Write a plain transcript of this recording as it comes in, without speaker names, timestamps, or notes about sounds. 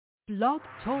Blog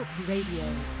Talk Radio.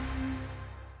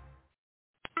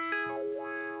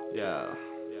 Yeah.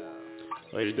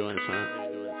 What are you doing, son?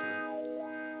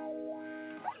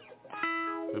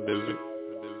 You busy?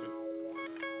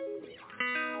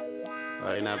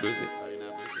 Are you not busy?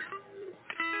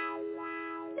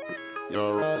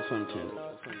 Yo, roll something.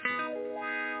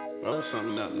 Roll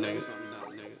something up, nigga.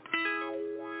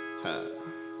 Ha.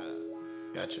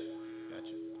 Gotcha.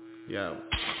 Yo.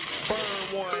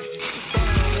 Burn one.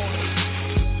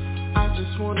 I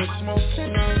just wanna smoke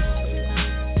tonight.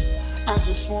 I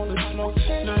just wanna smoke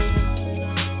tonight.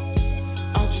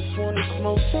 I just wanna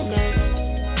smoke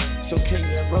tonight. So can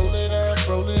you roll it up,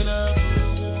 roll it up?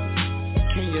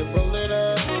 Can you roll it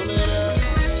up, roll it up?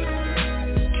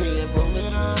 Can you roll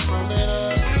it up, roll it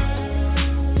up?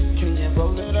 Can you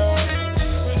roll it up?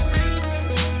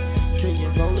 Can you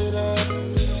roll it up?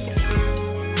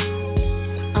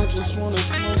 I just wanna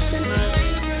smoke tonight.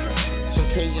 So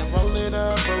can you roll it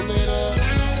up, roll it up?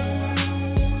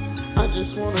 I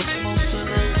just wanna smoke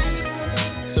tonight.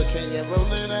 So can you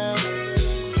roll it up?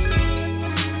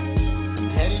 I'm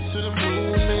headed to the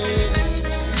moon, man.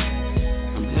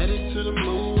 I'm headed to the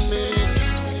moon, man.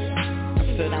 I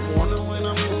said I'm wondering when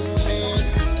I'm moving.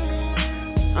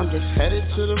 I'm just headed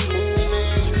to the moon,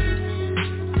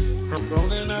 man. I'm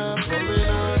rolling up, rolling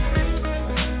up.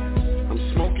 I'm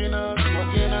smoking up,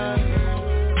 smoking up.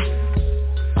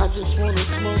 I just wanna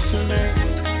smoke tonight.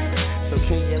 So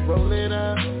can you roll it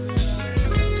up?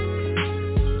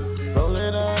 Roll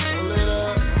it up, roll it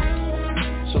up.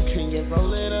 So can you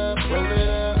roll it up, roll it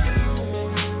up?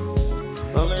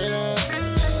 Roll it up.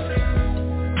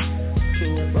 Can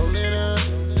you roll it up?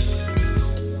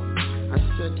 I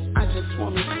said, I just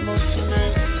wanna smoke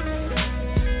tonight.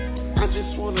 I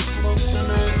just wanna smoke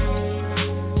tonight.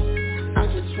 I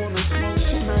just wanna smoke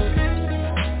tonight.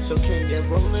 So can you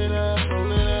roll it up,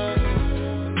 roll it up?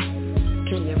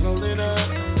 Can you roll it up?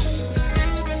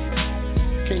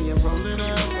 Can you roll it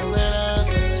up, roll it up?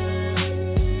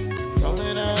 Roll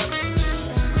it up.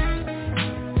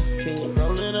 Can you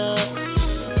roll it up?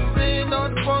 See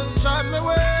not fun shot me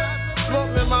way.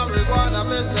 Smoke me marijuana,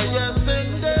 me say yes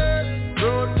indeed.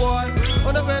 Road boy,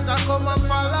 on the better come and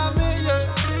follow me, yeah.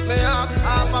 Me have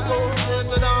a boat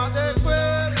to all the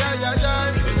way, yeah.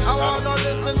 I wanna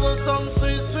listen to some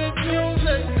sweet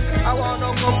music. I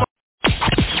wanna come.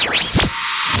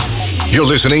 You're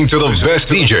listening to the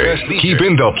best DJ,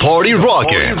 keeping the party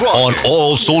rocking on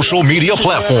all social media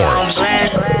platforms.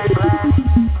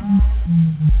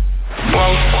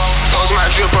 Whoa, close my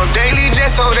drip up daily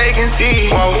just so they can see.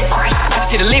 Whoa,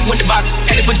 I see the link with the box,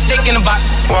 and they put the stick in the box.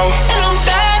 Whoa, and I'm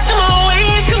back to my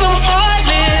ways 'cause I'm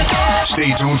heartless.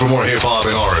 Stay tuned for more hip hop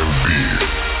and R&B.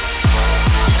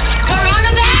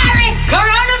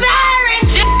 Coronavirus,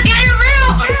 just get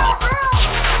real.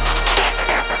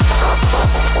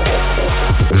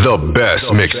 The best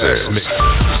mixes.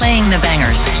 Playing the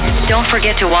bangers. Don't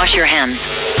forget to wash your hands.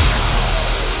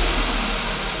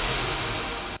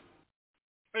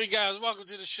 Hey guys, welcome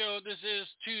to the show. This is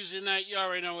Tuesday night. You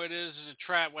already know what it is. It's a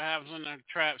trap. What happens in the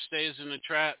trap stays in the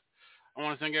trap. I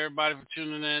want to thank everybody for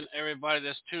tuning in. Everybody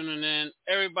that's tuning in.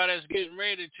 Everybody that's getting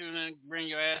ready to tune in. Bring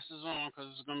your asses on because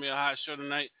it's going to be a hot show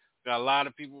tonight. Got a lot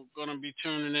of people going to be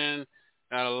tuning in.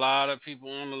 Got a lot of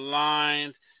people on the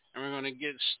line. And we're going to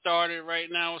get started right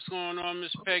now. What's going on,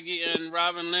 Miss Peggy? And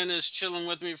Robin Lynn is chilling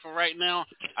with me for right now.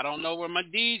 I don't know where my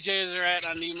DJs are at.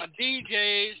 I need my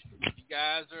DJs. You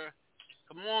guys are,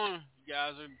 come on. You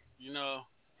guys are,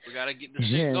 we got to get this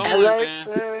shit going, Hello, man.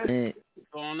 sir. What's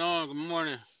going on? Good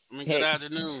morning. Good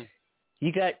afternoon.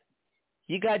 You got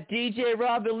DJ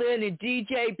Robin Lynn and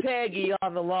DJ Peggy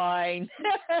on the line.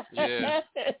 Yeah.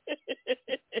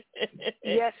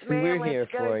 Yes, ma'am. We're here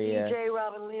for you. DJ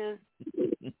Robin Lynn.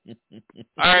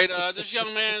 All right, this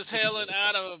young man is hailing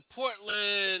out of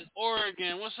Portland,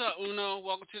 Oregon. What's up, Uno?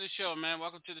 Welcome to the show, man.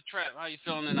 Welcome to the trap. How you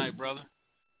feeling tonight, brother?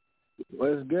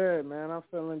 What's good, man? I'm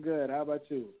feeling good. How about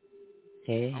you?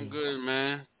 Hey. I'm good,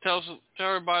 man. Tell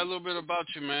everybody a little bit about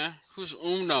you, man. Who's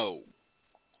Uno?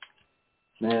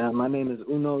 Man, my name is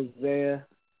Uno Zaya.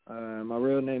 My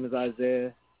real name is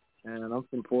Isaiah, and I'm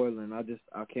from Portland.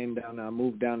 I came down. I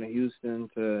moved down to Houston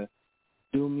to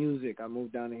do music. I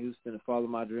moved down to Houston to follow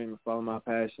my dream and follow my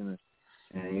passion,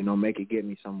 and make it get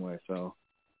me somewhere. So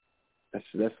that's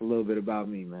a little bit about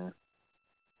me, man.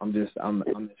 I'm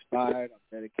inspired. I'm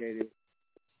dedicated.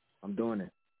 I'm doing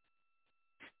it.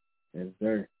 Yes,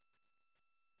 sir.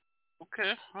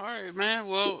 Okay, all right, man.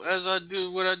 Well, as I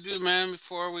do what I do, man,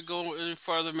 before we go any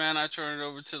further, man, I turn it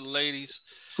over to the ladies,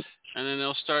 and then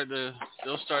they'll start the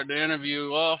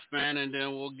interview off, man, and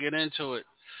then we'll get into it.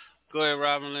 Go ahead,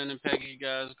 Robin, Lynn, and Peggy, you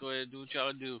guys. Go ahead, do what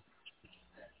y'all do.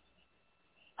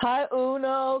 Hi,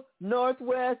 Uno,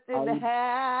 Northwest in the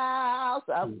house.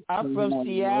 I'm from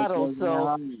Seattle,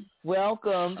 so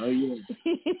welcome. Oh, yeah.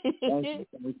 Thank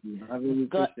you. I really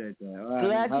appreciate that. All right.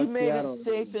 Glad you made Seattle? it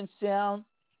safe and sound.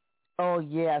 Oh,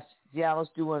 yes, Seattle's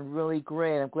doing really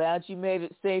great. I'm glad you made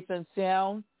it safe and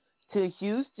sound to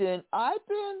Houston. I've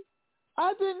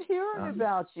been hearing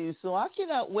about you, so I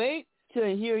cannot wait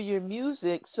to hear your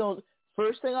music. So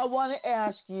first thing I want to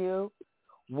ask you,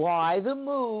 why the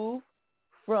move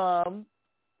from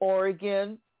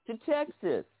Oregon to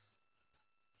Texas?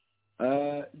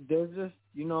 There's just,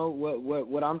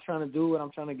 what I'm trying to do, what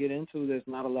I'm trying to get into, there's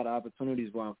not a lot of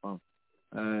opportunities where I'm from.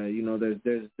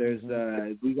 There's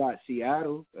we got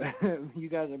Seattle. You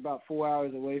guys are about 4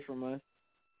 hours away from us.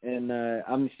 And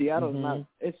Seattle's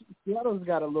Seattle's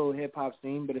got a little hip hop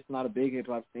scene, but it's not a big hip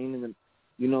hop scene. And then,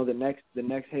 the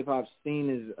next hip hop scene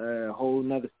is a whole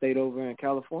nother state over in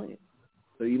California.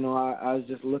 So I was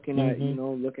just looking at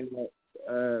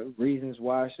reasons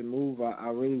why I should move. I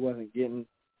really wasn't getting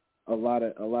a lot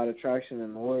of traction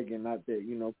in Oregon. Not that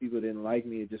people didn't like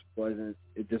me. It just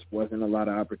wasn't a lot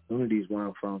of opportunities where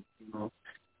I'm from.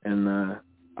 And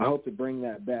I hope to bring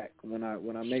that back when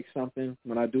I make something,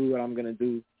 when I do what I'm gonna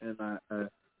do, and I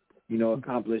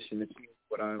accomplish and achieve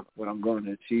what I'm going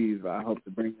to achieve. I hope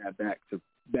to bring that back to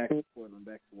Portland,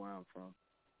 back to where I'm from.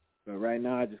 But right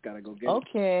now, I just gotta go get it.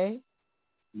 Okay.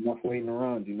 Enough waiting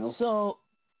around, So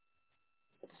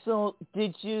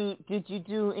did you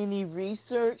do any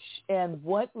research, and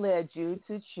what led you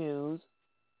to choose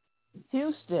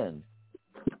Houston?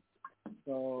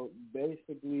 So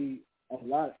basically, a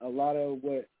lot of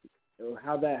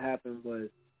how that happened was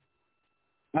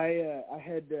I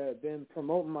had been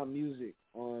promoting my music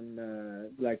on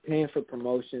paying for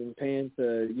promotion, paying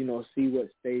to see what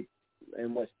states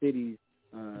and what cities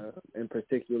in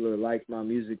particular liked my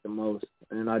music the most,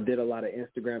 and I did a lot of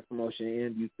Instagram promotion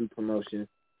and YouTube promotion,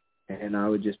 and I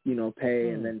would just pay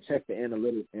and then check the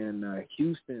analytics. And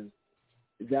Houston,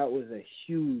 that was a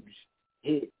huge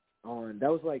hit.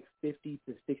 That was like 50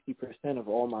 to 60% of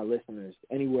all my listeners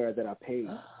anywhere that I paid,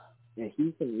 and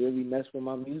Houston really messed with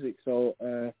my music. So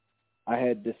I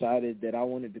had decided that I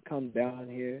wanted to come down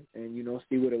here and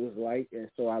see what it was like, and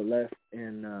so I left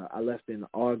in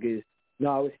August. No,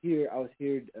 I was here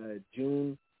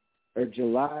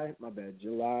July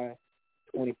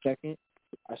 22nd.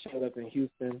 I showed up in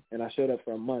Houston, and I showed up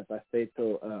for a month. I stayed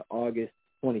till August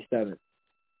 27th.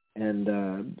 And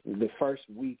the first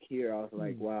week here, I was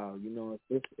like, wow,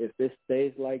 if this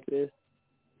stays like this,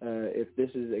 if this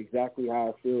is exactly how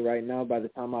I feel right now, by the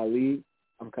time I leave,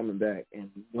 I'm coming back. And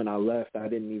when I left, I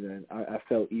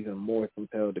felt even more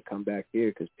compelled to come back here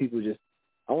because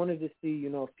I wanted to see,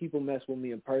 if people mess with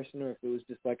me in person or if it was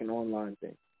just like an online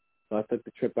thing. So I took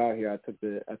the trip out here. I took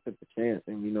the chance,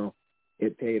 and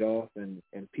it paid off. And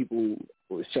people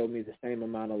showed me the same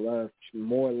amount of love,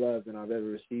 more love than I've ever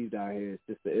received out here.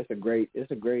 It's a great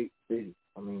city.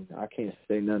 I mean, I can't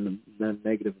say nothing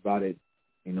negative about it,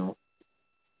 And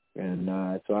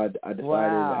so I decided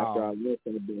after I lived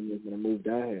in the business and I moved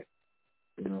down here,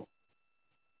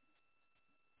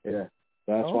 Yeah,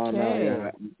 that's why I'm out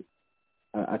here.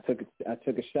 I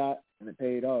took a shot and it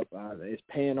paid off. It's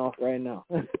paying off right now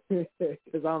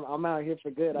because I'm out here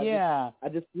for good. I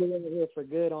just flew in here for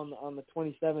good on the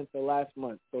 27th of last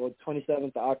month. So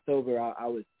 27th of October,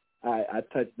 I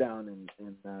touched down and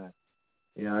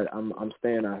I'm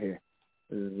staying out here.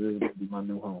 This is gonna be my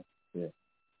new home. Yeah.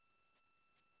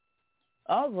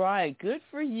 All right, good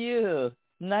for you.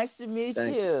 Nice to meet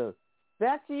you.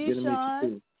 Back to you,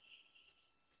 Sean.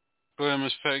 Go ahead,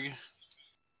 Miss Peggy.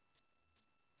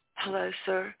 Hello,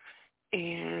 sir.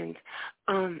 And,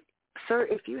 sir,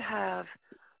 if you have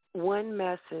one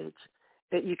message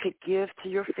that you could give to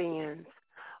your fans,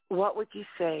 what would you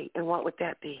say, and what would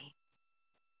that be?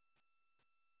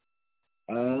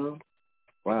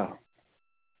 Wow.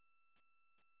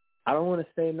 I don't want to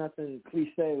say nothing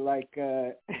cliche like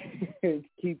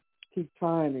keep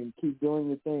trying and keep doing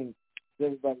your thing.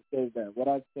 Everybody says that. What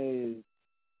I'd say is,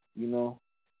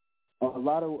 a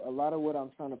lot of what I'm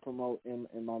trying to promote in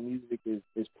my music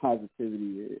is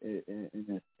positivity,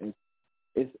 and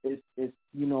it's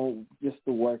just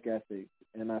the work ethic.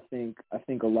 And I think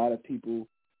a lot of people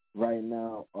right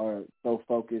now are so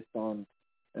focused on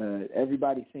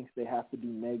everybody thinks they have to do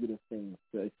negative things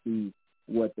to achieve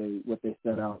what they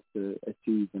set out to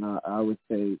achieve. And I would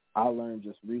say I learned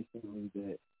just recently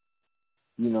that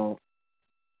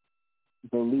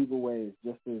the legal way is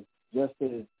just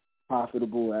as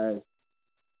profitable as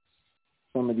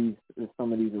some of these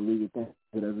illegal things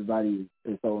that everybody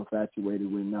is so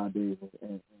infatuated with nowadays,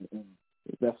 and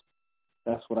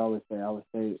that's what I would say. I would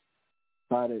say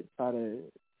try to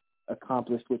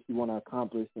accomplish what you want to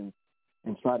accomplish, and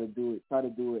try to do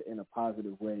it in a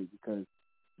positive way, because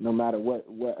no matter what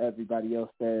everybody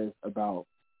else says about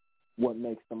what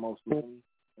makes the most money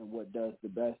and what does the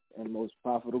best and most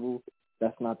profitable,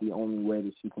 that's not the only way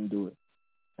that you can do it.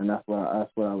 And that's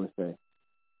what I would say.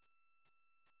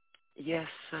 Yes,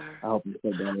 sir. I hope you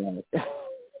said that right.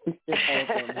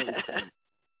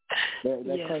 That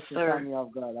yes, question sir. caught me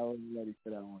off guard. I wasn't ready for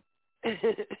that one.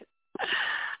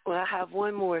 Well, I have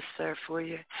one more, sir, for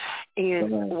you.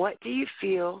 And what do you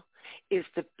feel is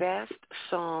the best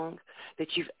song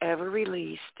that you've ever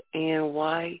released, and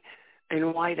why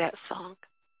that song?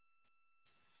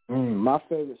 My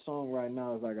favorite song right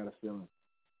now is I Got a Feeling.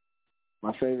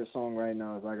 My favorite song right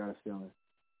now is I Got a Feeling.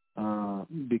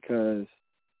 Because,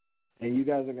 and you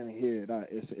guys are gonna hear it.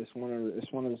 It's one of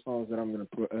the songs that I'm gonna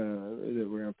put that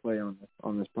we're gonna play on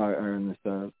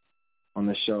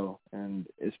this show, and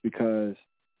it's because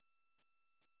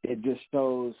it just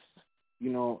shows,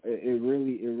 it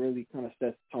really kind of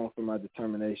sets the tone for my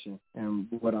determination and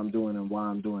what I'm doing and why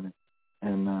I'm doing it,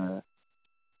 and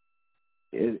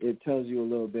it tells you a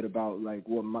little bit about like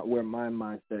where my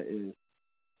mindset is,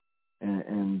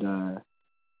 and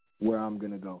where I'm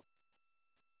gonna go.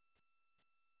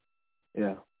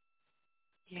 Yeah.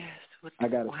 Yes. I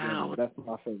got a feeling. That's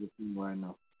my favorite thing right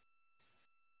now.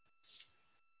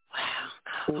 Wow.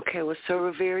 Okay, well, so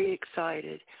we're very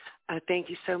excited. Thank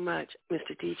you so much,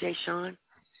 Mr. DJ Sean.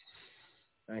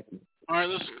 Thank you. All right,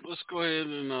 let's go ahead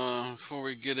and before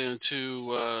we get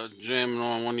into jamming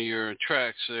on one of your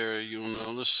tracks there,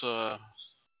 let's got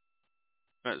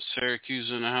Syracuse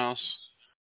in the house.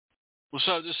 What's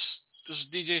up? This is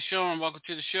DJ Sean. Welcome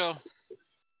to the show.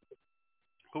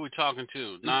 Who we talking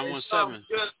to? 917.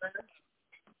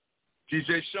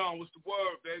 DJ Sean, what's the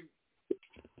word, baby?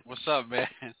 What's up, man?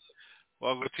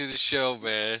 Welcome to the show,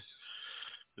 man.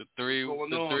 The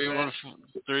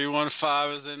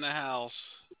 315 is in the house.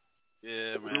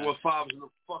 Yeah, man. 315 is in the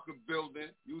fucking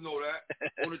building. You know that.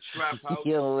 On the Trap House.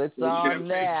 Yo, it's on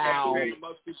now.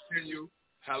 Must continue.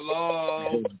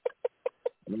 Hello.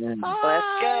 Let's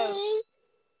go.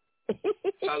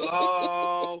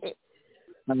 Hello.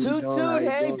 Toot,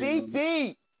 hey, beep,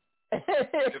 beep.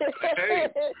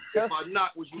 If I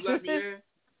knock, would you let me in?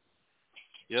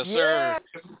 Yes, sir.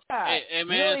 Yeah. Hey,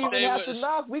 man, you don't even have to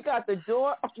knock. We got the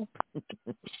door.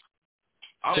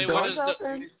 Stay with us.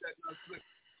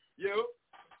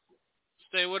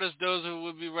 Stay with us, Dozer.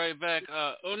 We'll be right back.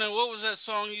 Una, what was that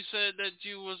song you said that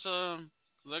you was? I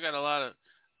got a lot of.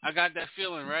 I got that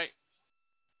feeling, right?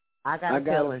 I got a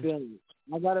feeling.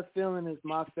 I got a feeling it's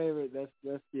my favorite. That's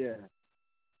yeah.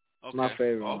 Okay. My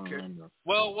favorite. Okay.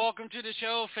 Well, welcome to the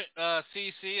show,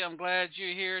 CC. I'm glad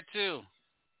you're here too.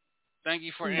 Thank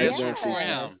you for answering for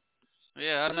him.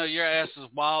 Yeah, I know your ass is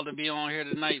wild to be on here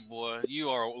tonight, boy. You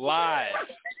are live.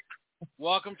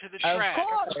 Welcome to the track. Of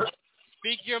course.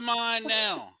 Speak your mind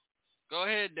now. Go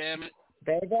ahead, damn it.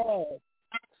 Baby,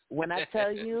 when I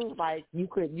tell you, like you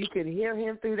could hear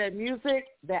him through that music,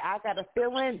 that I Got a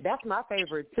Feeling, that's my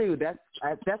favorite too. That's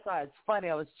why it's funny.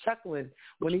 I was chuckling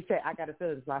when he said I Got a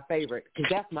Feeling is my favorite,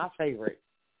 because that's my favorite.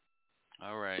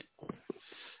 All right,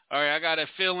 I got a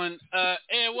feeling.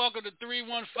 And welcome to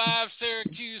 315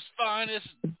 Syracuse finest.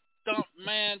 Thump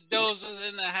Man Dozers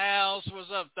in the house.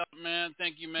 What's up, Thump Man?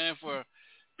 Thank you, man, for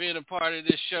being a part of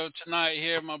this show tonight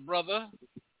here, my brother.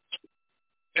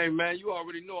 Hey, man, you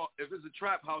already know if it's a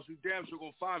trap house, you damn sure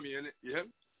going to find me in it. Yeah?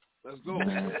 Let's go.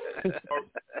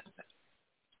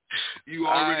 You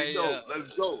already know. Yeah.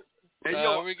 Let's go. Hey, I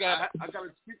got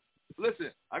to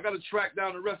listen, I got to track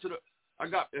down the rest of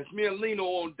it's me and Lino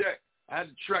on deck. I had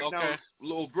to track down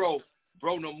little bro.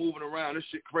 Bro, no moving around. This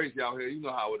shit crazy out here. You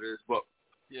know how it is. But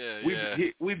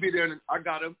we be there, and I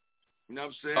got him. You know what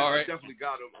I'm saying? All right. I definitely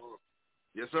got him.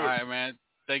 Yes, sir. All right, man.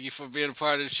 Thank you for being a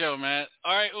part of the show, man.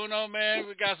 All right, Uno, man.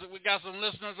 We got some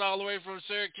listeners all the way from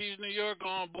Syracuse, New York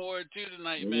on board too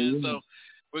tonight, man. So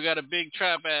we got a big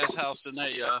trap ass house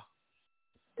tonight, y'all.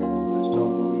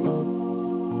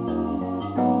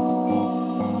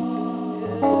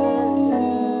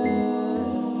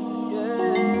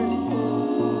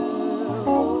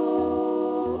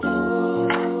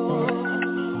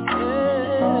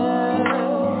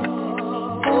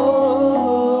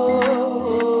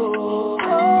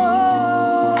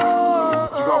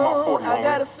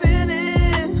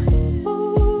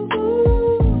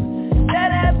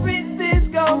 That everything's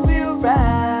gonna be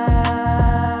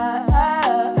right.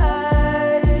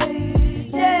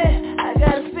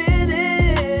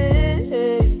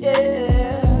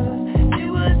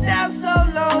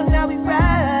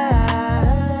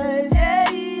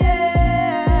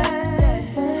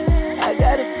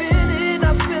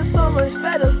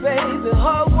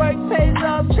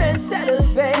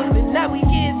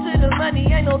 money,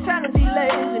 ain't no time to be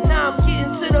lazy. Now I'm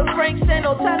getting to the ranks, ain't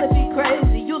no time to be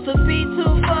crazy. Used to be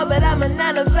 2-4, but I'm a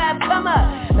 9-to-5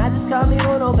 comer. Now just call me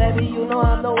Uno, baby, you know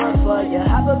I'm the one for you.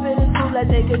 Hop up in the coupe like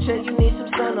take a check, you need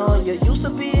some sun on you. Used to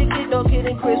be a kid, no kid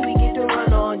and Chris, we get to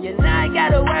run on you. Now I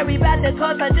gotta worry about the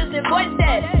cost, I just invoiced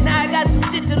that. Now I got some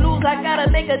shit to lose, I gotta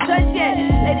make a choice yet.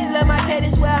 Ladies love my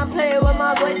cadence where I'm playing with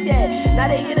my voice yet. Now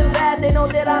they hear the vibe, they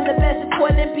know that I'm the best at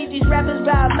pointing PG's rappers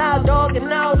by a mile, dog, and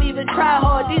I don't even try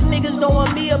hard. These niggas don't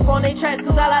want me up on they tracks,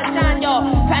 cause all I shine, y'all.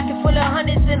 Packet full of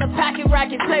hundreds in a pocket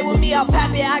rocket. Play with me, I'll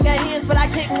pop it. I got hands, but I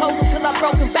can't close them cause I'm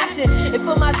broken backed. And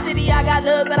for my city, I got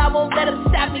love, but I won't let them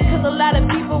stop me. Cause a lot of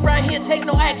people around here take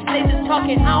no action, they just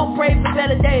talking. I don't pray for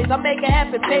better days, I make it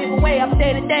happen, pave the way. I'm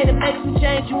day to day to make some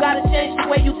change. You gotta change the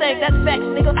way you think, that's facts,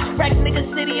 nigga. Racks, nigga,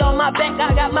 city on my back.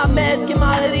 I got my mask and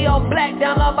my hoodie all black.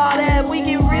 Down love all that, we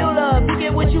get real love. You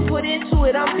get what you put into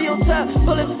it, I'm built up.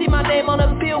 Bullets see my name on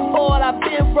a billboard, I've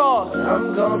been raw.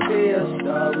 I'm gonna be a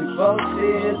star, we both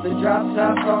see it. The drop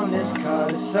top on this car,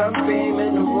 the sunbeam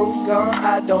and the roof gone,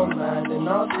 I don't mind. In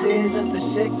all seasons, the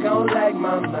shit gon' lag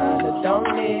my mind. I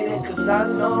don't need it, cause I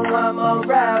know I'm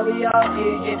alright. We all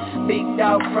eating, big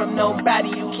dog from nobody,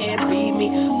 you can't beat me.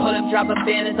 Pull up, drop a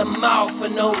band in the mouth for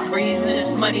no reason.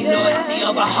 It's money, loyalty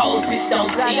over hoes, bitch, don't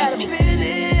tease me.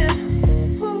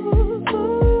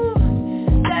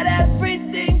 That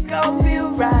everything gon' be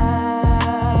right.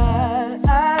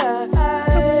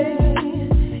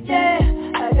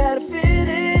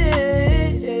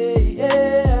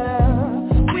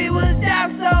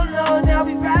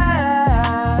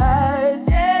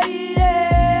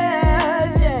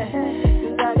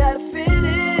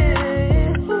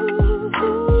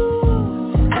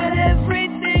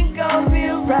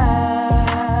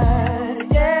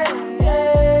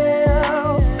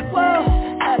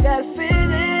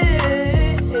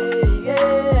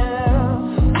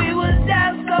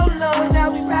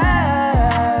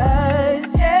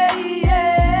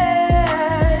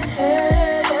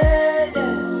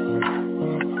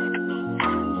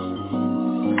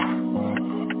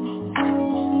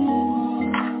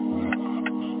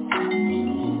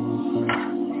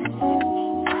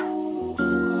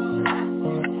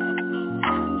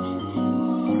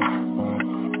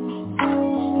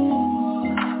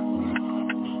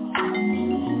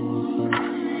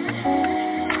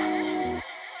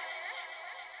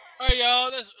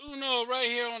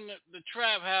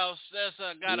 Trap House.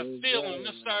 That's Got a Feeling.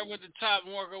 Let's start with the top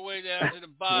and work our way down to the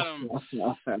bottom.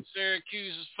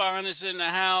 Syracuse's finest in the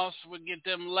house. We'll get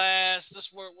them last.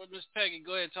 Let's work with Miss Peggy.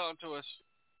 Go ahead and talk to us.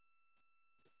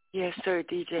 Yes, sir,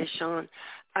 DJ Sean.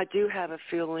 I do have a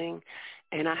feeling,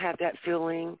 and I have that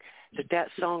feeling that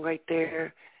song right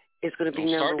there is going to be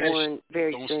number one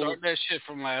very soon. Don't start that shit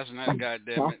from last night,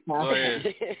 goddammit. Go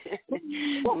ahead.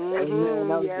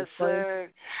 Yes, sir.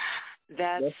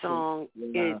 That song,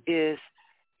 it is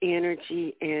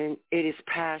energy and it is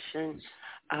passion,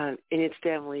 and it's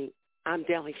I'm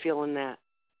definitely feeling that.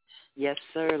 Yes,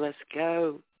 sir. Let's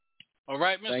go. All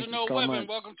right, Mr. No Weapon,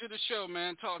 welcome to the show,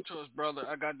 man. Talk to us, brother.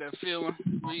 I got that feeling.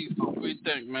 What do you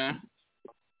think, man?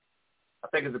 I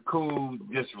think it's a cool,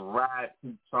 just ride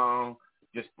song.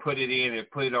 Just put it in and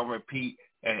put it on repeat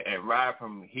and ride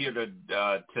from here to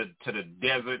the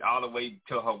desert all the way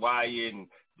to Hawaii and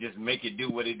just make it do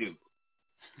what it do.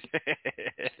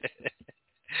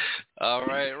 All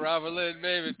right, Robert Lynn,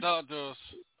 baby, talk to us.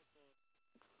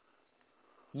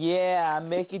 Yeah,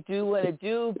 make it do what it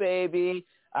do, baby.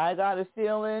 I got a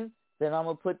feeling that I'm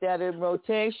going to put that in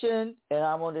rotation, and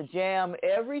I'm going to jam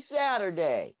every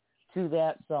Saturday to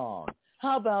that song.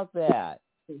 How about that?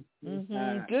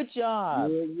 Mm-hmm. Good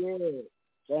job. Yeah.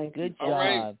 Thank Good you.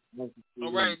 job.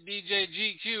 All right, DJ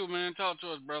GQ, man, talk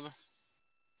to us, brother.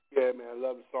 Yeah, man, I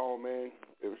love the song, man.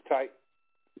 It was tight.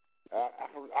 I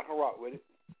can rock with it.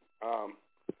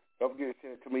 Don't forget to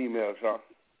send it to my email, Sean.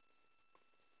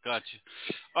 Got you.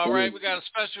 All right, we got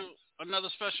another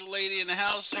special lady in the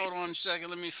house. Hold on a second.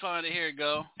 Let me find it. Here you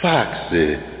go.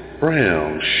 Foxy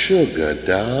Brown Sugar,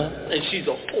 dog. And she's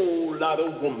a whole lot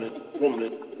of woman.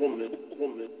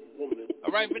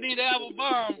 All right, Benita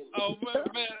Applebaum. Oh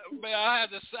man, I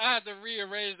had to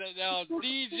rearrange that now.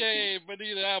 DJ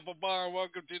Benita Applebaum,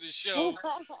 welcome to the show.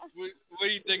 What do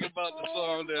you think about the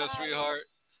song there, sweetheart?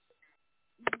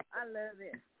 I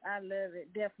love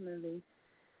it, definitely.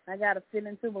 I got a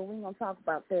feeling too, but we ain't gonna talk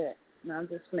about that. No, I'm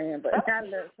just playing, but I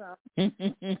love it.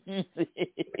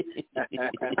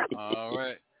 All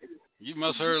right. You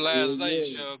must have heard last night's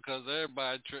show because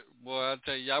everybody boy, I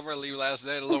tell you, y'all better leave last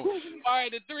night alone. All right,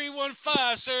 the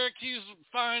 315 Syracuse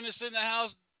finest in the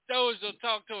house. Doja,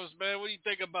 talk to us, man. What do you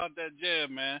think about that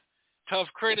jam, man? Tough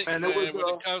critic, man.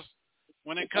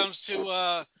 When it comes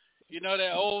to You know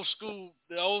the old school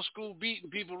beat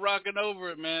and people rocking over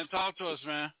it, man. Talk to us,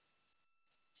 man.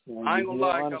 Yeah, I ain't gonna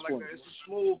lie, got like that. It's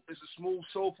a smooth,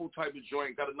 soulful type of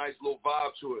joint. Got a nice little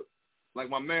vibe to it. Like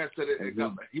my man said,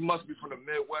 he must be from the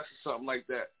Midwest or something like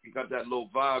that. He got that little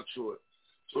vibe to it.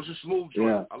 So it's a smooth joint.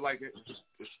 Yeah. I like it.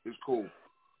 It's cool.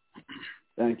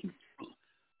 Thank you.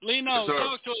 Lino,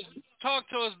 talk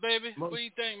to us, baby. What do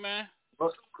you think, man?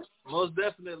 Most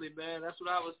definitely, man. That's what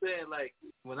I was saying. Like,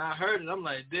 when I heard it, I'm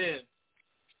like, damn.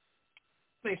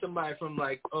 I think somebody from,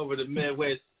 like, over the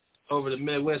Midwest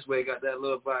way got that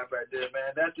little vibe right there,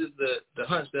 man. That's just the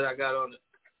hunch that I got on it.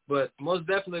 But most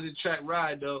definitely the track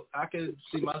Ride, though. I can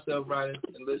see myself riding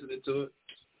and listening to it.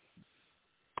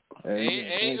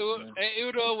 Hey,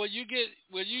 Udo, when you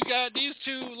got these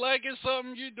two liking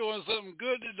something, you doing something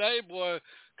good today, boy.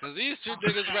 Because these two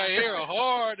niggas right here are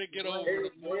hard to get over.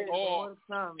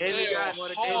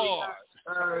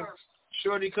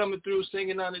 Shorty coming through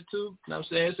singing on it too. You know what I'm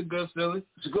saying? It's a good feeling.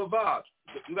 It's a good vibe.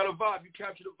 You got a vibe. You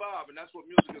capture the vibe, and that's what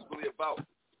music is really about.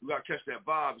 You got to catch that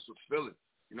vibe. It's a feeling.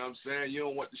 You know what I'm saying? You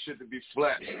don't want the shit to be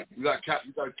flat. You got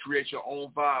to create your own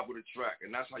vibe with a track,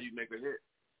 and that's how you make a hit.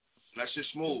 And that shit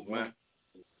smooth, man.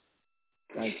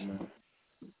 Thank you, man.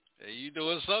 Hey, you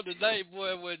doing something today,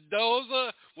 boy. When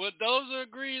Doza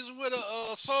agrees with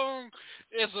a song,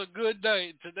 it's a good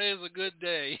day. Today's a good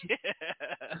day.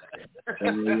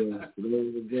 Yeah,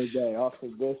 today's a good day. Off to a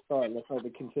good start. Let's hope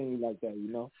it continue like that, you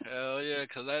know? Hell yeah,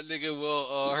 because that nigga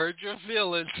will hurt your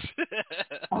feelings.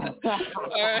 All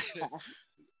right.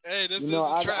 Hey, this is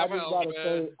the Trap House,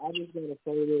 man. I just gotta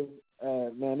say this.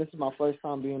 Man, this is my first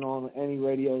time being on any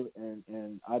radio,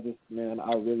 and I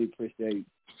really appreciate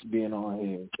being on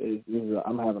here.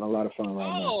 I'm having a lot of fun right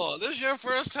now. Oh, this is your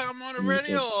first time on the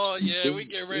radio? Oh yeah, we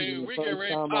get ready to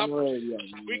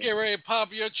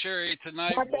pop your cherry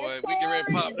tonight, boy. We get ready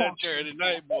to pop that cherry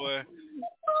tonight, boy.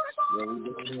 Yeah, we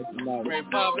get tonight. Ready to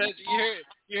pop that.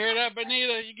 You hear that,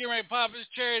 Benita? You get ready to pop his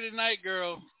cherry tonight,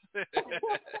 girl.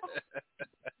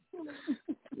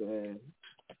 Yeah.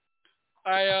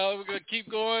 All right, y'all. We're gonna keep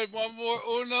going. One more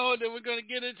Uno, then we're gonna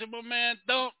get into my man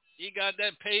Thump. He got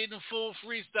that paid in full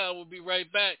freestyle. We'll be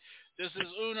right back. This is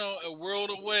Uno, A World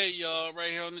Away, y'all,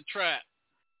 right here on the Trap.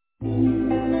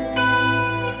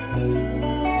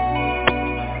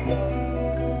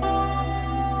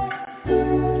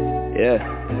 Yeah.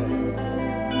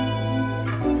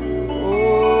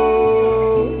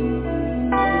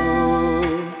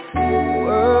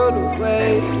 World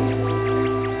away.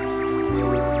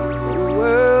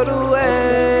 World away.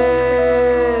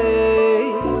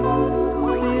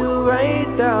 See you right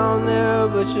down there,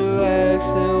 but you're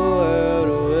asking the world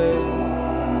away.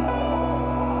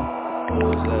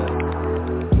 What's that?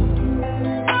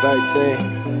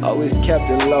 13. Always kept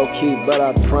it low key, but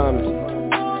I promise.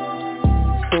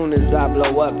 Soon as I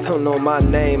blow up, don't know my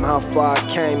name, how far I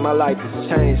came, my life has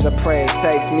changed. I pray it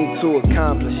takes me to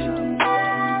accomplish.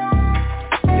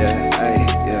 Yeah.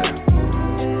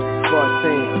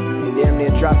 14, damn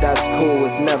near dropped out of school,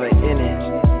 was never in it.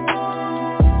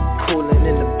 Cooling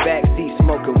in the backseat,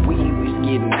 smoking weed, was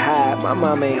getting high. My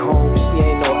mom ain't home, she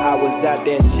ain't know I was out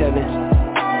there chillin'.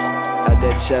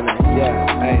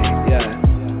 Yeah.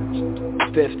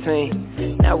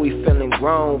 15, now we feeling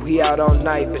grown. We out all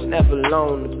night, but never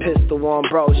alone. The pistol on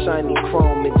bro, shiny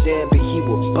chrome and jam, but he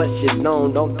will bust your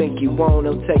known. Don't think he won't,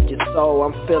 he'll take your soul.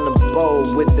 I'm feeling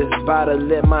bold with this bottle,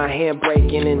 lit my hand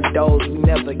breaking in doors. We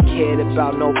never cared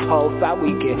about no pole, thought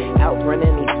we could outrun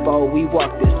any foe. We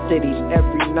walk the cities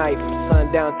every night from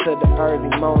sundown to the early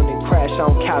morning. Crash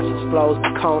on couches, flows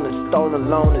the corners,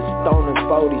 stolen loners, stolen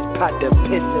 40s. Pot the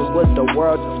pissin' with the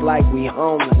world just like we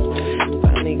homeless.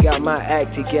 Finally got my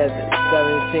act together,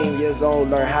 17 years old,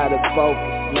 learn how to focus.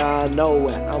 Now I know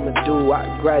what I'ma do.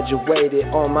 I graduated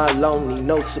on my lonely,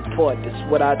 no support,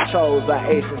 that's what I chose. I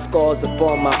aced some scores up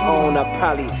on my own. I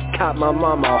probably caught my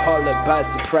mama all up by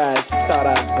surprise. She thought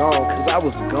I was gone, cause I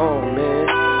was gone, man.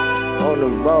 On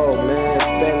the road, man.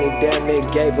 Family damn near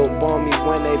gave up on me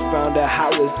when they found out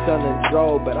how it's selling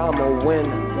drove, but I'm a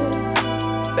winner.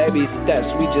 Baby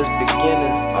steps, we just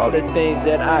beginning. All the things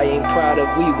that I ain't proud of,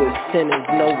 we was sinners,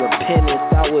 no repentance.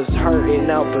 I was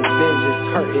hurting out for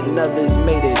vengeance, hurting others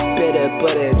made it bitter,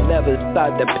 but it never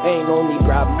stopped. The pain only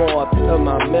brought more up to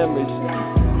my memories.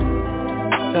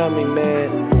 Tell me,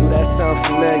 man, do that sound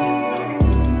familiar?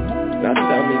 Now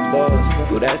tell me, boss,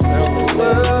 do that sound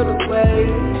familiar? World away,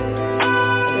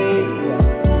 hey,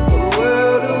 the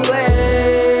world away.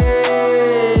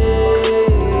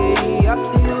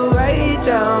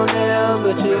 Down there,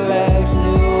 but you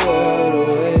actually the world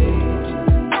away.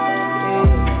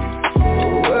 The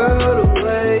world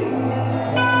away.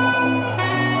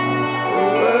 The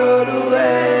world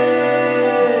away.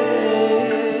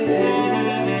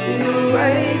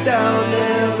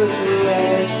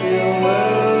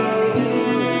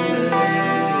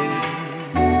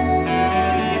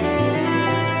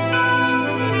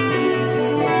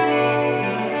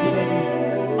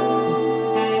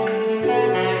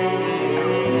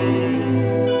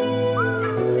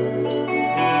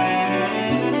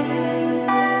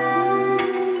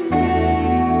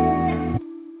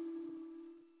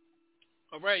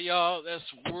 right, y'all. That's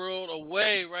World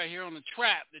Away right here on the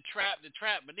Trap.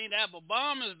 Benita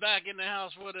Applebaum is back in the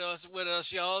house with us,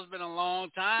 y'all. It's been a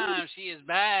long time. She is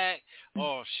back.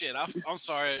 Oh, shit. I'm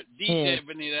sorry. DJ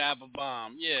Benita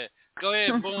Applebaum. Yeah. Go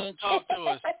ahead, Boom. Talk to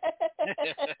us.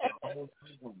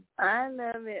 I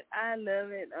love it.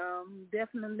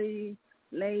 Definitely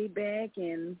laid back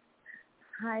and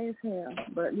high as hell.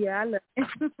 But, yeah, I love it.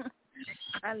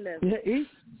 I love it. He's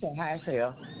so high as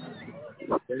hell.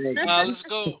 Let's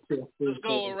go with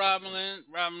Robin Lynn,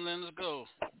 let's go.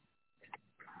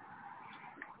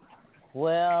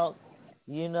 Well,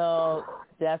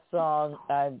 that song,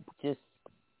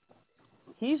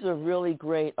 he's a really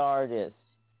great artist,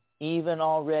 even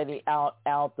already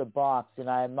out the box, and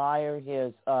I admire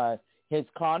his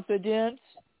confidence,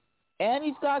 and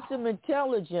he's got some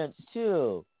intelligence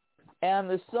too. And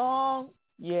the song,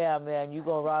 yeah, man, you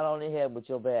go right on ahead with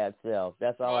your bad self.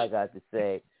 That's all I got to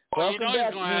say. Well, Welcome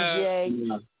back, DJ.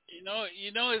 He's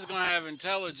gonna have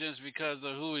intelligence because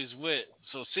of who he's with.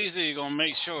 So Cece gonna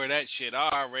make sure that shit. I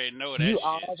already know that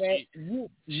shit.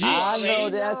 I know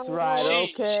that's right.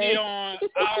 Okay. I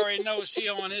already know she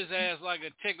on his ass like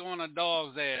a tick on a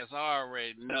dog's ass. I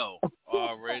already know.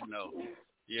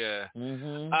 Yeah.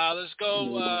 Mm-hmm. Let's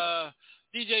go.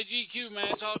 DJ GQ,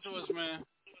 man, talk to us, man.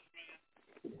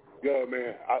 Good,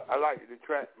 man. I like it. The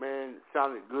track, man,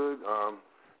 sounded good.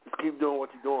 Just keep doing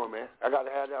what you're doing, man. I got to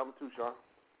have that album too, Sean.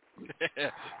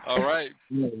 All right.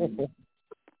 Mr.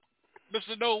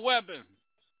 No Weapon.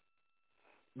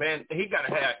 Man, he got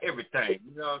to have everything.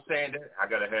 You know what I'm saying? I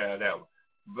got to have that one.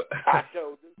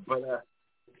 But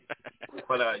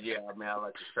yeah, I mean, I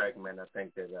like the track, man. I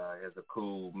think that it has a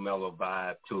cool, mellow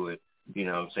vibe to it. You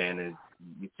know what I'm saying? And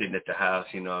you're sitting at the house,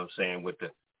 you know what I'm saying, with the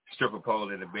stripper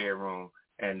pole in the bedroom.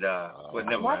 And, well,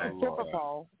 never What mind. a stripper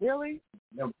pole? Really?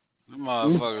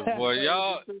 Motherfuckers, boy,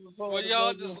 y'all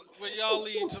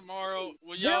leave tomorrow?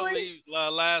 Will y'all leave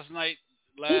last night?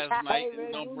 And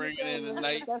don't bring it in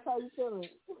tonight. That's how you feeling.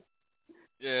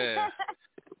 Yeah.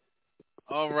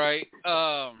 All right.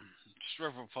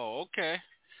 Stripper pole. Okay.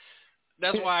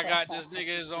 That's why I got this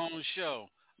nigga his own show.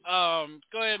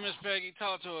 Go ahead, Miss Peggy.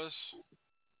 Talk to us.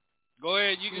 Go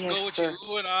ahead. You can go with your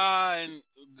ooh and ah and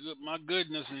my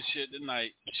goodness and shit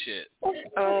tonight. Shit.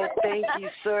 Thank you,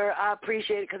 sir. I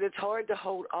appreciate it because it's hard to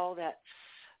hold all that.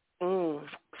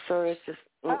 Sir, it's just.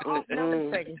 Oh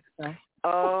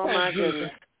my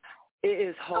goodness, it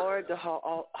is hard to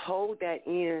hold that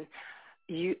in.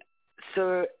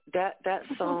 Sir, that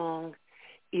song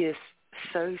is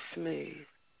so smooth.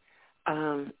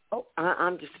 I'm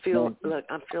just feeling. Look,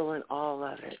 I'm feeling all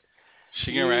of it.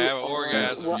 She gonna have an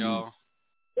orgasm, y'all.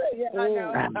 Yeah,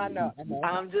 I know.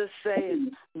 I'm just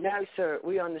saying, no, sir,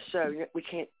 we on the show. We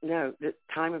can't, no, the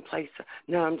time and place.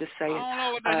 No, I'm just saying. I don't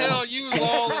know what the hell you was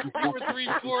all 2 or 3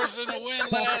 quarters in the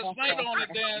wind last night on the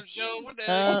damn show. What the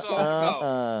hell you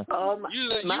talking about? You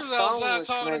was outside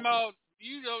talking about,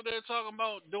 you over there talking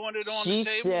about doing it on the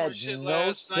table or shit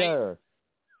last night.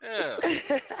 Yeah.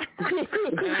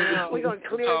 We're going to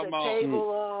clear the table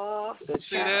off.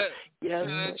 See that? Yes.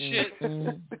 That shit.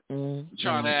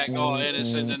 Trying to act all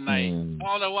innocent tonight. I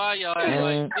don't know why y'all act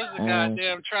like this is a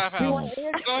goddamn trap house.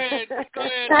 Go ahead.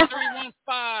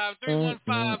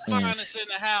 315 finest in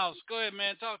the house. Go ahead,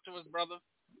 man. Talk to us, brother.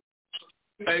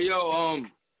 Hey, yo,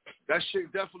 that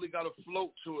shit definitely got a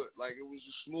float to it. Like, it was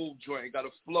a smooth joint. It got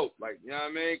a float. Like, you know what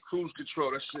I mean? Cruise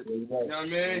control. That shit, you know what I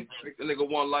mean? Make the nigga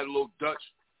want like a little Dutch.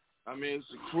 I mean,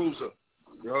 it's a cruiser.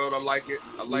 You heard? I like it.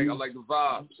 I like the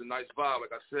vibe. It's a nice vibe.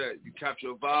 Like I said, you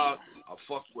capture a vibe, I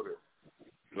fuck with it.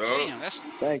 Damn, that's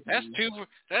 2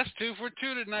 for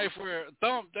 2 tonight for a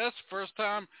thump. That's the first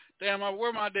time. Damn,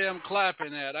 where my damn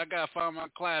clapping at? I gotta find my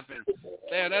clapping.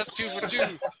 Damn, that's 2 for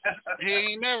 2.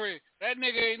 That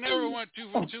nigga ain't never went 2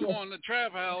 for 2 on the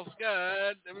trap house.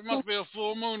 God, it must be a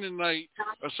full moon tonight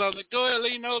or something. Go ahead,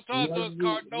 Lino, talk to us,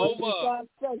 Cardova.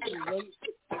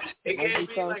 It gave me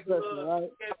like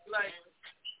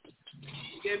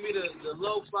it gave me the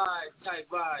lo-fi type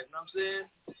vibe. You know what I'm saying?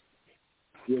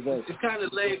 It's kind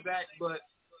of laid back, but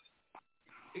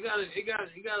it got a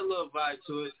little vibe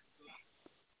to it.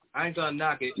 I ain't gonna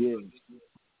knock it. Yeah.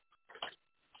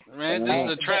 Man, this is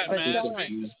the trap,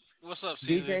 man. What's up,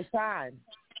 CZ? DJ Shine.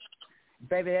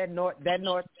 Baby,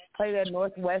 play that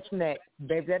Northwest next.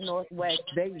 Baby, that Northwest,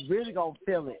 they really gonna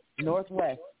feel it.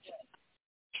 Northwest.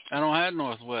 I don't have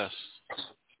Northwest.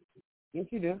 Yes,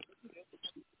 you do.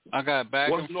 I got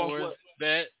back and forth,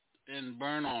 bet, and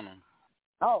burn on them.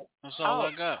 Oh, that's all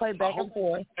I got. Play back and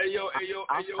forth. Hey, yo,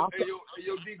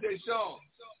 DJ Sean.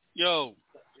 Yo.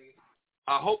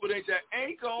 I hope it ain't that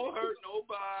ain't gonna hurt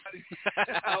nobody.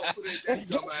 I hope it ain't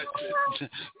that dumbass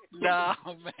shit. Nah,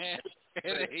 man.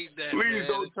 It ain't that. Please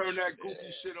don't turn that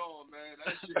goofy shit on, man.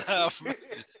 That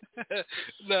shit.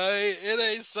 No, it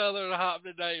ain't Southern Hop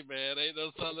tonight, man. Ain't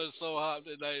no Southern Soul Hop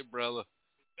tonight, brother.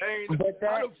 How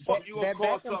the fuck you gonna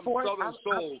call something Southern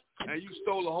Soul and you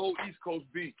stole a whole East Coast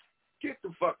beat? Get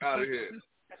the fuck out of here.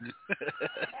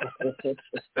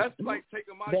 That's like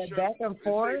taking my shirt back and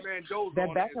forth.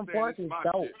 That back and forth is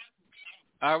dope.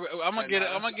 I'm gonna get it.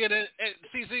 I'm gonna get it. Hey,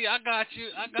 CC, I got you.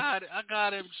 I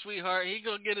got him, sweetheart. He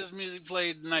gonna get his music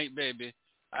played tonight, baby.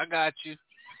 I got you.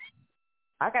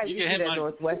 I got you to that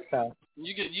Northwest stuff.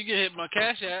 You can hit my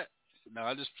Cash App. No,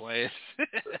 I just play it.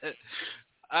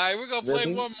 All right, we're gonna play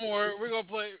one more. We're gonna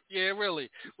play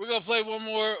one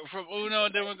more from Uno,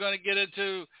 and then we're gonna get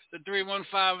into the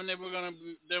 315, and then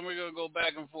we're gonna go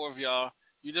back and forth, y'all.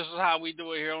 This is how we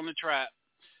do it here on the Trap.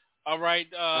 All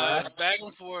right, back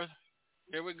and forth.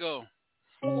 Here we go.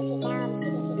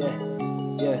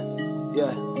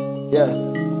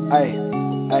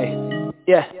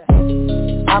 Yeah.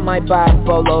 I might buy a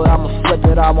bolo, I'ma flip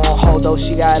it, I won't hold though.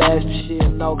 She got ass, but she a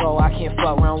no-go. I can't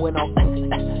fuck around with no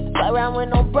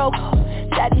broke.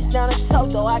 Daddy's down in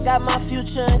Toto, I got my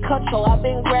future in control. I've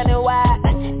been grinding wide.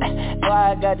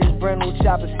 I got this brand new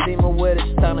chopper steaming with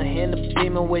a stunner in the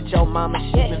beamer with your mama.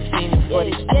 She been fiending for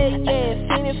these.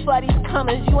 Fiending for these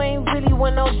comers. You ain't really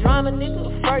want no drama,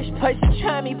 nigga. First person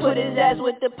try me, put his ass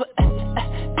with the.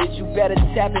 Bitch, you better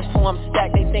tap it before I'm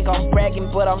stacked. They think I'm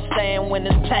bragging, but I'm saying when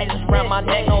this platinum's around my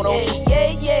neck, no, don't you?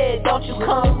 Don't you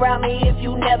come around me if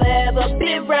you never ever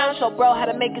been around. Show bro how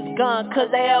to make his gun, cause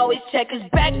they always check his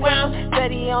background.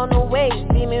 Steady on the way,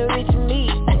 demon reaching me.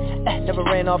 Never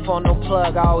ran off on no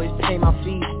plug, I always pay my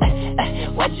fees.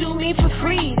 What you mean for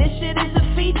free? This shit is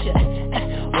a feature.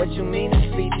 What you mean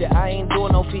is feature? I ain't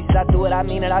doing no features, I do it, I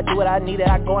mean it, I do what I need it.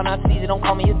 I go and I seize it, don't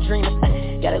call me a dreamer.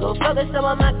 Gotta go focus some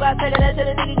on my clock, take it out till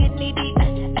the nigga get knee deep.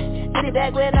 Hit it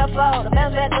back when I fall, the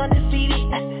bounce back undefeated.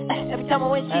 Every time I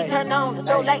win, she turn on, the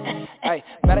throw like. Hey,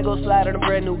 better go slide on a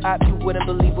brand new op, you wouldn't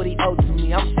believe what he owed to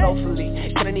me. I'm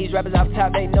soulfully killing these rappers off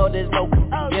top, they know there's no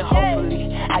competing.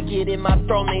 Hopefully, I get in my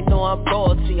throne, they know I'm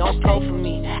royalty. On pro for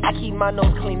me, I keep my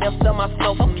nose clean, they'll sell my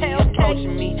snow for me.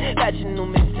 Approaching me, got your new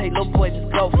mixtape, little boy,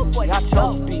 just go for me. I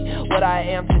chose to be what I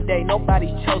am today, nobody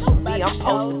chose for me. I'm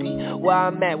supposed to be where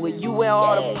I'm at, with you and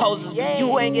all the poses.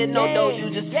 You ain't get no dough, you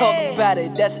just talk about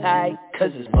it, that's alright,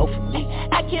 cause it's more for me.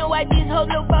 I can't wipe these hoes,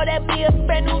 little bro, that be a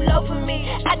brand new low for me.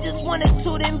 I just wanna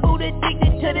toot and boot,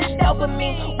 addicted to this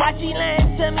dopamine. Why she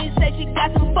lying to me, say she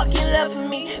got some fucking love for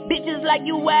me. Bitches like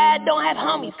you, why I don't have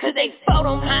homies, cause they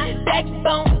photo my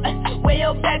backbone. Where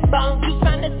your backbone? You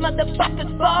find this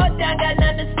motherfuckers fall down, got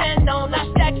nothing to stand on. I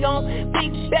stack on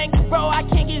big bank, bro, I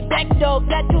can't get back though.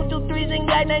 Got 2 to 3s and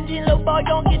got 19, little boy,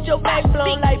 gon' get your back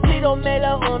blown. Like Pito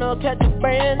Mela Uno, catch a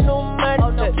brand new murder. Oh,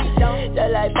 no,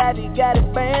 just like Bobby got a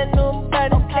brand new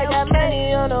burner. Okay, got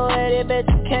money on the way, they bet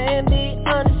you can't be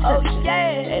honest. Oh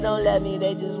yeah, they don't love me,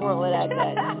 they just want what I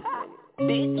got.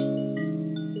 Bitch.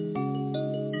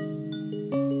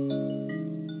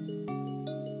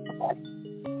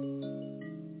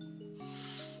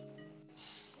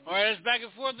 All right, it's back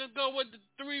and forth. Let's go with the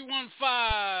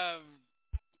 315.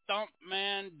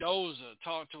 Thumpman Doza.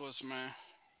 Talk to us, man.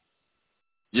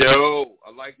 Yo,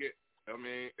 I like it. I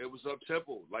mean, it was up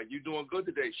tempo. Like, you doing good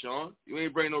today, Sean. You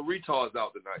ain't bring no retards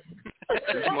out tonight.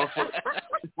 This motherfucker.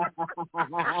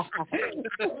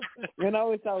 Man, I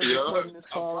always thought I'm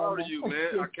proud of you,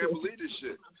 man. I can't believe this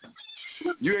shit.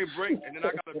 You ain't bring, and then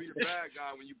I gotta be the bad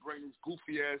guy when you bring these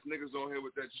goofy ass niggas on here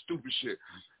with that stupid shit.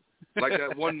 Like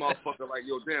that one motherfucker, like,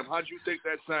 yo, damn, how'd you think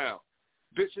that sound?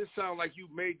 Bitch, it sound like you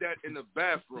made that in the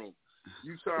bathroom.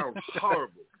 You sound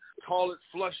horrible. Toilet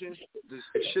flushing, the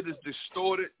shit is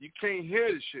distorted. You can't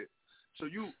hear the shit. So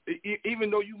you,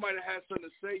 even though you might have had something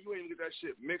to say, you ain't get that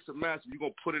shit mixed and mastered. You're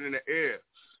going to put it in the air.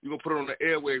 You're going to put it on the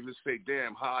airwaves and say,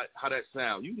 damn, how that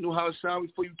sound. You knew how it sounded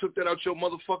before you took that out your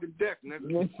motherfucking deck, nigga.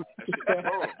 That shit was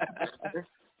wrong.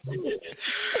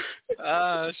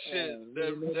 Shit.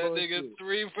 That nigga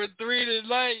 3 for 3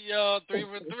 tonight, y'all. 3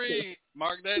 for 3.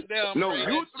 Mark that down. No,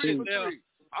 you 3 for 3.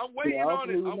 I'm waiting on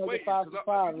it. I'm waiting.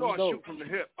 You know I shoot from the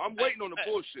hip. I'm waiting on the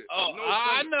bullshit. Oh,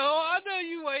 I know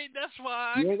you wait. That's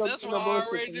why. That's why I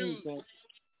already knew.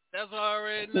 That's why I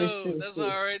already knew. That's why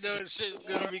I already knew this shit's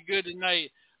gonna be good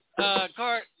tonight.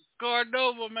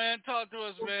 Cardova, man, talk to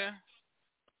us, man.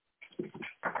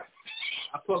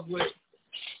 I fuck with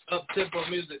up tempo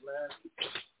music, man.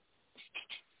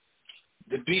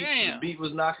 The beat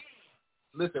was knocking.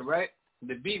 Listen, right?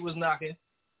 The beat was knocking.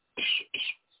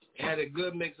 It had a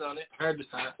good mix on it. I heard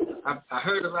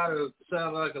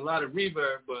sound like a lot of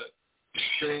reverb, but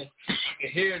I can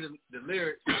hear the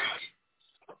lyrics.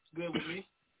 It's good with me.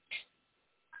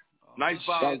 Nice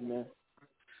vibe, man.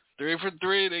 3 for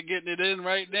 3, they're getting it in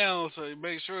right now. So you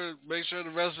make sure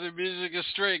the rest of the music is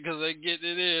straight because they're getting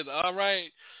it in. All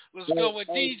right, let's go with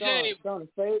DJ. Son,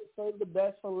 save the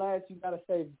best for last. You gotta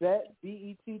say Bet,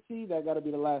 B-E-T-T. That gotta be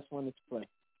the last one that you play.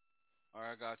 All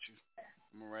right, I got you.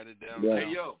 I'm gonna write it down. Yeah. Hey,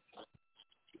 yo,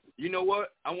 you know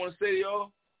what I want to say to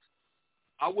y'all?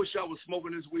 I wish I was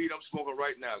smoking this weed I'm smoking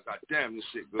right now. God damn, this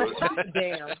shit good.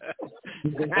 Damn.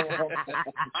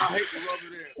 I hate to rub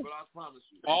it in, but I promise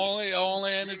you.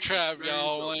 Only in the trap,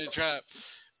 y'all. Only in the trap.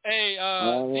 Hey,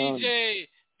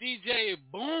 DJ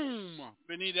Boom,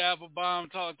 Benita Applebaum,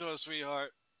 talk to us,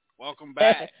 sweetheart. Welcome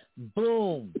back.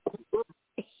 Boom.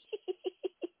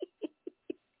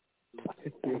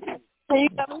 You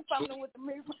got me fumbling with the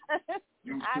music.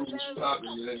 Talk up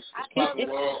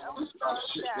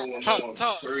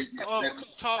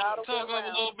a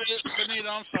little bit, Benita.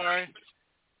 I'm sorry.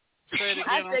 Say it again.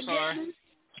 I'm sorry.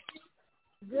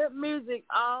 Good music.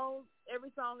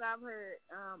 Every song I've heard.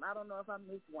 I don't know if I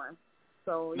missed one.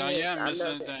 So no, you haven't missed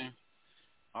anything.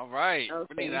 All right,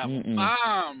 okay. Benita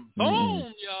Applebaum.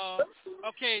 Boom, y'all.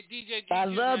 Okay, DJ. I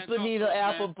love Benita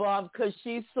Applebaum because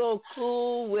she's so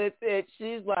cool with it.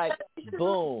 She's like,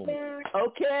 boom.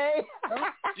 Okay.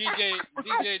 DJ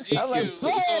GQ. I'm like,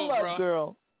 boom, bro.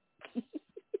 Girl.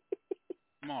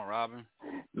 Come on, Robin.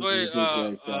 Go ahead,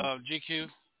 GQ.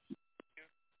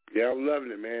 Yeah, I'm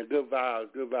loving it, man. Good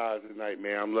vibes tonight,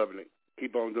 man. I'm loving it.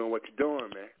 Keep on doing what you're doing,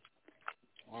 man.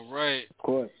 All right. Of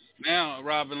course. Now,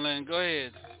 Robin Lynn, go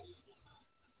ahead.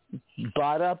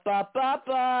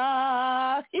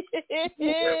 Ba-da-ba-ba-ba.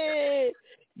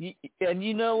 And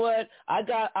you know what?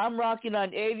 I'm rocking on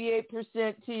 88%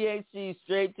 THC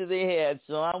straight to the head,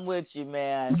 so I'm with you,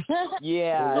 man.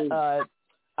 Yeah.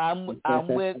 I'm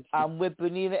with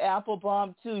Benita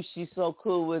Applebaum too. She's so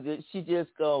cool with it. She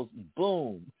just goes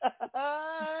boom.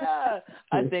 I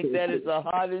think that is the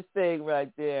hardest thing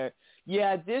right there.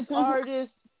 Yeah, this artist,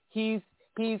 he's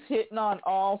hitting on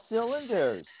all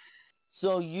cylinders.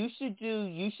 So you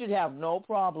should have no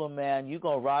problem, man. You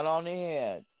go right on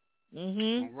ahead.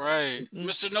 Mm-hmm. Right.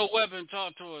 Mr. No Weapon,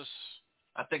 talk to us.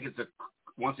 I think it's a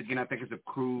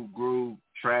cool groove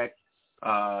track.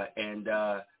 And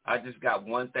I just got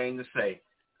one thing to say.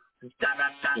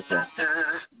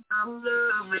 I'm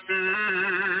loving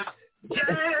it.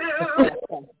 Yeah.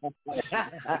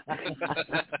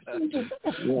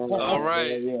 All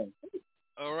right. Yeah.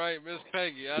 All right, Miss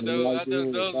Peggy. I know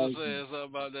Doug was saying something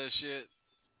about that shit.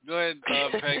 Go ahead,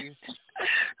 Peggy.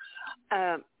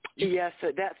 Yes,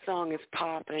 sir. That song is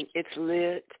popping. It's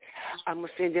lit. I'm going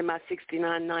to send you my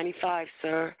 $69.95,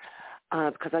 sir,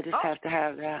 because I just have to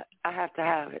have that. I have to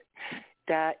have it.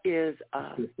 That is,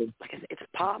 like I said, it's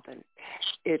popping.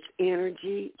 It's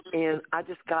energy, and I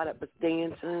just got up, was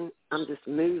dancing. I'm just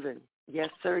moving. Yes,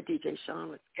 sir, DJ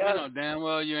Sean. Let's go. You know damn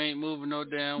well you ain't moving no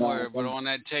damn word, but on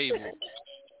that table.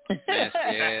 Nasty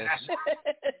ass.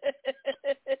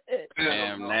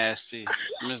 Damn nasty.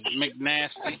 Miss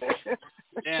McNasty.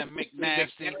 Damn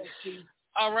McNasty.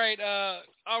 All right,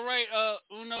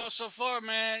 Uno, so far,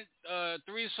 man,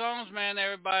 3 songs, man,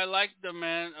 everybody liked them,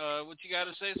 man. What you got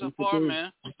to say so far,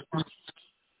 man?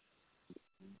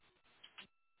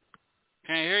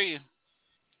 Can't hear you.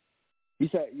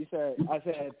 I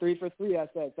said 3 for 3. I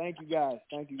said, thank you guys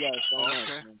so much,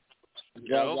 man.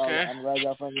 I'm glad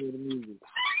y'all fucking with the music.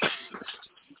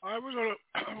 All right, we're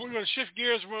gonna shift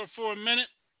gears for a minute.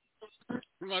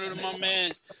 We're gonna do to my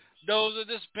man Dozer.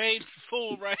 This paid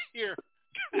fool right here.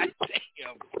 God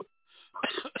damn.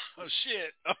 Oh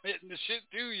shit, I'm hitting the shit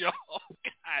too, y'all.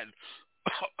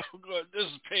 God, this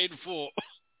is paid full.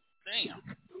 Damn.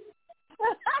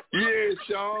 Yeah,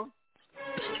 Sean.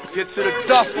 Get to the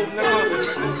duffel,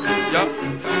 nigga. Yup.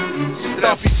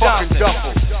 Duffy fucking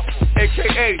duffel.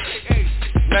 AKA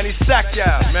Manny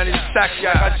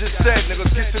Pacquiao. I just said, nigga,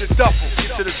 get to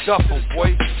the duffel,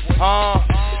 boy.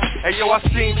 Hey yo, I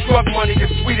seen drug money get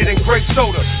sweeter than grape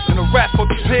soda. Then the rat for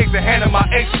the pigs and handed my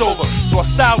eggs over. So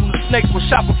 1,000 snakes was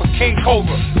shopping for King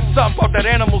Cobra. Something about that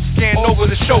animal skin over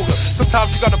the shoulder.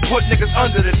 Sometimes you gotta put niggas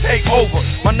under to take over.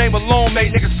 My name alone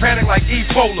made niggas panic like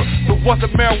Ebola. So once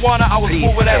the marijuana, I was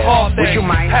moving that hard thing.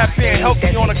 Happy and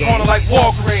healthy on the corner like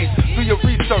Walgreens. Do your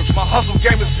research, my hustle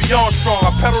game is beyond strong.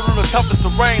 I pedal in the toughest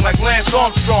terrain like Lance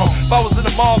Armstrong. If I was in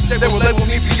the mall, they would label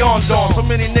me beyond dawn. So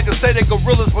many niggas say they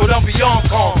gorillas, but I'm beyond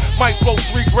calm. Might blow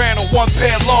 $3 grand on one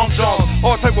pair of long johns.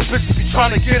 All type of bitches be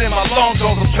trying to get in my long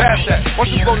johns. I'm past that.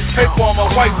 Once you throw this paper on my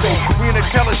white though. We in a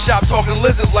tailor shop talking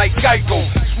lizards like Geico.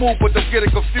 smooth, but don't get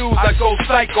it confused. I go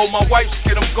psycho. My wife's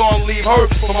kid, I'm gonna leave her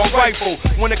for my rifle.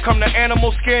 When it come to animal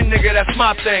skin, nigga, that's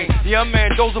my thing. Yeah,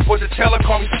 man, those are boys that tell her,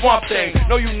 call me Swamp Thing.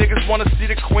 Know you niggas wanna see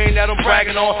the queen that I'm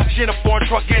bragging on. She in a foreign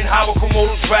truck getting high with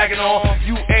Komodos dragging on.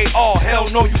 UAR, hell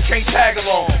no, you can't tag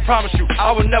along. Promise you,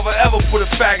 I would never ever put a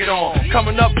faggot on.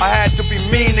 Coming up, I had to be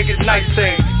mean, niggas, nice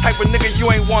thing. Type of nigga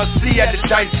you ain't wanna see at the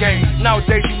dice game.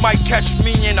 Nowadays you might catch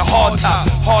me in a hard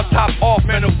top off,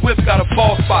 man, the whip got a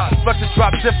ball spot. Flexes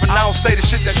drop different, I don't say the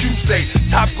shit that you say.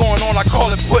 Top going on, I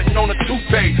call it putting on a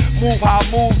toothpaste. Move how I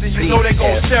move, then you know they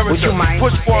gon' stare at you.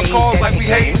 Push for a cause like we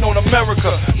hating on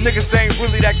America. Niggas ain't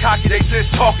really that cocky, they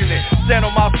just talking it. Stand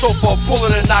on my sofa, a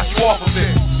bullet and knock you off of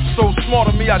it. So smart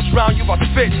of me, I drown you by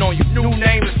spitting on you. New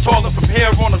name is taller from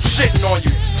here on, I'm shitting on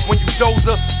you. When you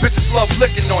dozer, bitches love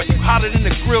licking on you. Hotter than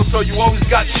the grill, so you always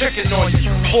got chicken on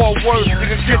you. 4 words,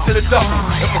 nigga, get to the duffel.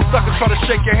 If a sucker try to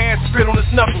shake your hand, spit on his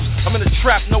knuckles. I'm in the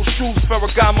trap, no shoes,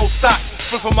 Ferragamo socks.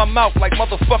 Flip on my mouth like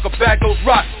motherfucker, bag those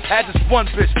rocks. I had this one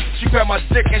bitch, she grabbed my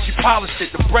dick and she polished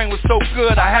it. The brain was so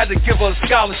good, I had to give her a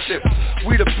scholarship.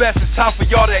 We the best, it's time for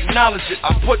y'all to acknowledge it.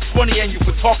 I put 20 in you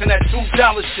for talking that $2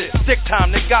 shit. Sick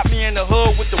time, they got me in the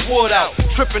hood with the wood out.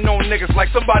 Tripping on niggas like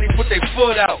somebody put their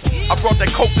foot out. I brought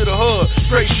that coke to the hood,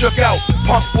 straight shook out.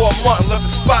 Punk for a month, left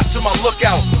the spot to my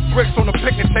lookout. Bricks on the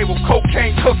picnic table,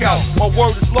 cocaine cookout. My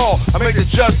word is law, I made the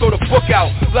judge throw the book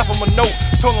out. Left him a note,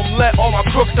 told him let all my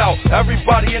crooks out.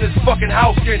 Everybody in his fucking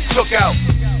house getting took out.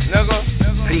 Nigga,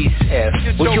 please,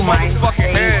 would you mind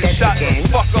head shot the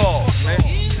fuck off, man.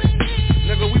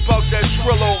 Nigga, we bout that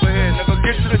shrill over here, nigga.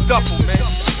 Get to the duffel, man. You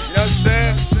know what I'm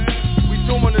saying? We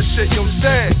doing this shit, you know what I'm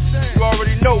saying? You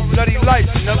already know, nutty life,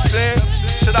 you know what I'm saying?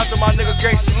 Shout out to my nigga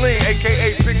Gangsta Lean,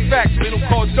 a.k.a. Big Facts, little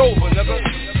called Dover, nigga.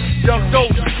 Young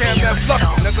Dover, Cam that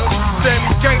Flucker, nigga.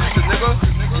 Sammy Gangsta, nigga.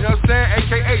 You know what I'm saying?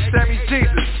 A.k.a. Sammy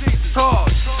Jesus.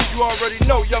 Cars, you already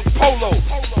know, Young Polo,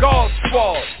 Guard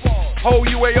Squad, whole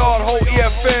UAR, the whole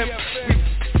EFM. We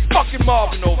fucking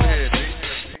Marvin over here, nigga.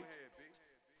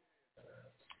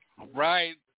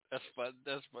 Right. That's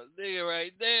my nigga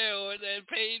right there on that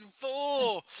paid in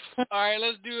full. All right,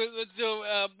 let's do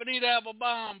it. Bonita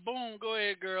Applebomb. Boom. Go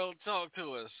ahead, girl. Talk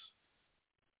to us.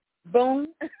 Boom.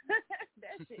 That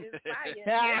shit is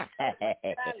fire.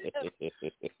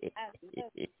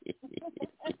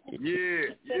 Yeah.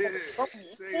 Say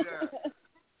that.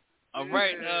 All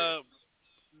right.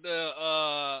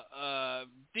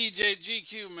 DJ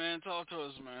GQ, man. Talk to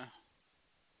us, man.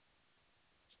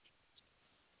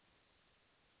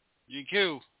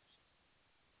 GQ.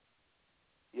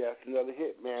 Yeah, it's another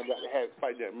hit, man. I got to have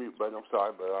fight that mute button. I'm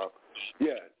sorry, but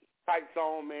yeah, tight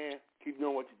song, man. Keep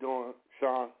doing what you're doing,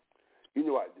 Sean. You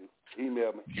know what I do.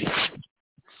 Email me.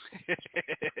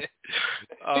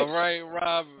 All right,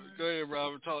 Rob. Go ahead,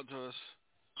 Robert. Talk to us.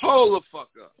 Hold the fuck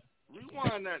up.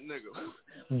 Rewind that nigga.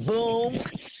 Boom.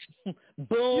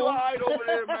 Boom. You all right over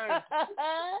there, man?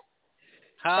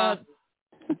 Huh?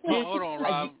 Hold on,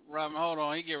 Rob. Hold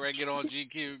on. He get ready to get on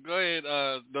GQ. Go ahead,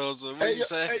 Dozer. What you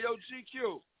say? Hey, yo,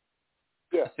 GQ.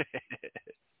 Yeah.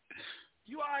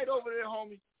 You all right over there,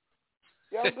 homie?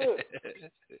 Yeah, I'm good.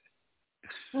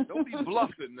 Don't be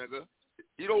bluffing, nigga.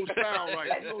 You don't sound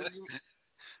right.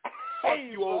 What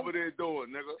you over there doing,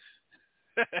 nigga?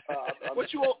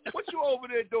 What you over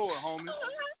there doing, homie?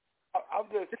 I'm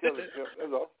just chilling.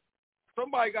 That's all.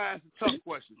 Somebody gotta ask the tough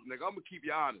questions, nigga. I'm gonna keep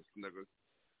you honest, nigga.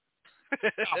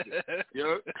 Stop it.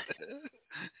 Yeah.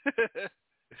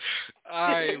 All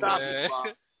right, man.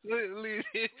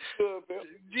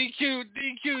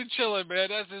 DQ chilling, man.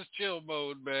 That's his chill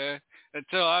mode, man.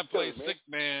 Until I play Sick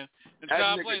Man. Until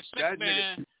I play Sick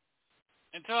Man,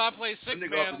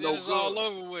 then it's all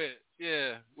over with.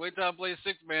 Yeah. Wait till I play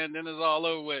Sick Man, then it's all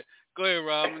over with. Go ahead,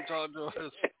 Rob, and talk to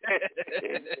us.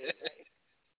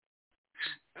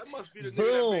 That must be the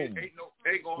nigga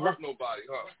that ain't gonna hurt nobody,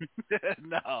 huh?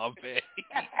 No, man.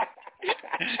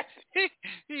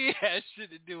 He has shit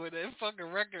to do with that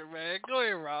fucking record, man. Go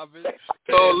ahead, Robin.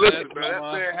 Oh, listen, man. That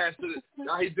man has to.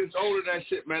 Now he disowning that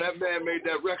shit, man. That man made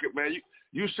that record, man.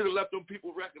 You should have left them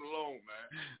people record alone,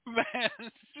 man.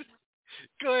 Man.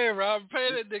 Go ahead, Robin. Pay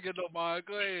that nigga no mind.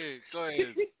 Go ahead.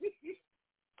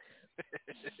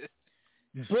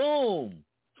 Boom.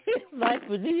 Like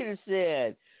Bonita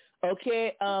said.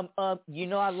 Okay, you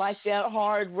know, I like that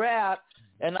hard rap,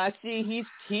 and I see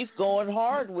he's going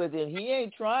hard with it. He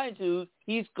ain't trying to.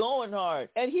 He's going hard,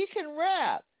 and he can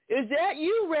rap. Is that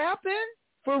you rapping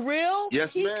for real? Yes,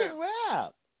 he ma'am. He can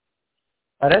rap.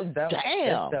 Oh, that's dope.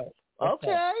 Damn. That's dope.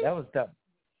 Okay. That was dope.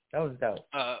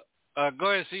 Go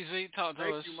ahead, CC. Talk to us.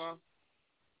 Thank you, Mom.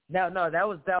 No, that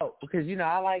was dope because you know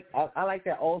I like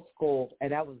that old school,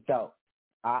 and that was dope.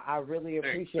 I really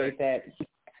appreciate that.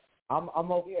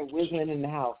 I'm over here whistling in the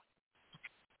house.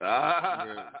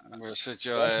 We'll sit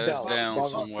your ass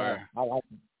down somewhere.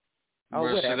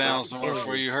 We'll sit down somewhere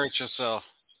before you hurt yourself.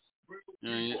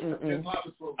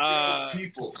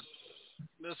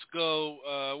 Let's go.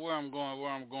 Where I'm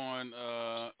going.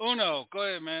 Uno, go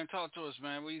ahead, man. Talk to us,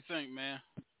 man. What do you think, man?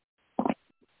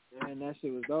 Man, that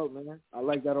shit was dope, man. I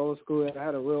like that old school. I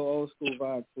had a real old school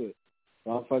vibe to it.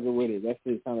 So I'm fucking with it. That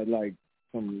shit sounded like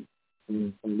some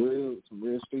real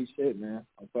street shit, man.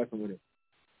 I'm fucking with it.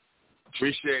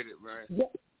 Appreciate it, man. Yeah.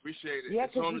 Appreciate it. Yeah,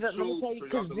 it's on the truth, so y'all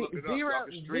can look it up.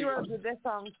 Zero did that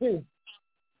song too.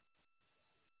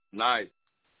 Nice.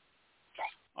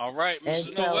 All right,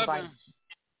 Mr. No Weapon.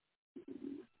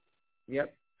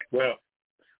 Yep.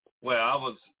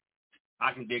 Well,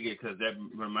 I can dig it because that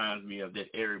reminds me of that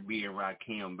Eric B. and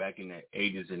Rakim back in the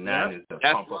 80s and 90s.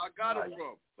 That's where I got it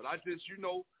from. But I just,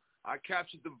 I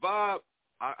captured the vibe.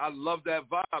 I love that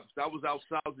vibe. I was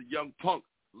outside, I was a young punk,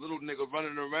 little nigga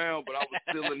running around, but I was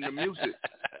still in the music.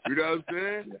 You know what I'm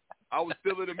saying? I was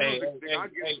still in the music.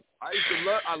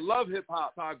 I love hip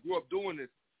hop. I grew up doing this.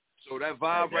 So that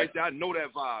vibe right there, I know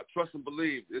that vibe. Trust and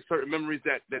believe. There's certain memories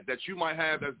that you might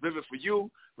have that's vivid for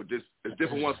you, but there's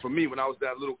different ones for me when I was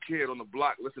that little kid on the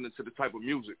block listening to the type of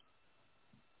music.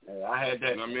 I had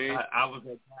that. You know what I mean? I was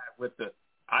that guy with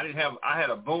I had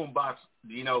a boom box,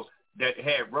 that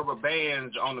had rubber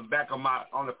bands on the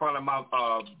front of my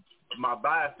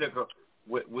bicycle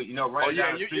with running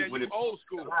down the street with it. Old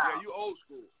school. Yeah, you old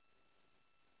school.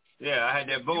 Yeah, I had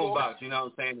that boom box, you know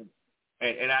what I'm saying?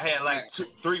 And I had like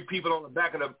 3 people on the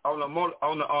back of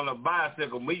on the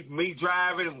bicycle, me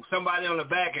driving, and somebody on the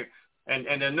back, and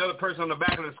another person on the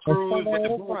back of the screws with the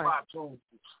boom box.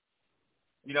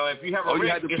 You know, if you have a you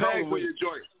wreck, had to pay for your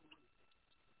joint.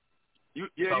 You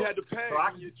had to pay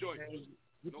for your joint.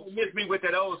 You can miss me with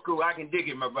that old school. I can dig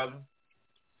it, my brother.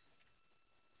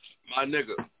 My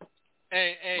nigga.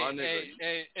 Hey,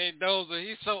 Dozer,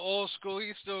 he's so old school,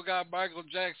 he still got Michael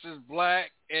Jackson's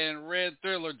black and red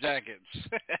Thriller jackets.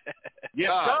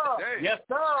 Yes, sir. Yes,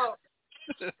 sir.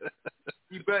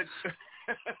 You better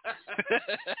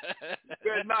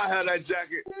not have that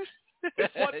jacket.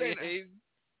 It's one thing.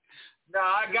 No,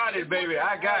 I got it, baby.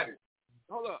 I got it.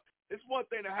 Hold up. It's one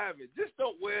thing to have it. Just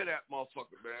don't wear that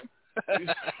motherfucker, man. I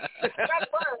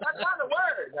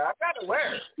gotta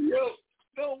wear it. Yo.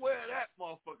 Don't wear that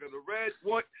motherfucker. The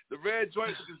red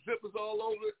joint with the zippers all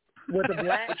over it. With the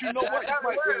black. But you know what? You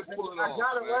might be able to pull it off. I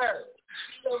gotta wear it.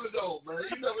 You never know, man.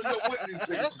 You never know what these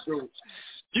things do.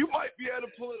 You might be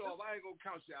able to pull it off. I ain't gonna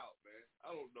count you out, man.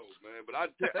 I don't know, man. But I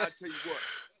tell you what.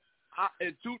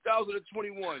 In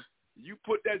 2021, you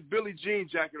put that Billie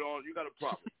Jean jacket on, you got a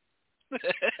problem.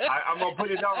 I'm gonna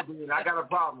put it on, dude. I got a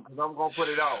problem because I'm gonna put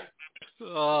it on.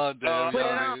 Oh,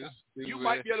 damn. You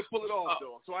might be able to pull it off,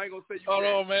 though. So I ain't gonna say you. Hold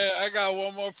on, man. I got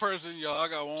one more person, y'all.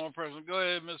 Go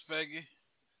ahead, Miss Peggy.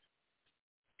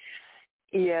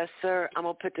 Yes, sir. I'm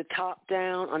going to put the top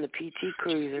down on the PT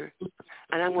Cruiser,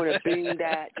 and I'm going to boom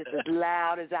that just as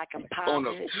loud as I can pop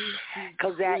it.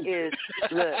 Because that is,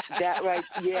 look, that right,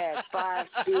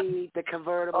 5-speed, the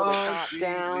convertible, the top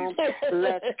down.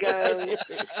 Let's go.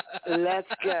 Let's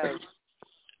go.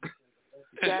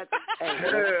 Let's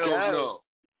go.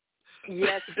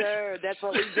 Yes, sir. That's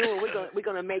what we're doing. We're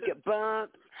gonna make it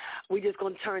bump. We're just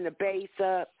gonna turn the bass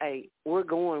up. Hey, we're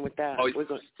going with that. We're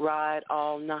gonna ride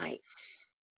all night.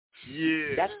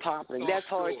 Yeah. That's popping. That's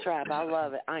hard trap. I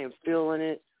love it. I am feeling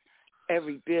it.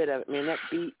 Every bit of it, man. That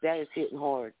beat, that is hitting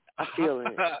hard. I'm feeling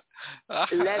it.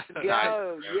 Let's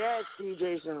go. Yes,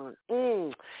 DJ Sean.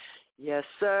 Yes,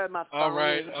 sir. My phone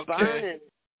is burning.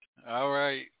 All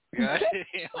right. Damn.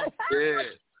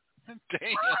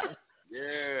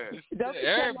 Yeah.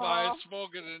 Everybody's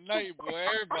smoking tonight, boy.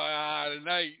 Everybody high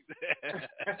tonight.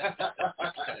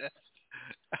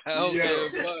 I don't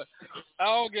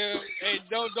give. Hey,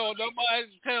 don't nobody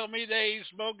tell me they ain't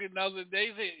smoking nothing. They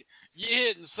say you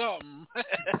hitting something.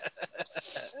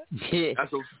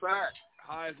 That's a fact.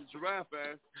 High as a giraffe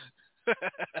ass.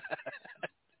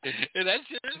 And that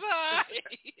shit is high.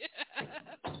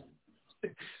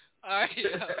 All right,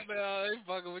 man, I ain't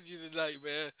fucking with you tonight,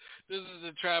 man. This is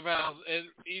the Trap House, and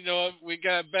you know we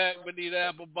got back Bonita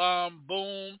Applebaum,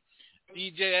 boom,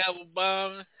 DJ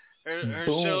Applebaum. Her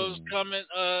show's coming.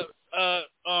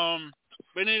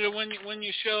 Bonita, when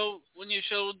your show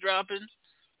dropping,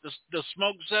 the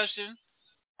smoke session.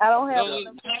 I don't have.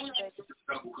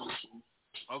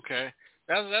 Okay,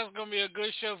 that's gonna be a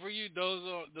good show for you. Those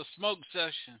are the smoke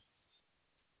session.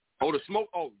 Oh, the smoke.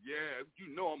 Oh yeah, you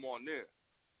know I'm on there.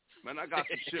 Man, I got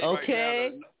some shit right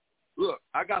now. Look,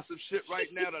 I got some shit right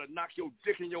now that'll knock your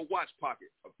dick in your watch pocket.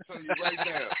 I'm telling you right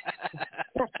now.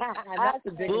 That's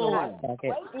a big watch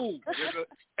pocket. Ooh, nigga,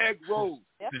 egg rolls.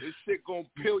 This shit gonna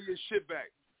peel your shit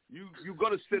back. You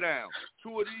gonna sit down.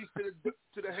 2 of these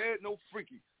to the head, no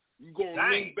freaky. You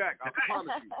gonna lean back. I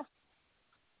promise you.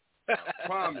 I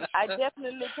promise. I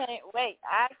definitely can't wait.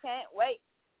 I can't wait.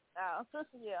 Oh,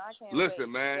 yeah, I can't wait.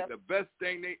 Listen, man, the best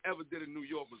thing they ever did in New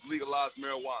York was legalize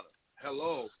marijuana.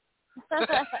 Hello.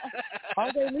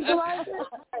 Are they legalized?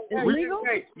 It's legal?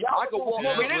 Hey, I can walk.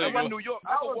 I mean, in New York,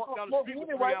 I can walk down the street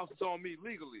with 3 ounces on me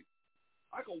legally.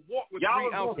 I can walk with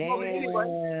 3 ounces on me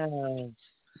anyway.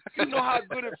 You know how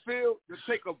good it feels to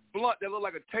take a blunt that look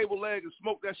like a table leg and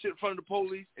smoke that shit in front of the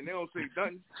police and they don't say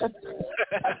nothing?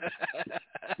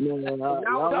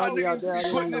 Y'all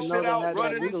niggas putting this shit out,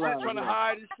 running this shit, trying to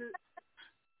hide this shit.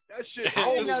 That shit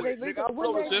over with, nigga. I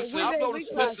blow the smoke at the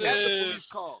police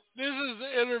car. This is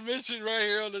the intermission right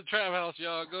here on the Trap House,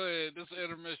 y'all. Go ahead. This is the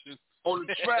intermission. On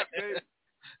the trap, baby.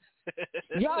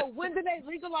 Yo, when did they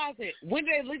legalize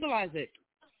it?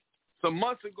 Some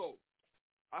months ago.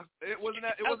 It wasn't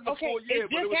a full year,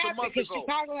 but it was some months ago.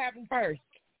 Chicago happened first.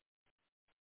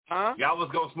 Huh? Y'all was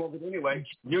going to smoke it anyway.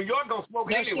 New York going to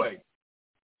smoke it anyway.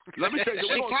 Let me tell you,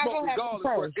 we're going to smoke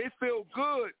regardless. It feel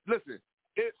good. Listen,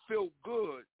 it feel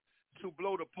good to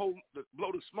blow the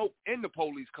smoke in the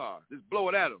police car. Just blow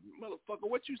it at him. Motherfucker,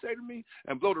 what you say to me?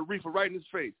 And blow the reefer right in his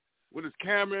face with his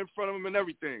camera in front of him and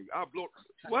everything. I'll blow.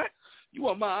 What? You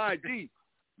want my ID?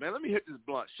 Man, let me hit this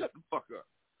blunt. Shut the fuck up.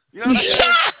 You know what I'm saying?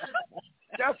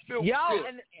 That feels good.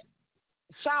 And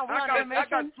Sean, I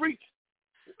got 3.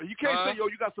 You can't say, yo,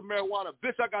 you got some marijuana.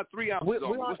 Bitch, I got 3 ounces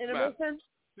on. We on intermission?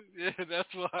 Yeah,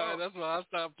 that's why I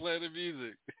stopped playing the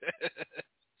music.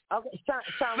 Okay,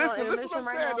 Sean, we're on intermission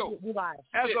right now.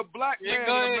 As a black man in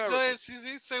America. Go ahead,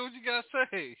 CZ, say what you got to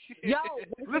say. Yo,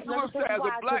 listen to what I'm saying. As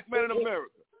a black man in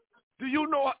America, do you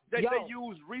know that they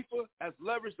use reefer as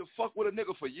leverage to fuck with a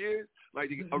nigga for years?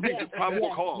 Like a reefer probably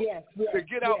call to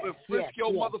get out and frisk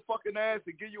your motherfucking ass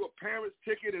and give you a parent's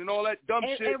ticket and all that dumb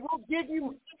shit. And we'll give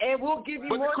you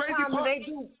more time than they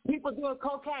do people doing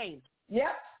cocaine.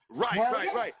 Yep.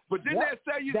 Right. But then they'll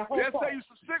sell you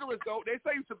some cigarettes though. They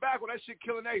sell you tobacco. That shit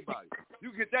killing everybody.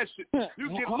 You get that shit. You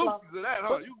get loose of that,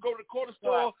 huh? You can go to the corner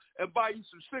store and buy you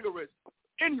some cigarettes.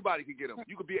 Anybody can get them.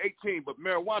 You could be 18, but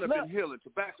marijuana been healing.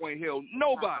 Tobacco ain't healed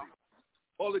nobody.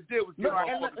 All it did was get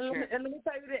and let me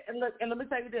tell you this. And let me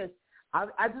tell you this.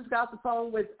 I just got off the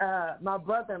phone with my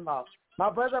brother-in-law. My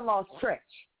brother-in-law's Tretch.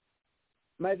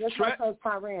 My son's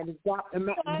Tyran.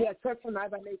 Tretch from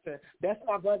Night by Nature. That's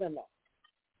my brother-in-law.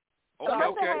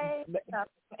 Okay.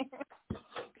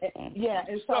 Yeah,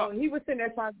 and so he was sitting there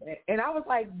talking, and I was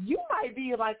like, "You might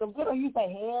be like a little." He said,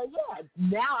 "Hell yeah!"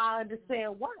 Now I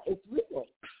understand why. It's real.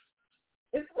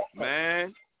 It's real.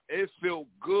 Man, it feel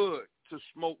good to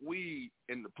smoke weed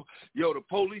in the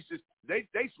police is they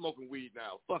smoking weed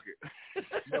now. Fuck it.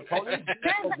 The police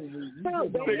smoking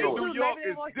weed. New York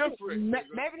is different.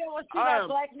 Maybe they want to see like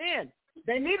black men.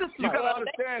 They need to smoke. You gotta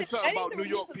understand something about New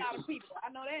York people.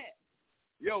 I know that.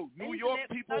 Yo, New York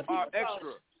people are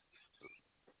extra.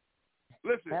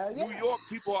 Listen, New York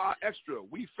people are extra.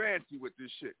 We fancy with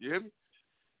this shit. You hear me?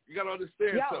 You got to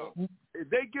understand something. If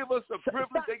they give us a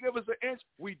privilege, they give us an inch,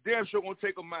 we damn sure going to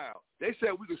take a mile. They said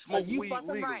we could smoke weed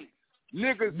legally. Right.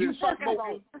 Niggas is smoking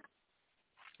right.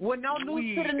 With no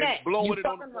news to the neck. Blowing it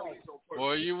on the right.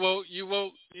 Boy, you woke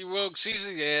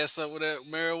CeCe's ass up with that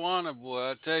marijuana,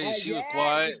 boy. I tell you, she was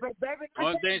quiet.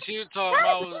 One thing she was talking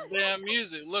about was damn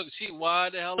music. Look, she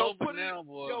wide the hell open now,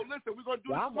 boy. Yo, listen, we're going to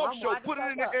do the smoke show. Put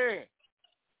it in the air.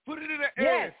 Put it in the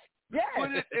air. Yes. Put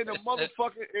it in the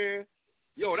motherfucking air.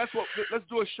 Yo, let's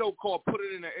do a show called Put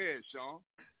It in the Air, Sean.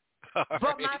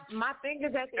 But my thing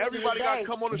is that everybody got to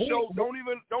come on the show. Don't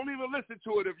even listen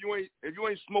to it if you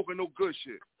ain't smoking no good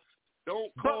shit.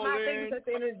 Don't call in. But my thing is at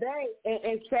the end of the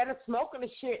day, instead of smoking the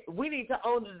shit, we need to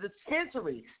own the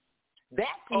dispensaries. That's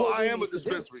I am a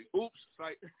dispensary. Oops.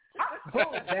 Like.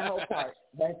 Boom, that whole part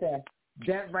right there.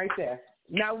 That right there.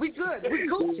 Now we good. We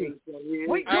Gucci.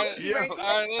 We Gucci. All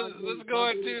right, let's go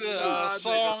into the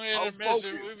song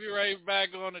intermission. We'll be right back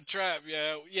on the trap.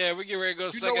 Yeah, we get ready to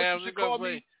go second half. Let's go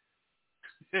play.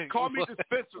 Call me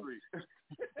dispensary.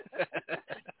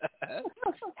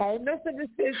 Hey, Mr.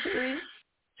 Dispensary.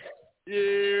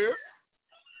 Yeah.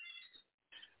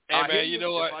 Hey man, you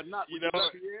know what?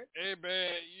 Hey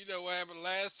man, you know what happened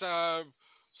last time?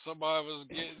 Somebody was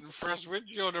getting fresh with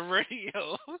you on the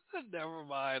radio. Never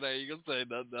mind. I ain't gonna say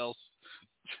nothing else.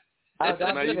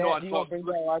 Now, you know I talk slick.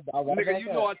 Nigga, you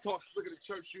know I talk slick in the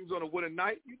church shoes on a winter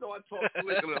night. You know I talk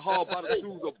slick in the hall bottom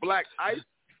shoes of black ice.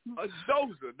 a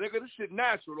dozer, nigga. This shit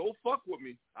natural. Don't fuck with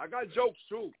me. I got jokes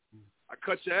too. I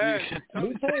cut your ass.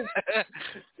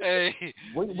 Hey,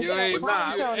 you ain't.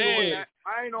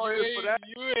 I ain't on here for that.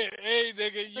 Hey,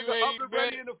 nigga, you ain't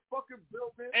ready in the fucking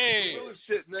building. Hey,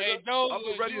 shit, nigga. Hey, no,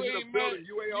 I'm ready in the building.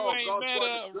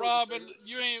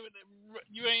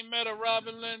 You ain't met a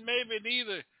Robin Lynn Maven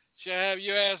either. Should have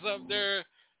your ass up there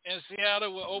in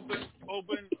Seattle with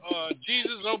open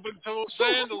Jesus open toe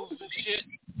sandals and shit.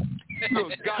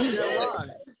 Goddamn lie.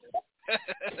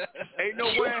 Ain't no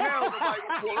way in hell nobody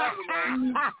can pull that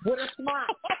one, man. With a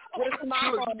smile. With a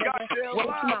smile on, nigga. With a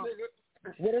smile.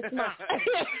 With a smile.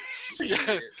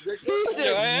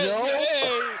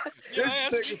 Your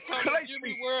ass keep coming to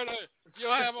me wearing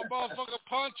you'll have a motherfucking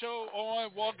poncho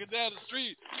on walking down the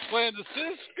street playing the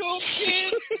Cisco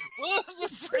Kid. What's the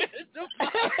friend?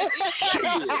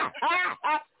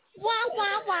 Wah.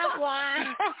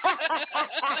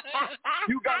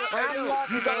 You got a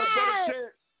better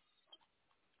chance.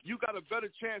 You got a better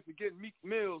chance of getting Meek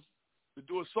Mills to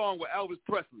do a song with Elvis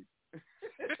Presley.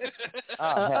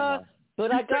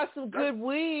 But I got some good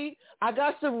weed. I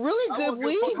got some really good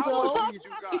weed, bro.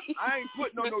 I ain't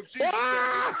putting on no Jesus.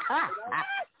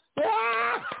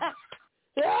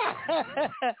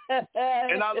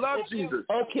 And I love Jesus.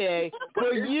 Okay,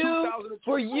 for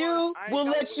you, we'll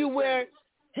let you wear.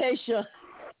 Hey,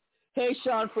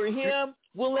 Sean, for him,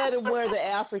 we'll let him wear the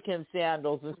African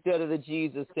sandals instead of the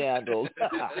Jesus sandals.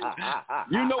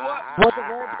 You know what? It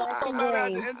don't matter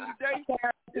at the end of the day.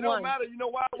 It don't matter. You know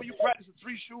why? When you practice the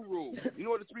 3-shoe rule. You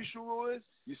know what the 3-shoe rule is?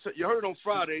 You heard it on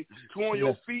Friday. 2 on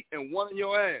your feet and 1 in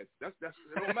your ass. That's it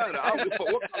don't matter. I don't give a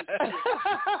fuck what kind of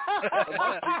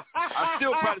I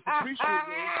still practice the 3-shoe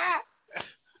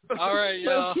rule. All right,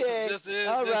 y'all. Okay.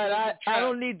 All right. I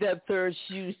don't need that third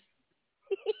shoe.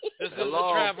 This is the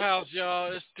Trap House,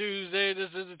 y'all. It's Tuesday. This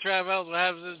is the Trap House. What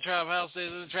happens in the Trap House stays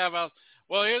in the Trap House.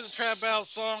 Well, here's the Trap House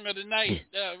song of the night.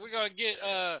 We're gonna get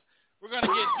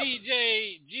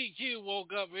DJ GQ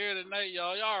woke up here tonight,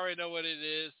 y'all. Y'all already know what it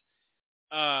is.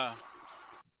 That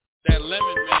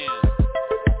Lemon Man.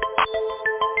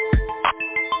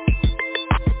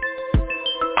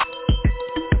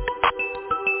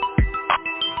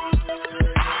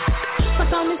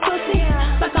 Suck on this pussy,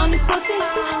 suck on this pussy,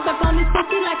 suck on this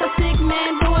pussy like a sick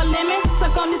man do a lemon.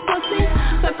 Suck on this pussy,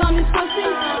 suck on this pussy,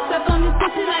 suck on this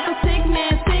pussy like a sick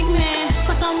man.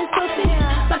 Suck on this pussy,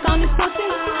 suck on this pussy,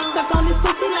 suck on this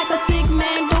pussy like a sick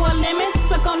man do a lemon.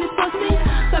 Suck on this pussy,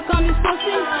 suck on this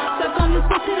pussy, suck on this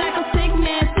pussy like a sick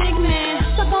man.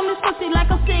 Suck on this pussy like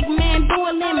a sick man do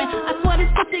a lemon. I swear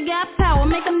this pussy got power,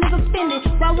 make a nigga spend it.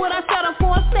 Why would I settle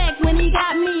for a sack when he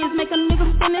got me? Is make a nigga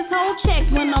spend his whole check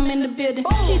when I'm in the building.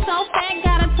 She so fat,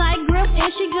 got a tight grip,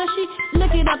 and she gushy.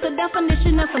 Look it up, the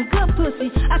definition of some good pussy.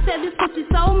 I said this pussy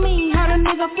so mean, hurt a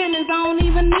nigga feelings. I don't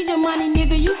even need your money,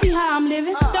 nigga. You see how I'm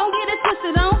living. Don't get it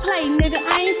twisted, don't play, nigga.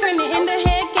 I ain't friendly. In the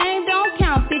head game, don't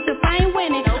count, bitch, if I ain't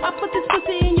winning. I put this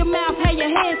pussy in your mouth, have your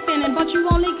head spinning, but you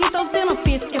only get those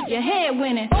benefits if your head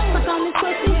winning. Suck on this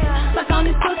pussy, suck on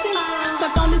this pussy,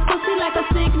 suck on this pussy like a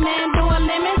sick man do a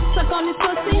lemon. Suck on this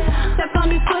pussy, suck on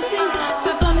this pussy,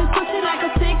 suck on this pussy like a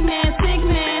sick man.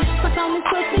 Suck on this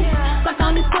pussy, suck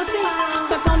on this pussy,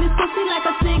 suck on this pussy like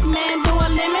a sick man do a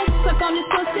lemon. Suck on this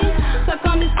pussy, suck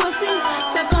on this pussy,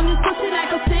 suck on this pussy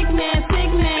like a sick man.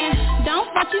 Don't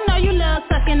fuck, you know you love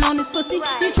sucking on this pussy.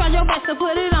 You tried your best to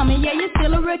put it on me, yeah, you're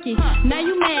still a rookie. Now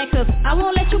you mad cause I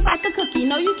won't let you bite the cookie.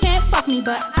 No, you can't fuck me,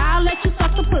 but I'll let you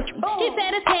suck the pussy. He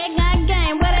said his head got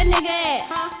game, where that nigga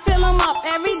at? Fill him up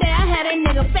every day, I had that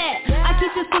nigga fat. I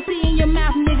keep this pussy in your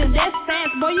mouth, nigga, that's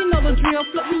fast. Boy, you know the drill,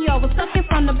 flip me over, suck it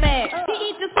from the bag.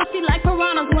 He eat this pussy like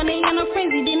piranhas when they in a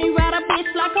frenzy. Then he ride a bitch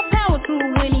like a power tool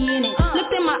when he in it. Looked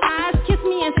in my eyes, kissed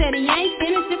me and said he ain't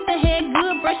finished. If the head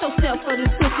good, brush yourself for this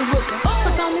pussy whooping.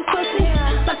 Suck on this pussy,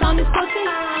 suck on this pussy,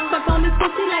 suck on this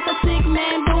pussy like a sick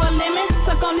man do a lemon.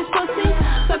 Suck on this pussy,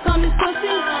 suck on this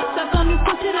pussy, suck on this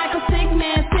pussy like a sick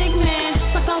man.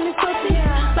 Suck on this pussy,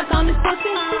 suck on this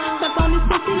pussy, suck on this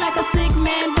pussy like a sick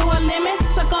man do a lemon.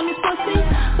 Suck on this pussy,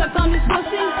 suck on this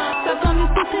pussy, suck on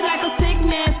this pussy like a sick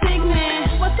man.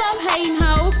 What's up, hating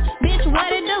hoes? Bitch,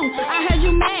 what it do? I heard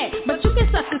you mad, but you can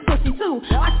suck this pussy too.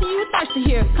 I see you thirsty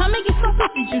here, come and get some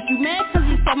pussy juice. You mad cause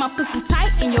you said my pussy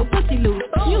tight and your pussy loose.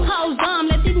 You hoes dumb,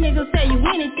 let these niggas tell you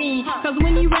anything. Cause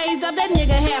when he raised up, that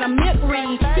nigga had a milk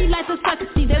ring. He like to suck a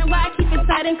see, that's why I keep it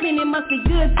tight and clean. It must be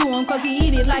good to him, cause he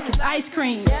eat it like it's ice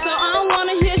cream. So I don't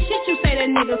wanna hear shit you say that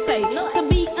nigga say. To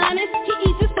be honest, he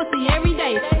eats this pussy every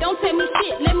day. Don't tell me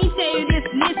shit, let me tell you this,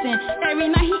 listen. Every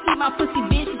night he eat my pussy,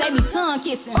 bitch, they be tongue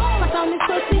kissing. Suck on this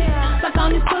pussy, suck on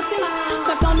this pussy,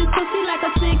 suck on this pussy like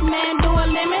a sick man do a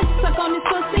lemon. Suck on this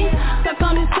pussy, suck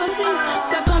on this pussy.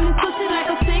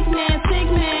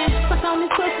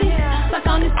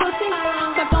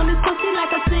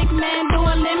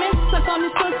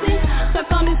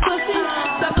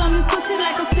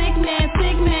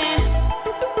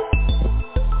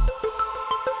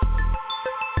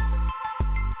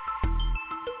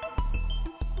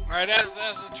 All right, that's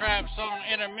a trap song,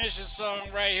 intermission song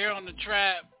right here on the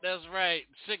trap. That's right.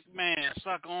 Sick Man,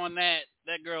 suck on that.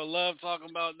 That girl love talking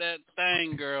about that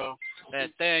thing, girl. That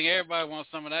thing. Everybody wants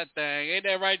some of that thing. Ain't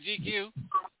that right, GQ?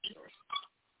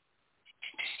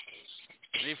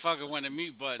 They fucking want the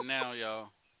mute button now, y'all.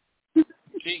 GQ.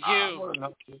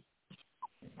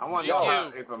 I want to know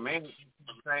how, if a man does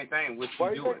the same thing, what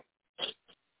you doing?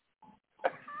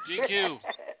 GQ.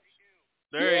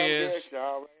 There he is.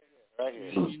 Right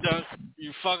here.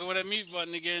 You fucking with that mute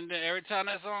button again. Every time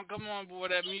that song come on, boy,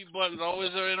 that mute button's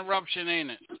always an interruption,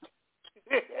 ain't it?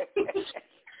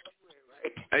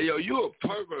 Hey, yo, you a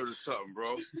pervert or something,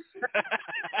 bro.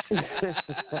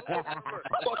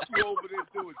 Fuck you over there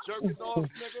doing jerking off,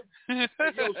 nigga.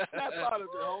 Hey, yo, snap out of it,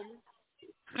 homie.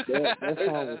 That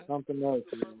song was something else,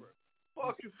 man.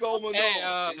 Fuck is going on?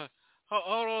 Hey,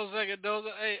 hold on a second,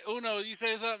 Doza. Hey, Uno, you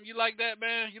say something? You like that,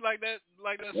 man? You like that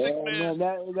sick man?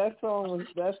 That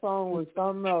song was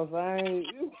something else. I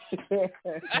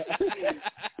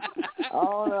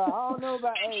don't know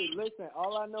about. Hey, listen.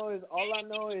 All I know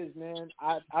is, man.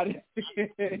 I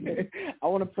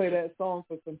want to play that song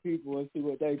for some people and see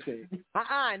what they think.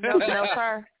 No,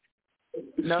 sir.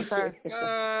 No, sir. What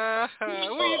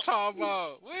are you talking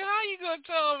about? How you gonna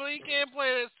tell him he can't play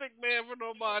that sick man for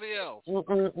nobody else? How you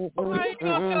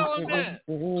gonna tell him that?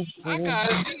 I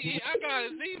got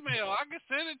his email. I can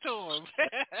send it to him.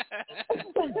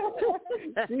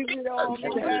 You don't want me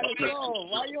to have it on.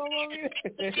 Why you don't want me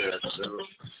to?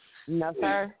 No,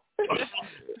 sir.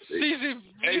 CZ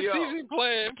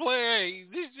playing.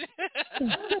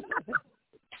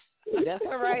 That's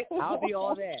all right. I'll be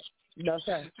all that. No,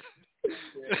 sir.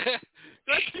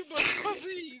 That's too much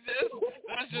pussy.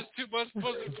 That's just too much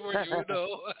pussy for you,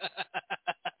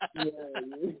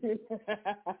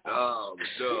 Oh,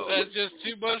 no. That's just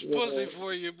too much pussy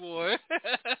for you, boy.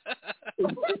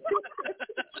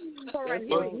 All right,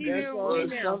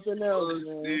 something else,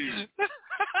 man.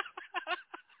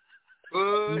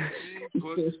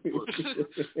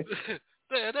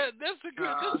 That's a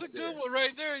good one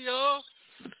right there, y'all.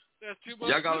 That's too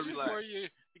much pussy for you.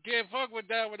 You can't fuck with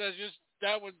that one. That's just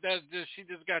she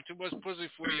just got too much pussy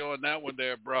for you on that one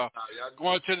there, bro.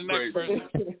 Going to the next person.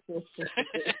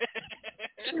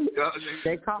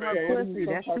 They call her pussy.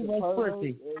 That's too much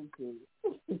pussy.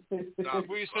 What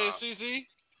you say, CC?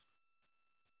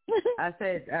 I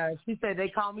said, she said they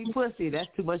call me pussy. That's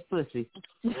too much pussy.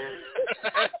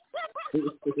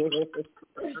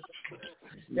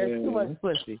 That's too much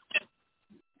pussy.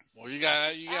 Well, you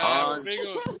gotta have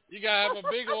a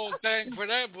big old tank for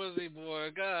that pussy, boy.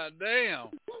 God damn.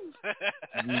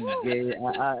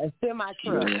 It's in my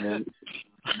truck.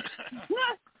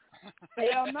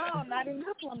 Hell no, not in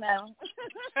this one now.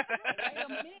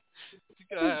 You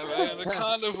gotta have an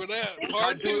anaconda for that.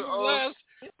 Part two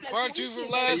from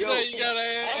last night, you gotta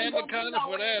have an anaconda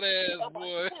for that ass,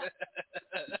 boy.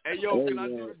 Hey, yo, can I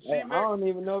do the G-Mix? I don't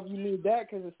even know if you need that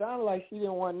because it sounded like she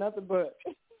didn't want nothing but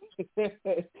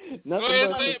somebody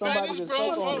to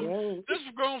suck on. This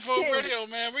is grown folk radio,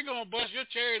 man. We're gonna bust your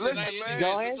cherry tonight.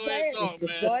 Go ahead and say it.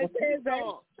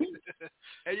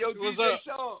 Hey, yo, DJ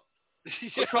Sean.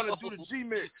 We're trying to do the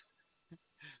G-Mix.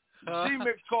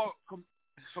 G-Mix called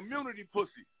Community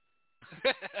Pussy.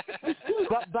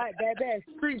 but that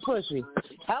street pussy.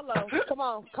 Hello,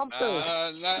 come through.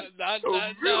 Not like, no,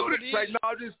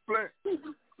 just play.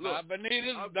 Not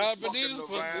Benita's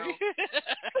pussy.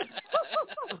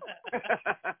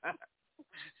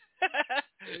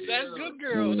 That's good,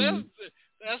 girl.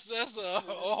 That's a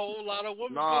whole lot of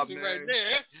woman pussy man. right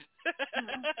there.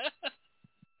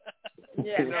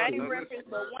 Yeah, I ain't reference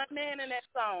but one man in that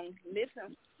song.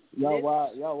 Listen. Y'all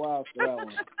wild for that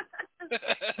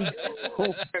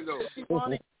one.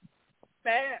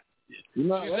 Fat. You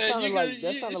know, that sounded like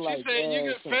she said you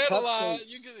can fantasize.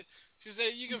 She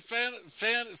said you can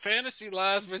fantasy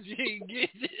lies, but you ain't get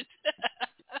it.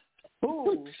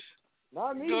 Who?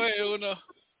 Not me. Go ahead, Uno.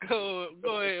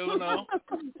 Go ahead, Uno.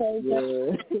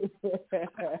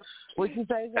 What you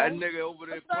say? That nigga over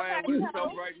there playing with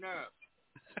himself right now.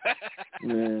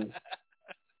 Man.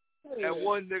 That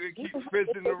one nigga keeps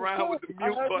fizzing around with the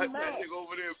mute button. That nigga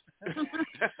over there.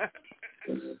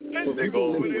 That nigga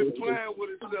over there playing with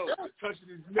himself, touching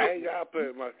his neck. I ain't got to play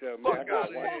with myself, man. Fuck out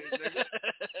of here, nigga.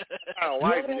 I don't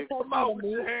like it. Come out with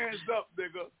your hands up,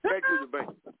 nigga. Thank you, the bank.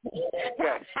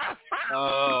 Yes.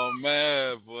 Oh,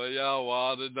 man, boy. Y'all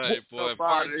wild tonight, boy.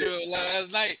 Part two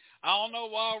last night. I don't know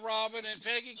why Robin and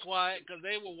Peggy quiet, because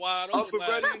they were wide open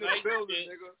last in the night. building,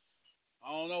 nigga.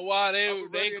 I don't know why they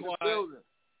quiet.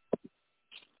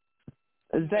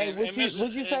 Zay,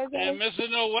 would you say that? And Mr.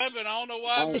 No Weapon. I don't know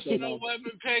why Mr. No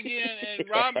Weapon, Peggy, and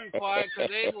Robin quiet,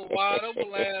 because they were wide open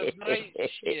last night.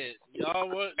 Shit. Y'all,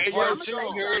 what? Hey, Part yo, 2,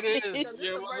 Sean. here it is.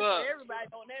 Yeah, what's up? Everybody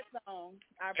on that song.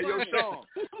 Hey, yo, Sean.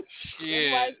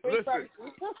 Shit. Listen,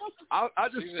 I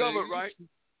discovered, right?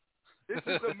 This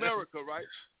is America, right?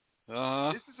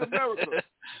 This is America.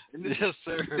 And this yes,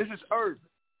 sir. This is Earth.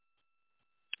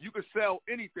 You can sell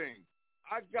anything.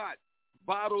 I got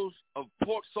bottles of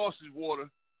pork sausage water.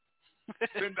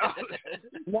 $10.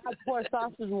 Not pork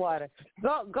sausage water.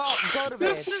 Go to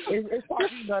bed. It's time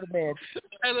to go to bed.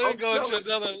 Hey, let me go to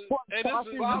another. Hey, this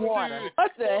is water.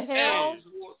 What the hell?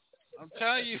 I'm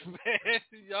telling you, man.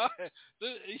 Y'all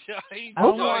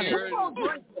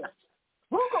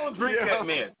Who gonna drink that,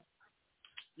 man?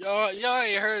 Y'all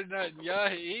ain't heard nothing. He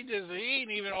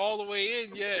ain't even all the way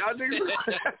in yet. Y'all niggas.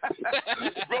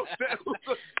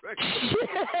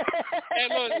 Hey,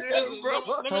 look,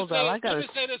 let me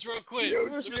say this real quick. I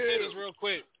want to say this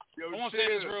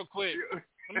real quick.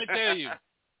 Let me tell you.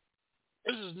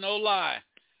 This is no lie.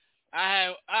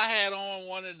 I had on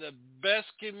one of the best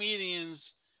comedians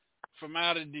from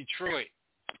out of Detroit.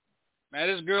 Now,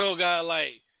 this girl got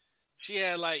she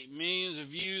had millions of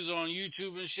views on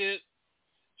YouTube and shit.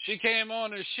 She came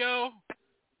on the show.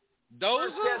 Doza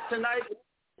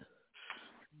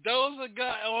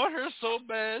got on her so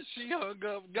bad she hung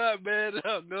up, got mad and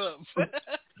hung up.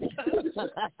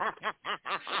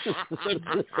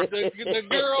 the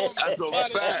girl,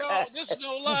 this is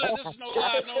no lie,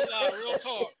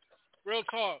 real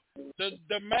talk.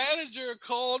 The manager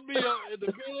called me up in the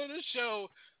middle of the show,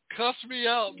 cussed me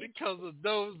out because of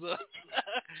Doza.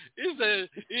 He said,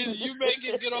 you make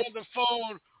him get on the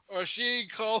phone or she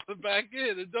ain't calling back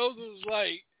in. And Doza was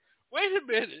like, wait a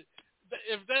minute.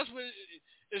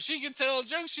 If she can tell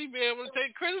jokes, she'd be able to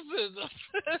take criticism.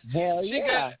 Hell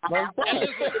yeah. Listen,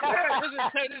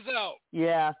 check this out.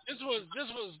 Yeah. This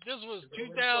was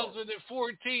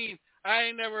 2014. I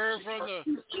ain't never heard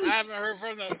I haven't heard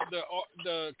from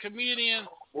the comedian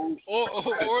or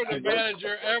the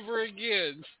manager ever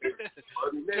again.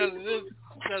 Because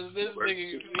this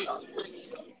nigga,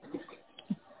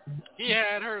 he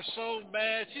had her so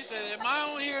bad. She said, am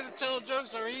I on here to tell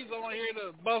jokes or he's on here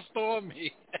to bust on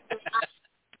me?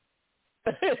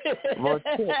 Well,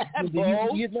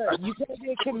 you can't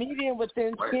be a comedian with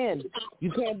thin skin.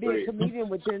 You can't be a comedian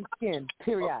with thin skin,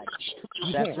 period.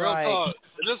 That's right.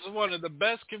 This is one of the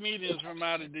best comedians from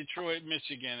out of Detroit,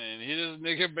 Michigan, and this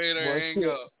nigga made her hang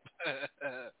up.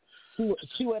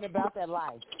 She went about that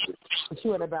life. She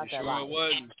went about that life. It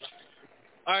wasn't.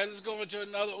 All right, let's go into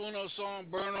another Uno song,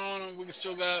 Burn On, and we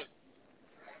still got.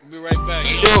 We'll be right back.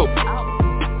 Yo.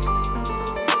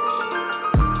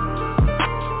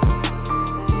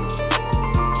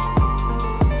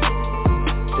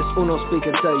 Uno speak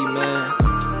and tell you, man.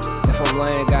 If I'm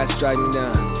lying, God strike me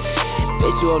down.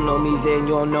 Bitch, you don't know me then,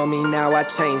 you don't know me now. I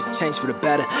change for the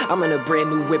better. I'm in a brand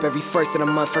new whip every first of the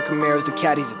month for Camaros,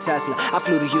 Ducatis, and Tesla. I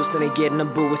flew to Houston and get in the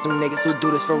booth with some niggas who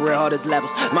do this for real, hardest levels.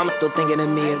 Mama still thinking of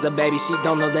me as a baby. She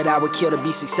don't know that I would kill to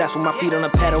be successful. My feet on the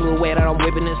pedal, the way that I'm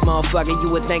whipping this motherfucker, you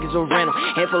would think it's a rental.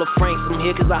 Handful of francs, I'm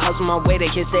here cause I hustle my way.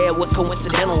 They can't say it was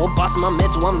coincidental. I'm bossing my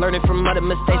mental, I'm learning from other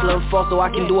mistakes, learn fall so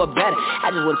I can do it better. I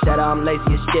just want cheddar, I'm lazy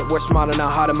as shit. Work smarter, not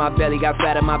harder, my belly got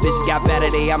fatter. My bitch got better,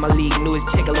 they out my league. Newest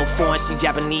chick, a little foreign, she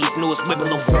Japanese. Newest whip, a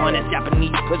little foreign, that's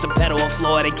Japanese. Push the pedal on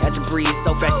floor, they catch a breeze.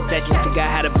 So fast that you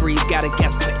forgot how to breathe. Gotta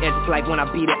guess for it's like when I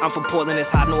beat it. I'm from Portland, it's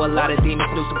hot, know a lot of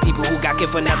demons. Knew some people who got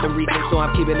killed for nothing reason. So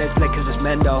I'm keeping it slick cause it's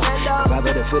Mendo.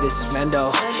 Survival the fittest is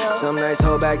Mendo. Some nights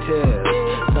hold back tears,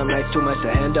 some nights too much to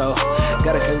handle.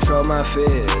 Gotta control my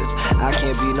fears, I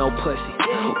can't be no pussy.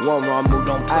 One wrong move,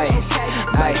 don't play.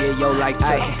 I hear yo like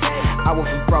I went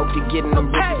from broke to getting them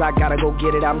riches. I gotta go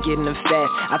get it, I'm getting them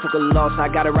fast. I took a loss, I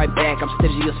got it right back. I'm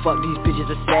stingy as fuck, these bitches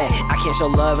are sad. I can't show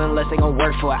love unless they gon'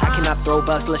 work for it. I cannot throw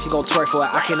bucks unless you gon' twerk for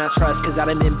it. I cannot trust cause I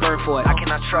done been burned for it. I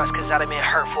cannot trust cause I done been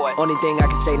hurt for it. Only thing I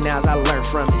can say now is I learned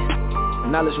from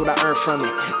it. Knowledge what I earned from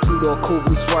it. 2-door coupe,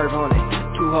 we swerve on it.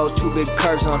 2 hoes, 2 big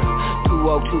curves on it. 2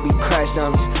 woke, 2 be crash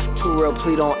dummies. 2 real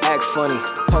plea, don't act funny.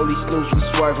 Police snooze, we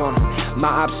swerve on them.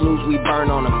 My ops lose, we burn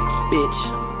on them.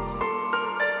 Bitch.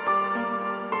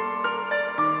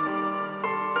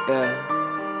 Yeah.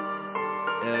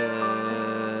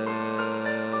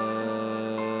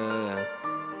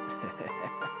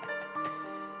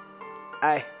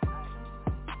 Aye.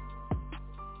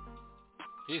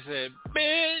 He said,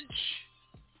 bitch.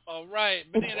 All right,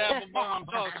 Benita Applebaum,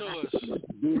 talk to us.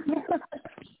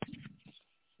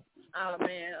 Oh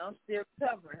man, I'm still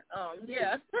recovering.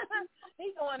 Yeah,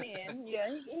 he's going in. Yeah,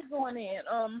 he's going in.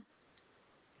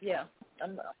 Yeah,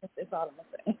 that's all I'm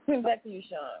gonna say. Back to you,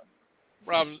 Sean.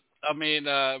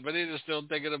 Benita's still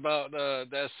thinking about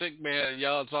that sick man and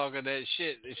y'all talking that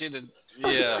shit. She didn't.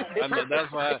 Yeah, I know,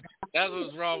 that's why. That's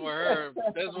what's wrong with her.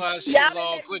 That's why she was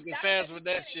all quick and fast with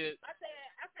that shit. I said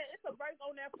it's a verse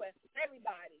on there for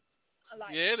everybody.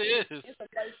 Like, yeah, it is. It's a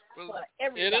verse for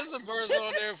everybody. It is a verse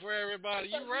on there for everybody.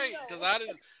 You're right, because I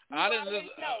didn't listen.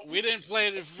 We didn't play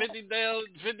it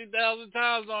 50,000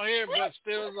 times on here, but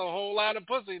still, it's a whole lot of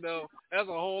pussy though. That's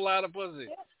a whole lot of pussy.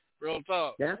 Real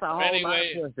talk. That's a whole lot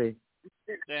of pussy.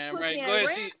 Damn right. Go ahead,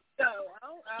 see.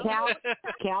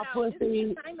 Cow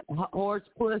pussy, horse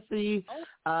pussy,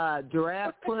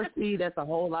 giraffe pussy. That's a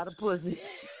whole lot of pussy.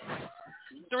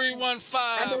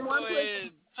 315. Go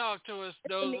ahead. Talk to us,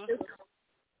 Doza.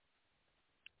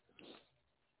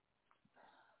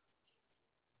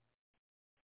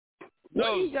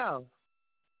 Where you go?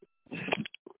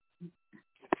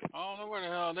 I don't know where the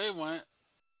hell they went.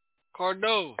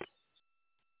 Cordova.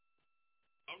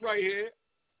 I'm right here.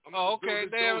 Okay,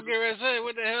 damn, I'm getting ready to say,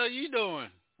 what the hell you doing?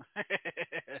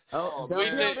 Don't be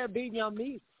over there beating your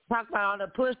meat. Talk about all the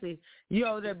pussy. You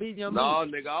over there beating your meat. No,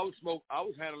 nigga, I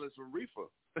was handling some reefer.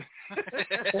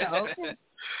 Okay.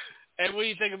 And what do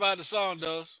you think about the song,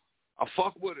 Dose? I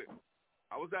fuck with it.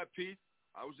 I was at peace.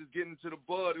 I was just getting into the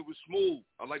bud. It was smooth.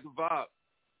 I like the vibe.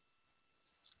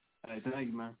 Hey,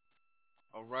 thank you, man.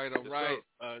 All right.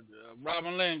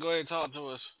 Robin Lynn, go ahead and talk to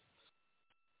us.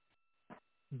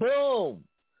 Boom.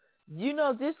 You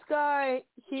know, this guy,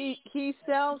 he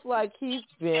sounds like he's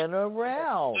been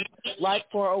around, like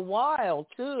for a while,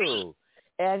 too.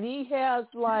 And he has,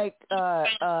 like,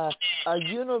 a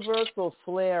universal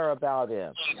flair about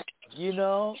him, you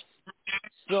know?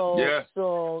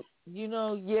 So, you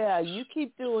know, yeah, you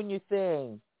keep doing your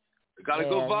thing. Got a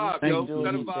good vibe, yo.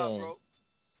 Got a vibe, bro.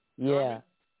 Yeah.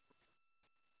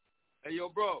 Hey, yo,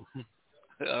 bro.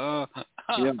 Yeah.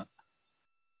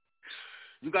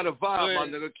 You got a vibe, my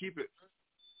nigga. Keep it.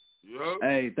 Yeah.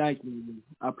 Hey, thank you.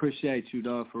 I appreciate you,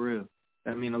 dog, for real.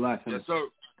 That mean a lot to me. Yes, sir.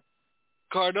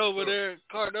 Cordova there.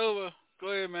 Cordova. Go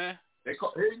ahead, man. Here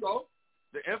you go.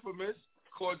 The infamous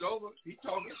Cordova. He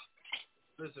talking.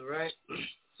 Listen, right? As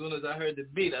soon as I heard the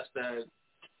beat, I started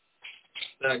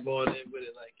going in with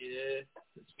it. Like, yeah,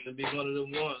 it's going to be one of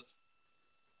them ones.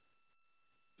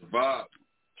 The vibe.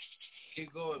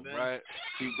 Keep going, man. Right.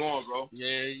 Keep going, bro.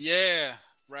 Yeah.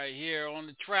 Right here on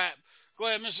the trap. Go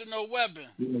ahead, Mr. No Weapon.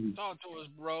 Mm-hmm. Talk to us,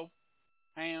 bro.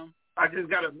 Ham. I just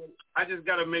gotta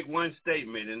make one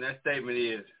statement, and that statement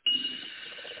is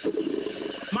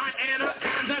my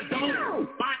anaconda don't.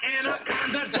 My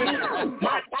anaconda don't.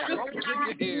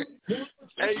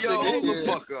 Hey, yo, hold the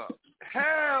fuck up.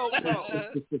 Hell no.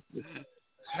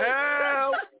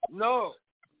 Hell no.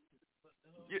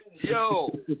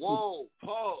 Yo, whoa,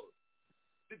 pause.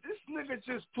 Did this nigga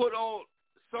just put on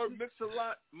Sir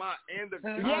Mix-a-Lot, my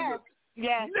anaconda?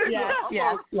 Yes.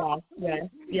 Yo,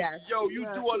 you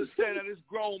do understand that there's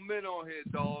grown men on here,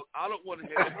 dog. I don't want to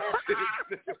hear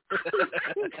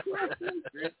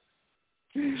that.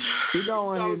 You don't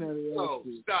want to hear that. No,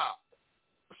 stop.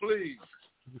 Please.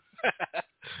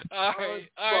 All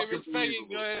right, Miss Peggy,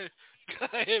 go ahead. Go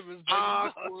ahead, Miss Peggy.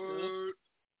 Awkward.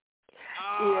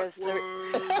 Yes,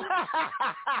 sir.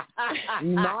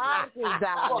 Marcus,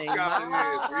 darling.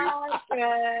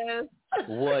 Marcus.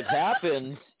 What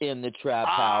happens in the trap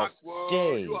house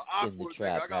stays in the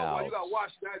trap house. You got to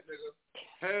watch that,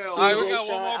 nigga. Hell. All right, we got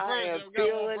one more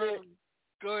person.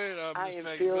 Go ahead, I am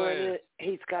feeling it.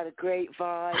 He's got a great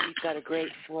vibe. He's got a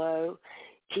great flow.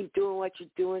 Keep doing what you're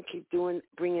doing. Keep doing,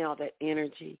 bringing all that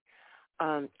energy.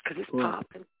 Because it's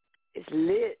popping. It's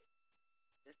lit.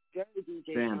 It's very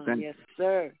DJ Sean. Yes,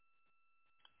 sir.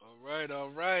 All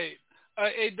right.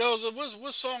 Hey, Doza,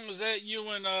 what song was that you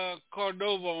and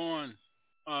Cordova on?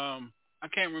 I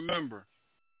can't remember.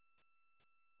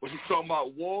 Was you talking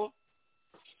about War?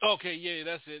 Okay, yeah,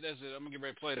 that's it. I'm going to get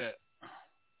ready to play that.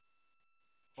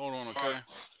 Hold on, okay?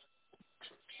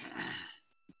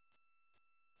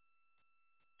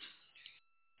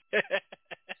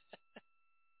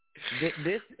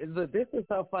 This is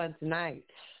so fun tonight.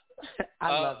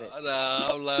 I love it.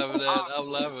 I'm laughing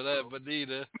at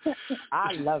Bonita.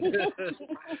 I love it.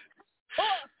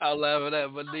 I'm laughing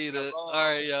at Bonita. All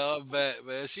right, y'all, I'm back,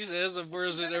 man. She says a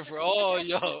verse in there for all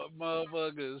y'all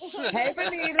motherfuckers. Hey,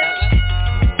 Bonita.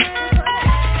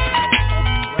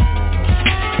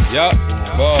 Yup,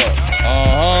 bud.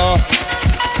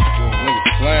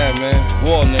 Niggas playing, man.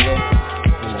 War, nigga.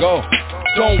 Let's go.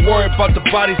 Don't worry about the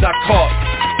bodies I caught.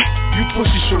 You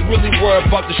pussies should really worry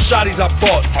about the shotties I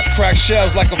bought. I crack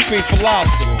shells like a fiend for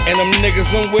lobster. And them niggas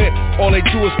I'm with, all they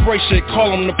do is spray shit,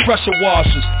 call them the pressure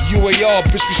washers. UAR,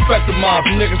 bitch, respect the mob.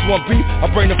 Niggas want beef, I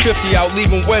bring the 50 out, leave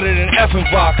them wetter than effing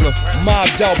vodka.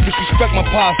 Mobbed out, bitch, respect my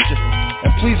posture. And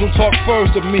please don't talk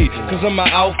first to me, cause I'm an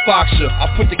outfoxer.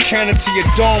 I put the cannon to your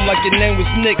dome like your name was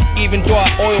Nick. Even though I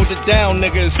oiled it down,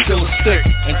 nigga, it's still a stick.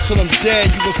 Until I'm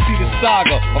dead, you gon' see the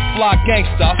saga. A fly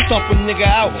gangster, I stomp a nigga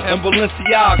out in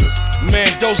Balenciagas.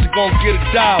 Mendoza gon' get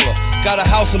 $1. Got a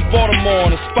house in Baltimore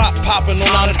and a spot poppin' on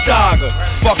Onondaga.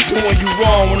 Fuck doing you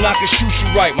wrong when I can shoot you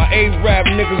right. My A-Rap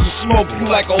niggas will smoke you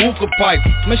like a hookah pipe.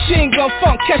 Machine gun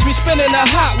funk, catch me spinning a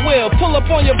Hot Wheel. Pull up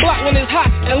on your block when it's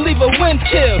hot and leave a wind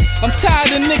chill. I'm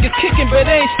tired of niggas kicking but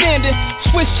ain't standing.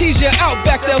 Swiss cheese your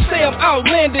Outback, they'll say I'm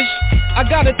outlandish. I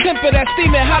got a temper that's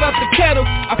steaming hot out the kettle.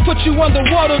 I put you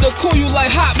underwater to cool you like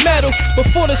hot metal.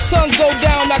 Before the sun go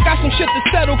down, I got some shit to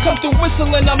settle. Come through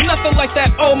whistling, I'm nothing like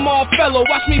that Omar fellow.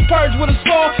 Watch me purge with a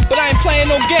saw, but I ain't playing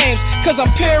no games. Cause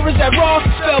I'm pure as that raw,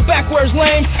 spell backwards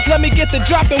lame. Let me get the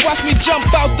drop and watch me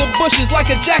jump out the bushes. Like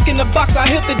a jack in the box,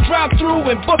 I hit the drive through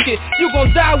and book it. You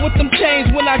gon' die with them chains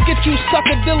when I get you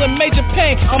sucker dealing major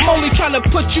pain. I'm only trying to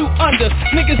put you under.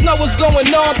 Niggas know what's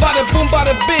going on, bada boom,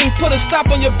 bada bing. Put a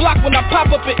stop on your block when I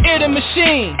pop up and ear the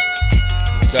machine.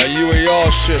 That UAR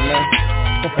shit, man.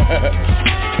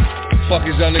 Fuck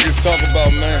is y'all niggas talk about,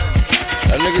 man?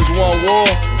 That niggas want war?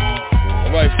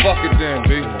 Alright, fuck it then,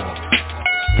 B. You know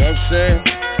what I'm saying?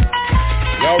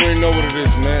 Y'all already know what it is,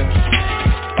 man.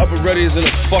 Upper Ready is in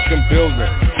a fucking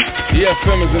building.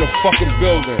 EFM is in a fucking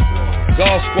building.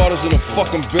 God Squad is in a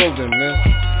fucking building, man.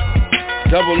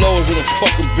 Double O is in a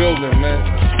fucking building, man.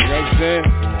 You know what I'm saying?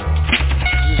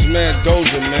 This is man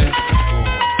Dozer, man.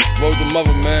 Word the mother,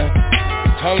 man.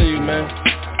 I'm telling you, man.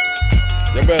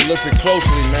 Y'all better listen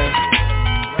closely, man.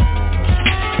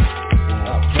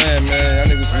 Not playing, man. Y'all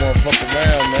niggas wanna fuck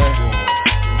around, man.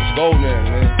 Let's go then,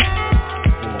 man.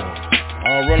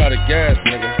 I don't run out of gas,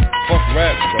 nigga. Fuck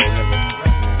rap, though, nigga.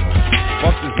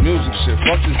 Fuck this music shit.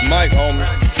 Fuck this mic, homie.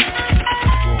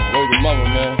 Word the mother,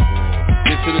 man.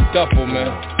 Get to the duffel,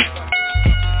 man.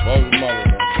 Word the mother,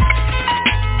 man.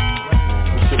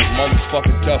 Get to the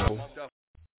motherfucking duffel.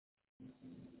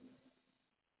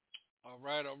 All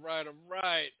right.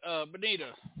 Benita,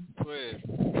 go ahead.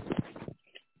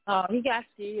 He got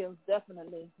skills,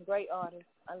 definitely. Great artist.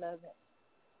 I love it.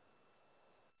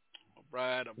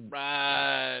 All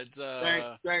right.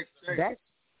 Thanks.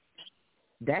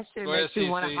 That shit makes you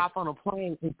want to hop on a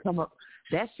plane and come up.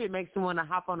 That shit makes you want to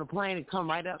hop on a plane and come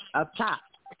right up top.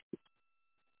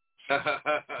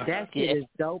 That shit is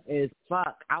dope as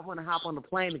fuck. I want to hop on the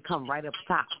plane and come right up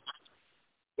top.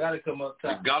 Gotta come up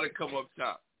top. Gotta come up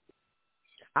top.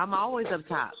 I'm always up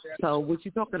top. So what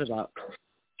you talking about?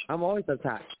 I'm always up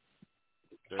top.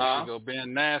 There you go,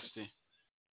 being nasty.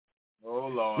 Oh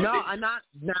Lord. No, I'm not.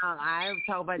 No, I ain't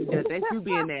talking about that. That's you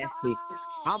being nasty.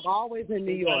 I'm always in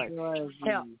New York.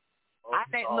 Hell, I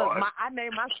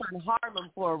named my son Harlem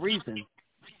for a reason.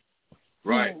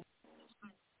 Right.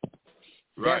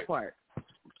 That part.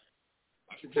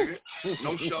 I can dig it.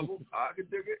 No shovel. I can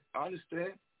dig it. I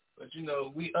understand. But you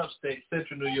know, we upstate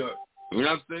Central New York. You know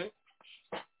what I'm saying?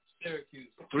 Syracuse.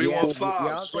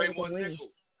 315, straight one nickel.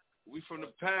 We from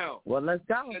the pound. Well, let's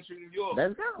go. Central New York.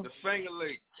 Let's go. The Finger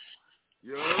Lake.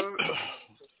 You heard?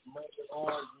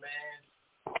 Orange, man.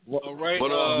 All right,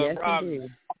 yes, Rob.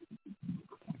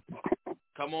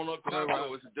 Come on up,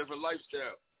 Congo. It's a different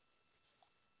lifestyle.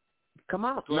 Come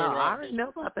on. Go ahead, I already know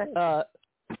about that.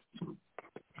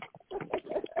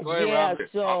 Go ahead, yeah, Robert.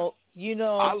 so, you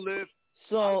know. I live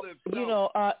south. you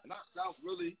know. Not south,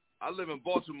 really. I live in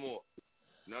Baltimore.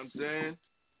 You know what I'm saying?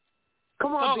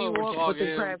 Come on, B-Walk with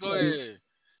the crap. Go ahead.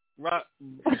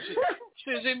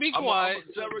 Shit, be quiet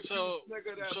so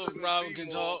Robin can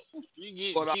talk. You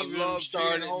keep him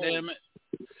started, damn it.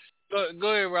 Go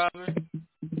ahead, Robin.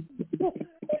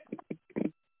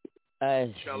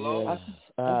 Hello.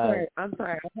 I'm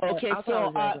sorry. Okay,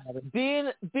 so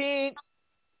being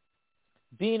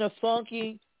a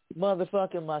funky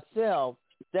motherfucker myself,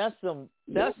 that's some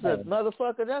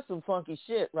funky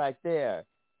shit right there.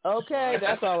 Okay,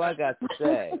 that's all I got to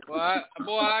say. Well,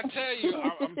 I tell you,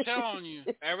 I'm telling you,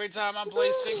 every time I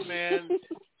play Sick Man,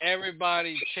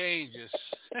 everybody changes.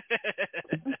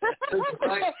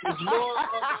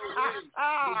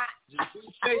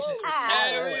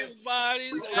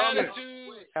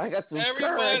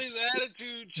 Everybody's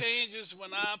attitude changes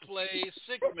when I play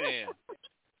Sick Man.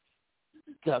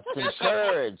 Got some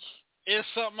courage. It's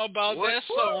something about that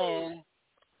song.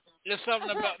 It's something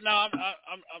about I'm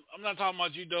not talking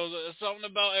about you, Dozer. It's something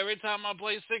about every time I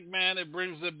play Sick Man, it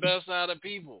brings the best out of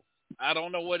people. I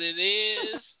don't know what it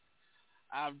is.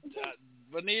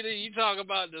 Bonita, you talk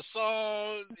about the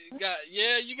song. You got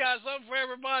something for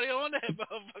everybody on that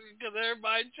motherfucker because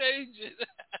everybody changing.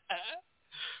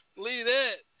 Believe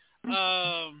that.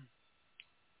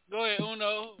 Go ahead,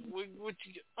 Uno.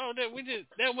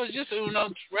 That was just Uno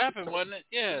rapping, wasn't it?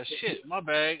 Yeah, shit, my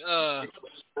bag.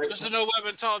 Mr. No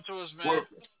Weapon, talk to us, man.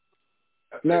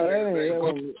 No, that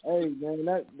ain't. Hey, man,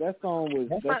 that song was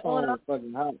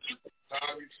fucking hot.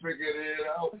 Time you figure it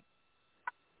out.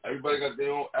 Everybody got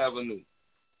their own avenue.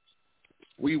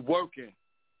 We working.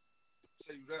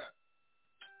 Tell you that.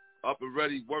 Up and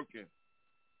ready, working.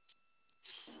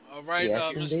 All right,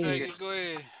 yes, Mr. Peggy, go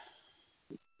ahead.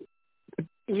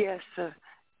 Yes,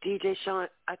 DJ Sean,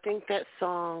 I think that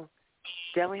song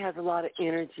definitely has a lot of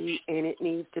energy, and it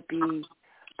needs to be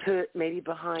put maybe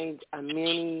behind a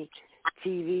mini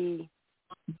TV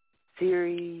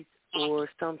series or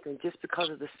something, just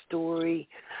because of the story.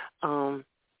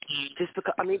 Just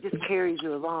because, it just carries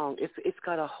you along. It's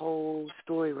got a whole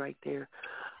story right there.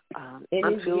 I'm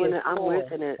feeling it. I'm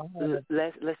listening it.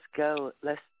 Let's go.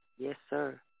 Yes,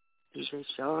 sir. DJ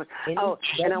Sean.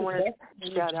 And I want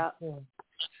to shout out.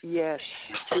 Yes.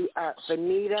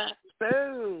 Bonita.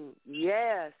 Boom.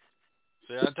 Yes.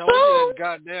 See, I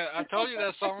told you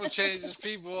that song changes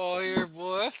people all here,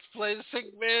 boy. Play the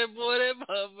sick man, boy. That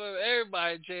motherfucker.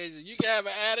 Everybody changes. You can have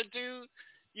an attitude.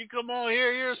 You come on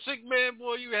here, you're a sick man,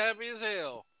 boy. You happy as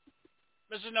hell.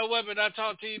 Mr. No Weapon, I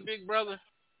talk to you, big brother.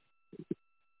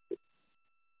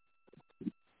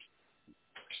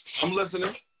 I'm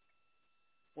listening.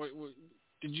 Wait.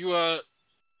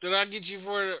 Did I get you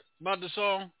about the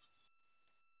song?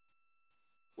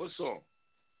 What song?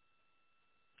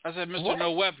 I said Mr.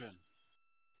 No Weapon.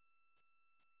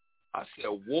 I said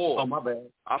war. Oh, my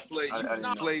bad. I play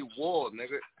war,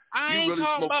 nigga. I ain't really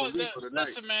talking about that.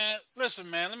 Listen,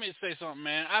 man. Let me say something,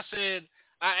 man. I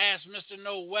asked Mr.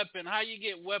 No Weapon, how you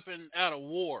get weapon out of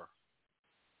war?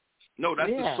 No, that's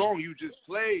the song you just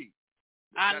played.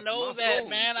 I know that,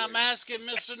 man. I'm asking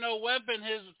Mr. No Weapon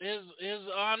his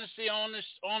honesty on the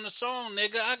song,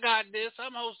 nigga. I got this.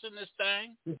 I'm hosting this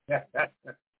thing.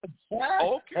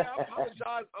 Okay, I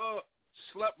apologize.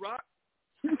 Slap Rock.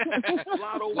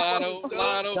 Lotto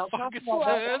fucking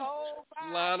stud.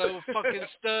 Lotto fucking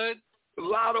stud.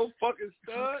 Lotto fucking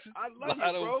stud. I love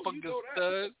Lotto you, bro. fucking you know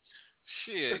stud.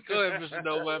 Shit. Go ahead, Mr.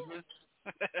 No Weapon.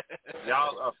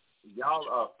 Y'all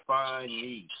are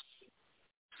funny.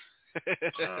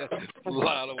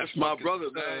 Lotto. That's my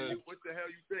brother, man. What the hell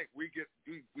you think?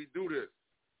 We do this.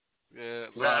 Yeah,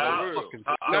 Lotto fucking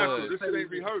natural. This shit ain't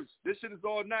rehearsed. This shit is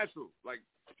all natural. Like,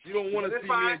 you don't want to see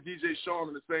me and DJ Sean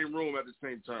in the same room at the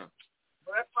same time.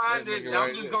 Well, that's fine.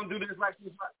 I'm just gonna do this like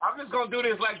this. I'm just gonna do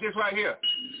this like this right here.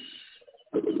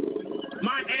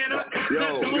 Montana.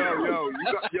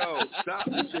 Yo, stop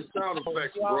with your sound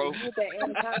effects, bro.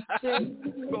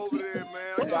 You over there,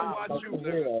 man. I gotta watch you,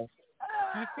 nigga.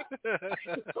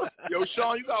 Yo,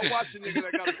 Sean, you gotta watch a nigga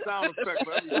that got a sound effect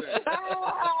for everything.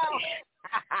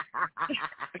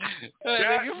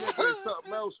 That nigga is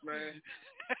something else, man.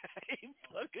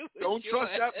 Don't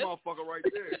trust that motherfucker right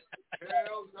there.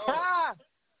 Hell no.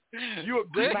 You a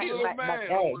big little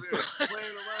man over there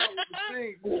playing around with the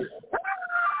thing.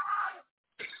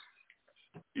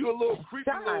 You a little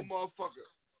creepy little motherfucker.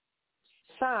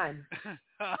 Son.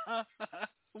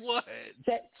 What?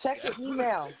 Check your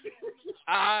email.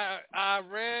 I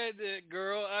read it,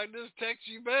 girl. I just text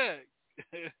you back.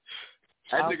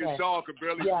 That nigga Sean can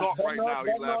barely talk right now.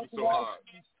 He's laughing so hard.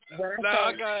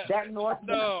 That Northwest.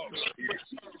 No.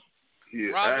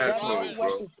 That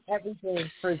Northwest is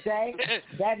everything. For Zay,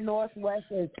 that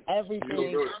Northwest is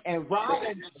everything. And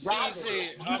Robin, I'm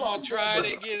gonna try to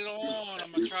get it on.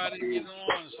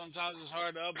 Sometimes it's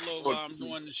hard to upload while I'm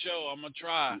doing the show. I'm gonna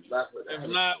try. If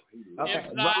not,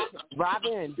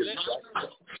 Robin.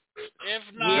 If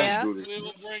not, we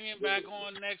will bring it back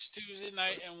on next Tuesday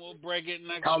night, and we'll break it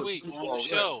next week on the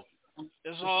show.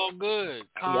 It's all good.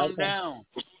 Calm down.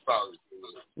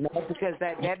 No, because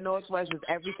that Northwest is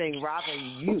everything,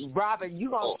 Robin. You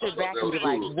gonna sit back and be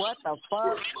like, what the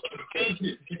fuck?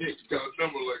 You got a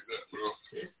number like that,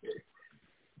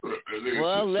 bro.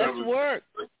 Well, let's work.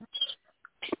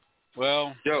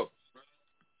 Well, yo.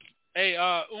 Hey,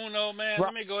 Uno, man,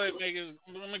 let me go ahead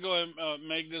and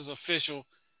make this official.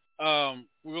 We're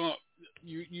gonna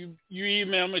you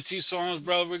email me 2 songs,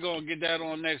 brother. We're gonna get that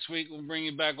on next week. We'll bring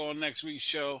you back on next week's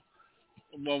show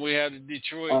when we have the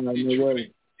Detroit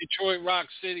Rock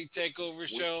City Takeover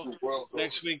show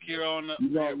next week here on the.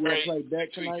 You gonna play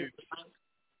deck tonight?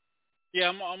 Yeah,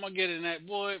 I'm gonna get in that.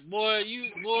 Boy,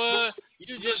 you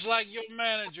just like your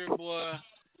manager, boy.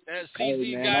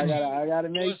 CZ man, got I gotta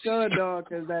make sure, dog,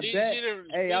 because that bet.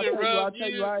 Hey, I'll tell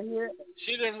you right here.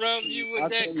 She done rubbed you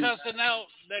with that cussing out,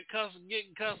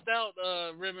 getting cussed out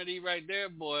remedy right there,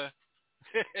 boy.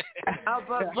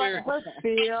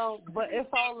 but it's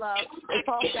all love. It's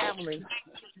all family.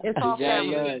 It's all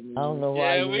family. I don't know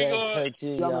why you let her do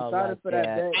y'all I'm excited for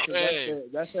that bet. Hey,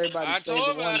 that's everybody's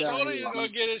favorite one. I told him he was gonna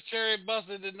get his cherry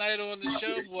busted tonight on the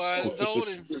show, boy. I told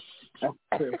him.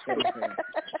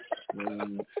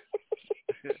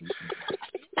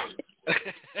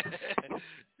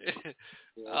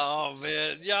 Oh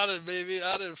man, y'all done, baby.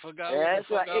 I done forgot. That's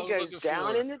right. It goes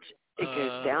down in the. It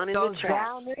goes down in the trap.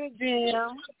 Down in the gym.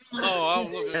 Oh, I was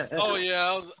looking. Oh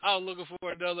yeah, I was looking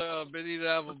for another Benita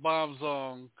Applebaum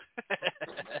song.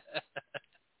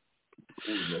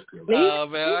 Oh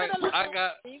man,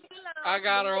 I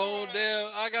got her whole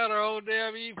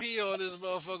damn EP on this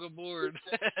motherfucking board.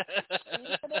 Leave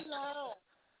it alone.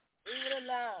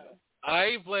 I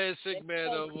ain't playing Sick Man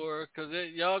no more because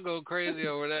y'all go crazy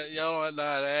over that. Y'all don't know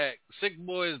how to act. Sick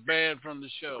Boy is banned from the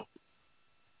show.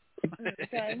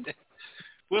 Okay.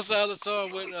 What's the other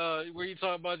song with where you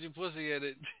talk about your pussy in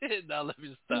it? Now let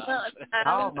me stop.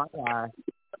 Oh my God!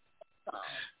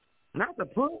 Not the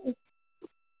pussy.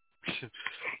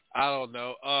 I don't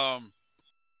know.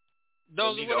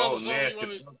 Those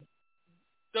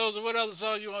are what other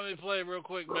songs you want me to play real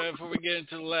quick, man, before we get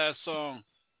into the last song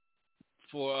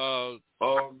for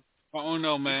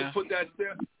Uno, man. Put that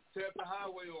Tap the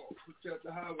Highway on. Put Tap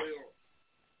the Highway on.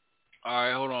 All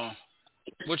right, hold on.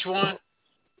 Which one?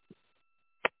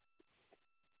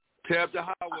 Tap the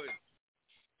Highway.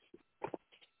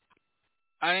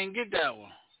 I didn't get that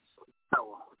one.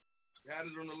 You had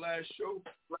it on the last show.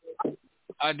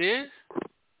 I did?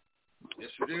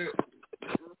 Yes, you did.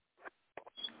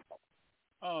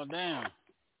 Oh, damn.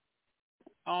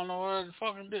 I don't know where the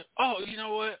fucking did. Oh, you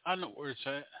know what? I know where it's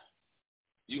at.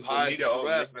 You hide the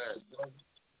rap, man.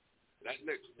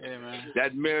 Yeah, man.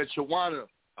 That marijuana.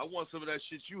 I want some of that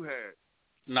shit you had.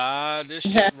 Nah, this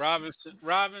shit, Robin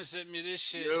sent me this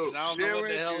shit, and I don't know what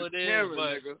the hell it is, but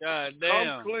nigga. God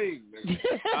damn. Come clean, nigga.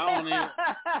 I don't even...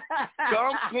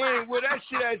 Come clean with that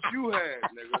shit that you had,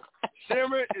 nigga.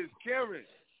 Sharon is Karen.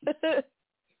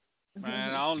 Man,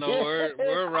 I don't know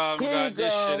where Robin got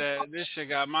this shit at. This shit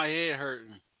got my head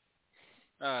hurting.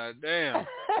 God damn.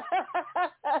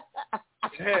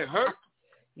 Head hurt?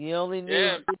 You only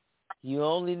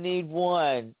need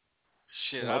one.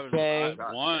 Shit, okay.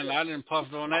 I done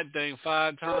puffed on that thing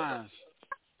 5 times.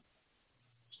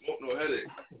 Smoke no headache.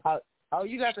 Oh,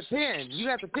 you got the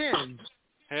pen.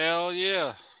 Hell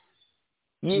yeah.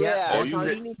 Yeah. That's all you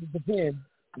need is the pen.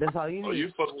 That's all you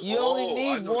need. You only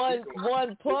need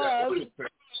one puff.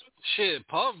 Shit,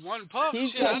 one puff.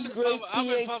 He's Shit, I've been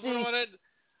puffing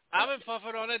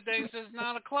on that thing since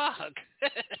 9 o'clock.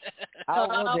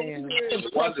 Oh, damn. He's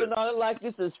puffing on it like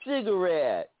it's a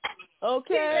cigarette.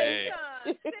 Okay.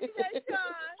 Hey.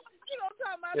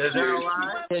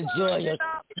 Enjoy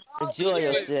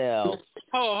yourself.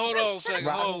 Hold on a second.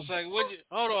 Hold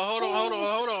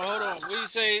on. What do you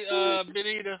say,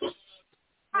 Benita?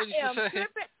 What did you say?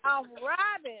 Tripping. I'm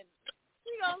robbing.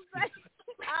 You gonna say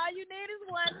all you need is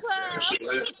one puff,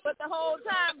 but the whole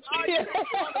time all you need is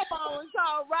on the phone and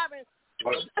call Robin.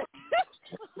 How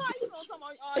you gonna come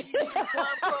on all you need is one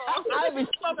puff? I've been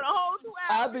smoking a whole 2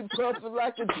 hours. I've been puffing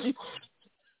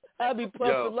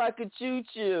like a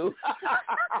choo-choo.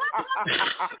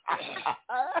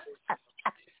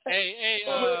 Hey,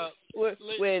 wait a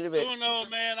minute. Uno,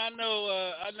 man, I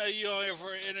know you on here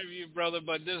for an interview, brother,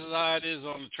 but this is how it is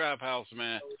on the Trap House,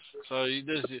 man. So it's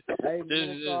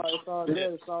all good.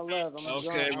 It's all love. I'm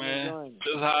okay, man. enjoying.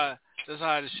 This is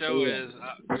how the show is.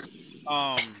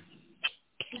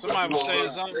 Somebody was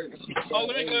saying something. Oh,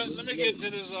 let me get to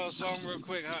this song real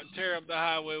quick. Tear Up the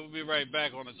Highway. We'll be right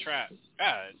back on the Trap.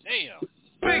 God damn.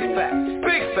 Big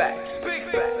facts.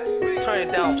 Turn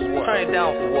it down for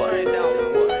what?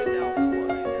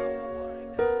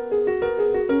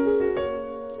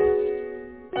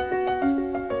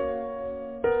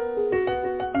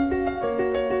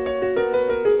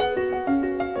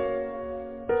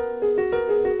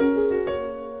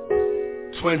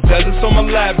 Twin deserts on my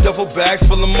lap, duffel bags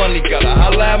full of money. Gotta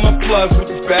holla at my plugs with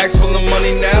these bags full of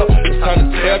money now. It's time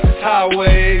to tear up this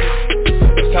highway.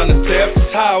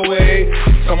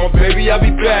 Tell my baby I'll be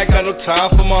back, got no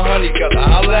time for my honey. Gotta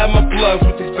holla at my plugs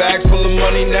with these bags full of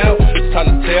money now. It's time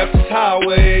to tear up this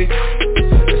highway.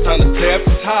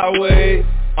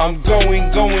 I'm going.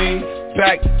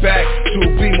 back to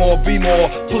be more.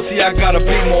 Pussy, I gotta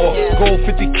be more. Gold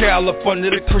 50 cal up under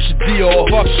the Christian Dior.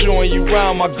 Fuck showing you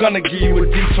round, my gun to give you a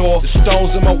detour. The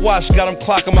stones in my watch got them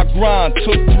clocking my grind.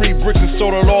 Took 3 bricks and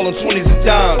sold it all in 20s and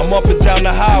dimes. I'm up and down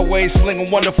the highway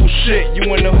slinging wonderful shit.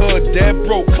 You in the hood, dead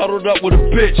broke, cuddled up with a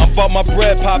bitch. I'm about my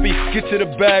bread, poppy, get to the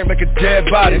bag like a dead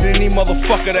body. And any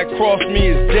motherfucker that crossed me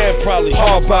is dead probably.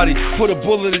 Hard body, put a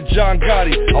bullet in John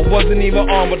Gotti. I wasn't even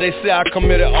armed, but they say I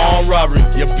committed armed robbery.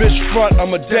 Your bitch front,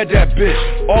 I'ma dead that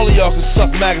bitch. All of y'all can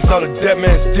suck maggots out of dead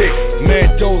man's dick.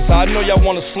 Mendoza, I know y'all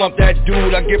wanna slump that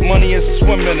dude. I get money and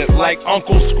swim in it like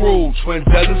Uncle Scrooge. Twin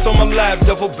deserts on my lap,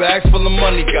 duffel bags full of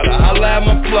money. Gotta holla at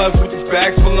my plugs with these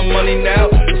bags full of money now.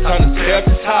 It's time to tear up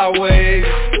this highway.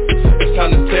 It's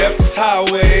time to tear up this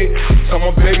highway. Tell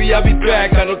my baby I'll be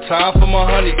back, got no time for my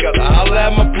honey. Gotta holla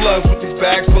at my plugs with these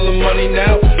bags full of money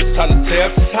now. It's time to tear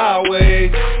up this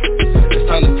highway. It's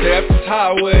time to tear up this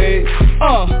highway.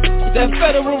 That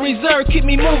Federal Reserve keep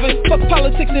me moving. Fuck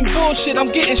politics and bullshit, I'm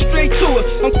getting straight to it.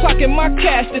 I'm clocking my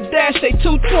cash, the dash say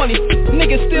 220.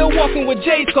 Niggas still walking with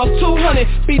J's cost 200.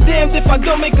 Be damned if I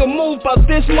don't make a move about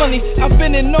this money. I've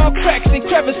been in all cracks and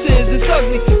crevices, it's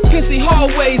ugly. Pissy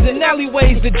hallways and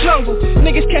alleyways, the jungle.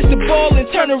 Niggas catch the ball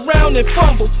and turn around and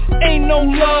fumble. Ain't no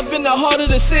love in the heart of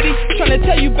the city. Tryna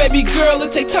tell you baby girl,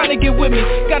 it take time to get with me.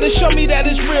 Gotta show me that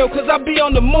it's real, cause I be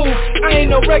on the move. I ain't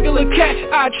no regular cat,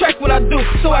 I attract what I do.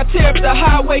 So I tear up the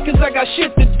highway cause I got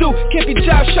shit to do. Can't be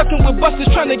jive shucking with busters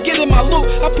trying to get in my loot.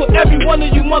 I put every one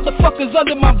of you motherfuckers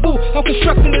under my boot. I'm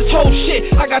constructing this whole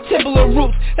shit, I got Timberland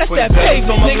roots. That's that pavement,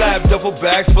 on my lap, duffel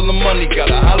bags full of money.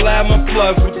 Gotta holla at my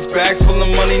plugs with these bags full of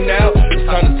money now. It's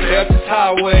time to tear up this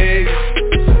highway.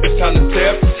 It's time to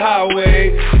tear up this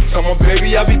highway. Tell my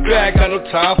baby I'll be back, got no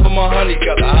time for my honey.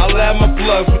 Gotta holla at my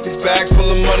plugs with these bags full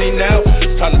of money now.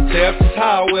 It's time to tear up this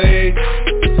highway.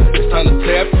 It's time to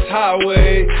tear up this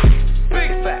highway.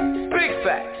 Big facts, big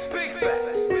facts, big facts.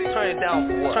 Turn it down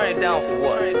for what? Turn it down for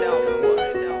what? Turn it down for what?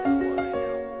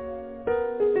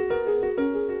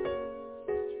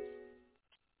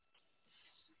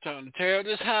 Time to tear up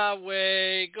this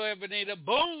highway. Go ahead, Benita.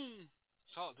 Boom.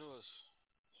 Talk to us.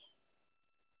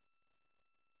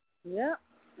 Yep.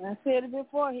 I said it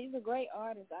before. He's a great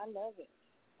artist. I love it.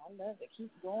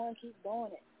 Keep going it.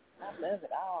 I love it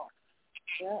all.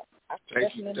 Yeah. I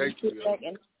definitely sit back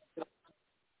and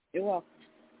you're welcome.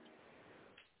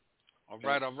 All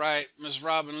right. Miss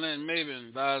Robin Lynn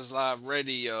Maven, Vibes Live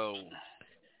Radio.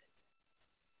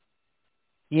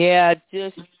 Yeah,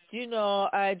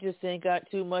 I just ain't got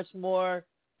too much more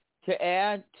to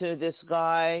add to this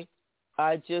guy.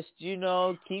 I just,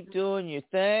 keep doing your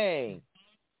thing.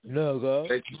 No, go.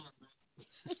 Thank you.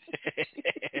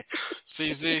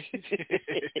 CZ.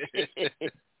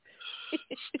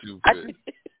 Stupid.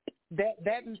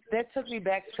 That took me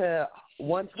back to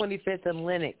 125th and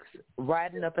Lenox,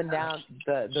 riding up and down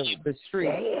the street,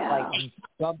 like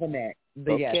bumping that.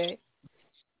 Okay. Yes.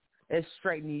 It's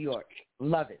straight New York.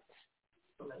 Love it.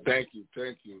 Thank you.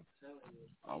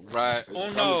 All right. Oh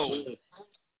no.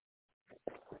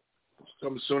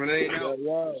 Coming soon. It ain't out.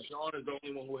 Sean is the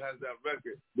only one who has that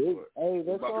record. Hey,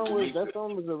 that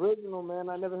song was original, man.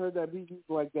 I never heard that beat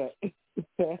like that.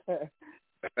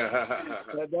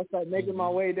 That's like making my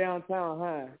way downtown,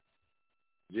 huh?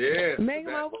 Yeah.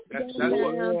 Making my way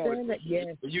downtown.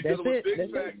 Yes. When you dealing with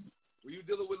Big Facts, when you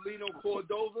dealing with Lino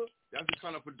Cordova, that's the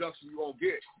kind of production you gonna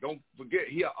get. Don't forget,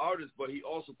 he an artist, but he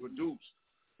also produced.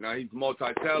 Now he's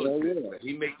multi-talented. Yeah.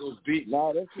 He make those beats.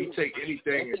 He take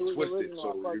anything and twist it.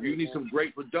 So if you need some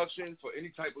great production for any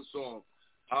type of song,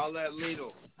 holla at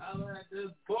Lino. Holla at this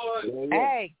boy.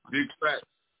 Hey. Big Facts.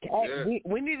 Hey,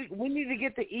 we need to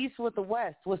get the East with the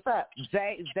West. What's up?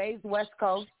 Zay's West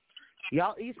Coast.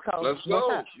 Y'all East Coast. Let's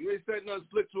go. You ain't setting us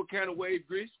split to a can of wave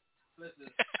grease.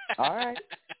 All right.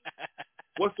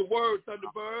 What's the word,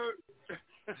 Thunderbird?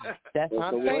 That's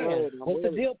what I'm saying. What's the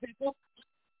deal, people?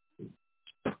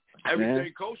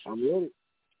 Everything kosher. I'm ready.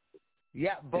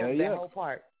 Yeah, both that whole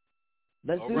part.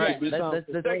 Let's do that.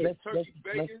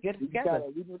 Let's get it together.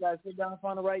 We just gotta sit down and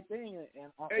find the right thing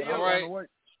and all right.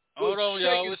 Hold on,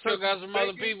 y'all. We still got some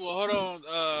other people. Hold on,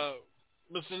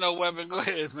 Mr. No Weapon. Go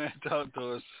ahead, man. Talk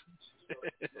to us.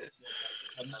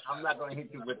 I'm not gonna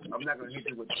hit you with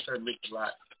the Sir Mix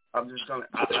lot. I'm just gonna.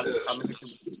 I'm gonna hit you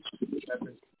with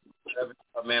 7.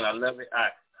 Oh, man, I love it. I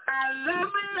love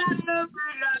it.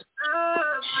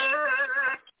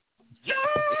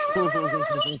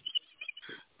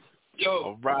 Yo,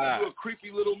 all right. You're a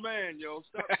creepy little man, yo.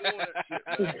 Stop doing that shit,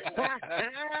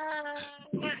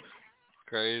 man.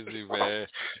 Crazy, man.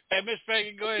 Hey, Miss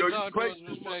Peggy, go ahead and talk to us,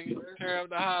 Miss Peggy. Tear up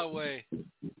the highway.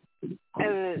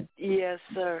 Yes,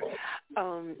 sir.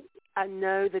 I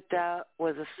know that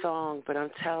was a song, but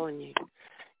I'm telling you,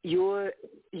 your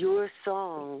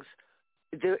songs,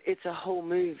 it's a whole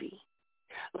movie.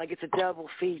 Like it's a double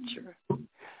feature.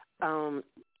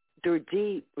 They're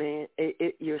deep, man.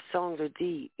 Your songs are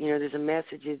deep. You know, there's a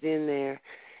messages in there,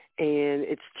 and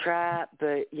it's trap,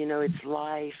 but you know, it's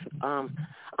life. I'm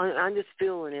just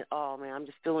feeling it all, man. I'm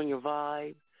just feeling your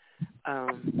vibe.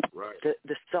 Right.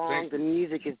 The song, the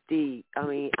music is deep. I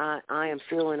mean, I'm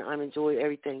enjoying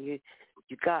everything you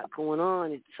got going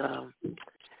on. It's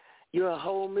you're a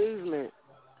whole movement.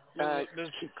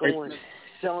 Keep going.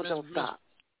 Don't stop.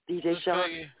 DJ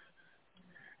Sean.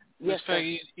 Yes,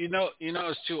 Peggy, you know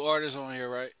it's two artists on here,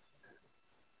 right?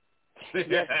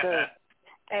 Yes, sir.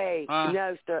 Hey,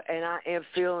 no, sir, and I am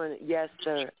feeling. Yes,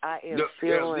 sir, I am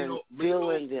feeling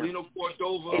them. Lino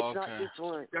Cordova. It's not this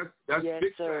one. That's yes,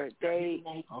 big sir. They.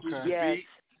 Okay. Yes.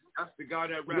 That's the guy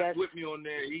that raps with me on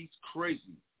there. He's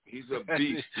crazy. He's a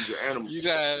beast. He's an animal. You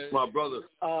got my brother.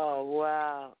 Oh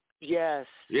wow. Yes.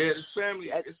 Yeah, his family.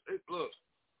 Look,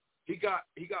 he got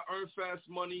earned fast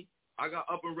money. I got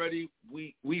up and ready.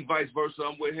 We vice versa.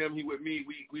 I'm with him. He with me.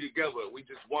 We together. We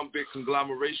just one big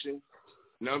conglomeration.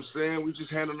 You know what I'm saying? We just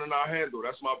handling our handle.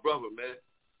 That's my brother, man.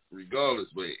 Regardless,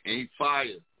 but ain't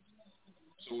fire.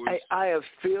 So I am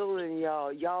feeling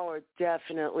y'all. Y'all are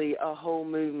definitely a whole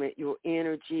movement. Your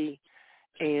energy,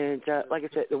 and like I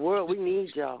said, the world. We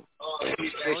need y'all. I'm gonna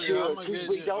get you a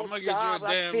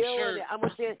damn shirt. I'm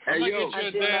gonna get you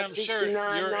a damn shirt.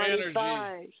 Your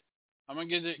energy. I'm going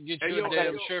to get you a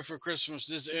damn shirt for Christmas,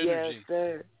 this energy. Yes,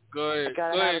 sir. Go ahead. Go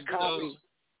ahead,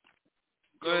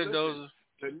 Dozer.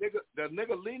 The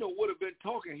nigga Lino would have been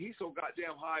talking. He's so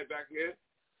goddamn high back here.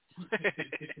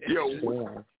 Yo,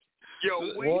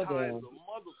 we high as a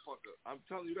motherfucker. I'm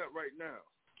telling you that right now.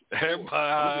 Everybody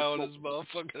high on this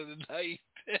motherfucker tonight.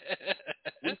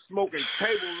 We smoking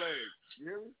table legs. You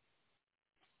hear me?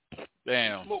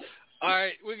 Damn. All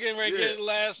right, we're getting ready to get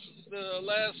the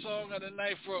last song of the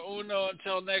night for Uno.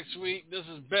 Until next week, this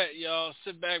is Bet, y'all.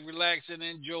 Sit back, relax, and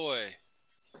enjoy.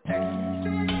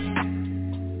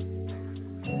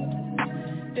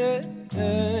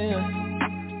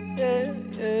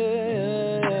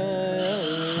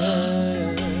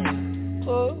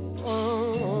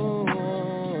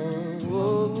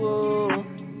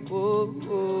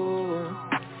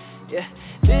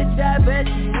 Bitch, I bet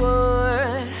you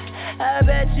would. I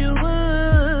bet you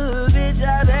would, bitch,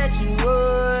 I bet you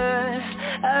would.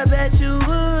 I bet you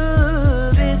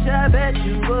would, bitch, I bet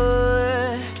you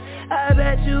would. I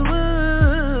bet you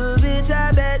would, bitch,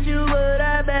 I bet you would.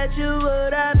 I bet you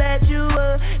would, I bet you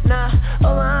would. Nah,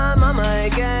 oh, I'm on my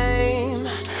game.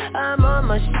 I'm on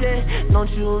my shit. Don't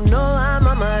you know I'm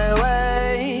on my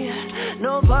way?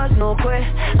 No boss, no quit.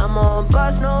 I'm on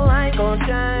boss, no, I ain't gon'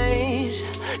 change.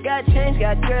 Got change,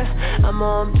 got drip. I'm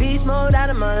on beast mode out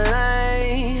of my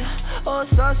lane. Oh,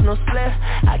 sauce, no slip.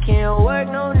 I can't work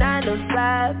no 9 to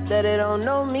 5. That they don't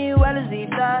know me well as he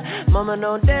thought. Mama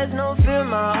know there's no fear in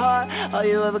my heart. All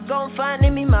you ever gon' find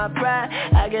in me, my pride.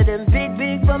 I get them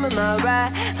big bum in my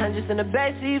ride. I'm just in the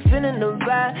backseat feeling the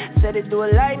vibe. Said they do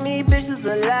it like me, bitch, is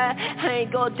a lie. I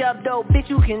ain't gon' drop dope, bitch,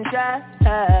 you can try.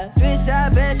 Bitch, I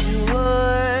bet you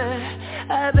would.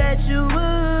 I bet you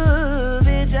would,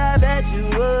 bitch, I bet you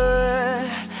would.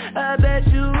 I bet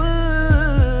you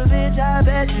would, bitch, I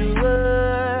bet you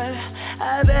would.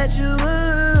 I bet you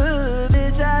would,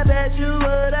 bitch, I bet you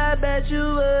would. I bet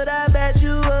you would, I bet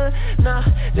you would. Nah,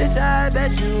 bitch, I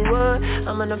bet you would.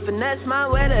 I'm gonna finesse my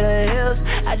way to the hills.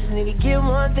 I just need to get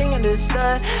one thing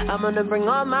understood. I'm gonna bring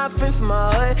all my friends from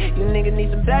my hood. You niggas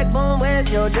need some backbone, where's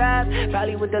your drive?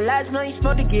 Probably with the last night you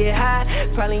supposed to get high.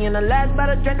 Probably in the last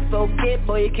bottle trying to forget.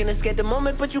 Boy, you can't escape the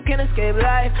moment, but you can't escape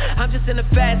life. I'm just in the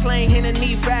fast lane, hitting a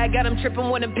knee ride. Got them tripping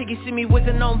when them piggies see me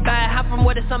whizzing on by. Hop from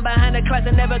where the sun behind the clouds,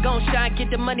 I never gon' shine. Get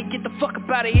the money, get the fuck up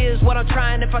out of here is what I'm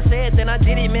trying. If I say it, then I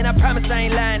did it, man, I promise I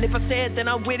ain't lying. If I say it, then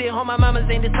I'm with it. All my mamas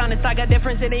ain't dishonest. I got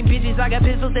difference, it ain't bitches. I got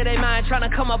pistols, it ain't mine. Tryna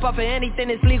come up off of anything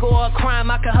that's legal or a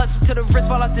crime. I can hustle to the wrist,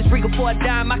 fall off this regal for a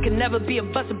dime. I can never be a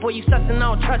buster, boy, you sussin', I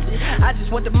don't trust it. I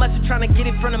just want the mustard, tryna get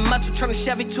it from the muscle. Tryna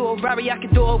shove it to a Rari, I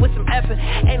can do it with some effort.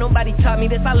 Ain't nobody taught me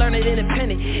this, I learned it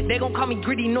independent. They gon' call me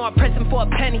greedy, know I'm pressing for a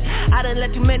penny. I done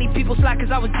let too many people slide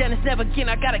cause I was jealous. Never again,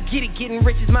 I gotta get it, getting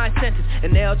rich is my sentence.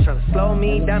 And they all tryna slow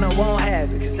me down, I won't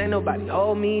have it. Cause ain't nobody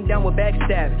hold me down with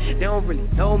backstabbing. They don't really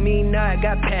know me now, I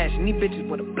got passion. These bitches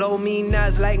wanna blow me now,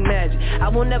 it's like magic. I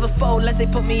will never fold unless they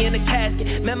put me in a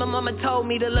casket. Man, my mama told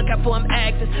me to look out for them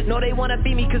actors. No, they wanna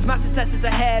be me cause my success is a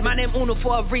habit. My name Uno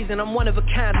for a reason, I'm one of a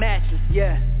kind matches,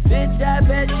 yeah. Bitch, I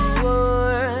bet you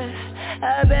would.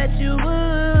 I bet you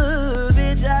would.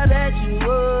 Bitch, I bet you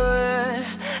would.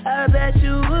 I bet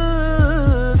you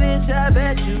would. Bitch, I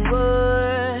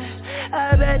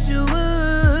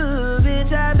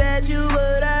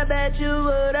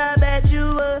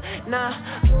Nah.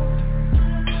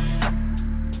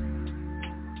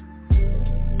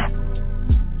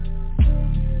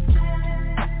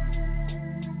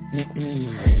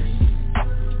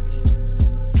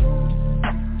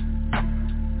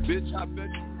 Bitch, I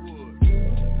bet you would.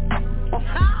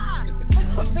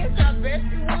 Bitch, I bet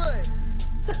you would.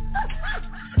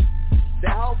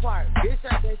 That whole part. Bitch,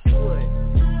 I bet you would.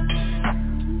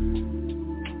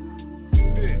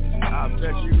 Bitch, I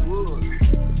bet you would.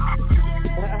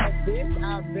 Bitch,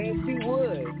 I bet you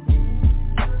would.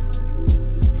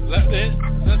 That's it?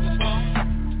 Is that the song?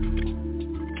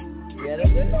 Yeah, that's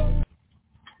it.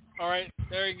 All right,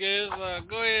 there he goes.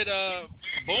 Go ahead,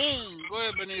 boom. Go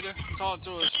ahead, Benita. Talk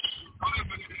to us.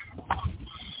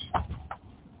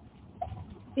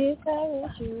 Yes, I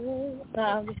wish you would. No,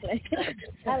 I'm just saying.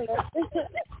 I love it.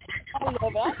 I love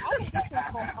it.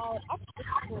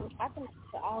 I can listen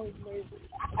to all his music.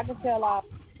 I can tell all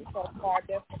people are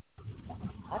different.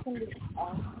 I can listen to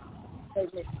all his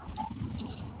music.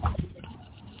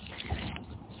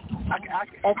 I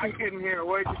couldn't hear a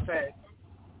word you said.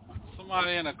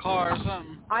 Somebody in a car or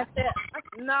something. I said,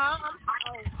 no,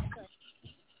 okay.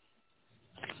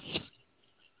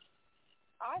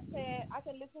 I said I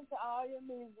can listen to all your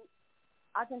music.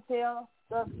 I can tell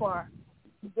thus far.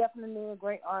 You're definitely a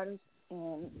great artist,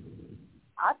 and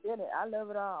I did it. I love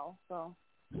it all. So,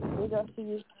 big up to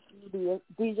you,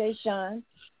 DJ Sean.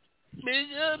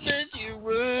 Bitch, I bet you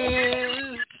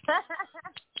would.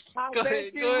 I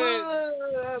bet you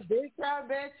would. Bitch, I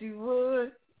bet you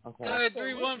would. Okay. Go ahead,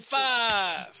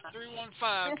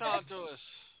 315. Talk to us.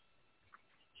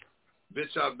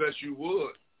 Bitch, I bet you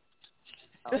would.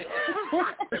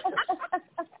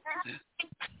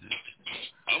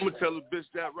 I'm gonna tell a bitch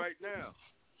that right now.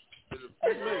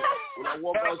 When I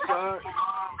walk outside,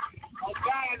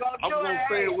 I'm gonna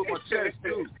say it with my chest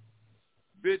too.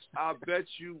 Bitch, I bet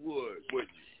you would,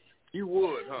 wouldn't you? You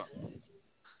would, huh?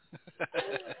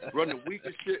 Run the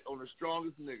weakest shit on the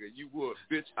strongest nigga. You would.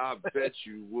 Bitch, I bet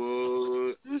you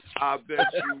would. I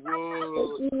bet you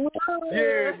would.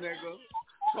 Yeah, nigga.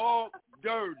 Talk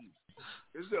dirty.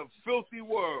 It's a filthy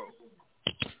world.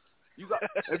 You got,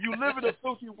 if you live in a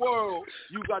filthy world,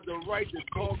 you got the right to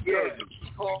talk dirty.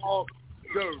 Talk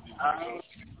dirty.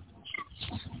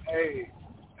 Hey,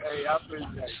 I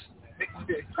appreciate it.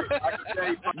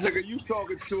 Nigga, you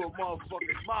talking to a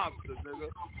motherfucking monster, nigga.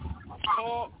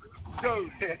 Talk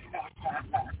dirty.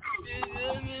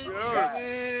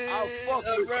 I'll fuck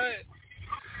with you.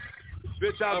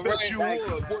 Bitch, I bet you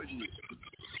would, wouldn't you?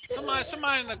 Somebody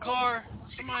in the car.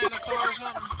 Somebody in the car or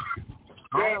something.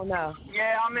 I don't know.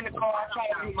 Yeah, I'm in the car. I try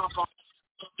to mute my phone.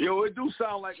 Yo, it do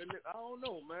sound like a nigga. I don't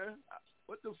know, man.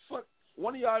 What the fuck?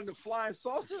 One of y'all in the flying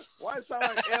saucer? Why it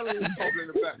sound like aliens talking in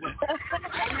the background?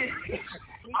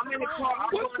 I'm in the car. I'm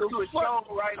going to a show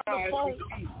right now.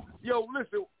 Yo,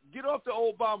 listen. Get off the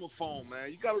Obama phone,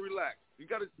 man. You got to relax. You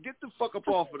got to get the fuck up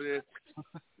off of there.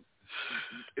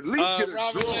 At least get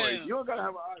a joy. You don't got to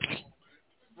have an iPhone.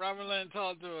 Robert Lynn,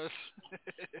 talk to us.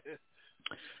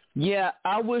 Yeah,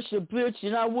 I wish a bitch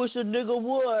and I wish a nigga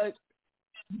would.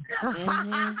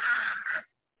 Mm-hmm.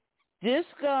 This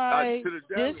guy,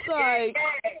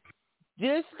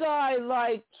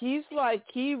 like he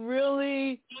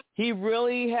really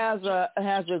has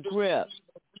a grip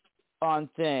on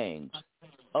things.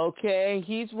 Okay,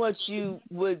 he's what you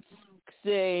would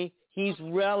say he's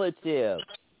relative.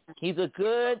 He's a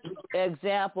good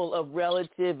example of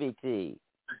relativity.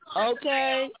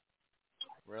 Okay.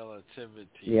 Relativity.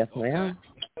 Yes, ma'am.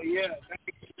 Okay. Yeah.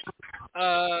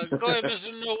 Go ahead,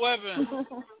 Mr. No Weapon.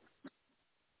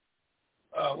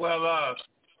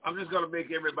 I'm just going to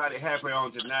make everybody happy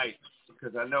on tonight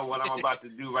because I know what I'm about to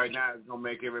do right now is going to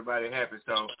make everybody happy.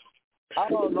 So,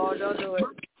 oh, Lord, don't do it.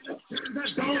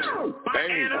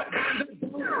 Hey.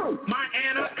 My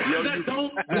Anna,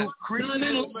 you creepy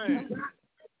little man.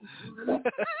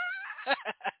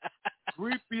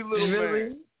 Creepy little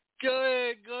man. Go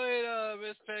ahead,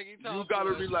 Miss Peggy. You got to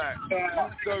relax. Hey,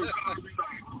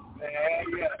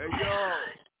 yo.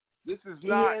 This is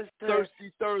not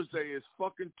Thirsty Thursday. It's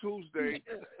fucking Tuesday,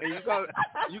 and you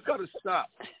gotta stop.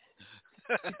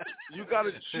 You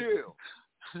gotta chill.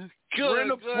 Go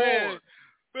ahead.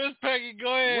 Miss Peggy,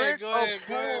 go ahead.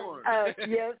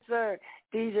 Yes, sir.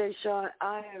 DJ Sean,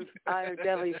 I am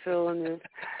definitely feeling this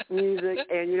music,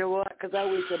 and you know what? Because I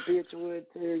wish a bitch would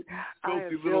too. I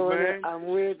am feeling it. I'm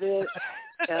with it.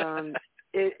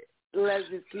 Let's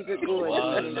just keep it going.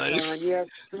 Yes,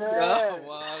 sir.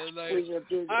 All right, yes,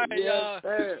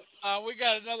 sir. We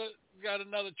got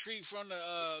another treat from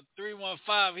the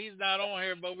 315. He's not on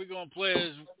here, but we're gonna play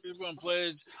his.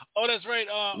 Oh, that's right.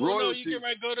 You get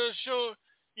ready to go to the show.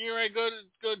 You ready to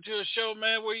go to a show,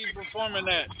 man? Where you performing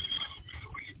at?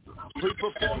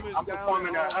 Pre-performance down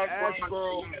in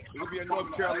Asheboro. We'll be in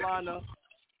North Carolina.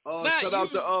 Shout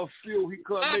out to Phil. He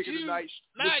couldn't make it tonight.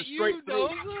 Not you, though.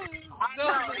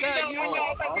 Not you.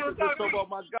 I'm just talking about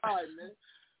my guy, man.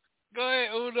 Go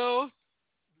ahead, Uno.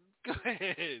 Go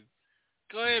ahead,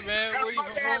 man. Where you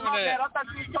performing at? I thought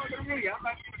you were talking to me.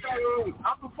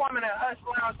 I'm performing at Hush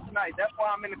Lounge tonight. That's why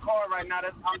I'm in the car right now.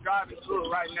 I'm driving through it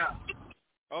right now.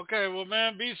 Okay, well,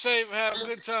 man, be safe. Have a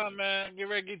good time, man. Get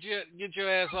ready, get your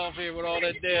ass off here with all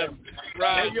that damn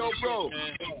ride. Hey, yo, bro.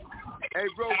 Man. Hey,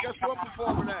 bro, guess what I'm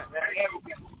performing at?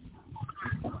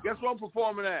 Guess what I'm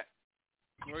performing at?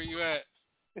 Where you at?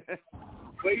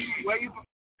 Where you?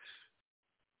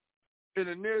 In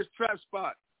the nearest trap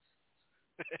spot.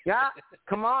 Yeah,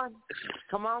 come on.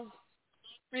 Performing.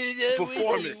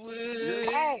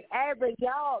 Hey, but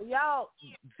y'all, y'all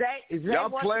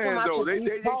playing though. They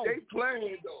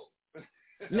playing though.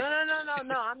 No.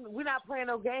 We're not playing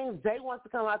no games. Zay wants to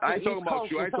come out to the East Coast.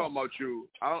 I ain't talking about you.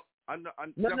 No. I'm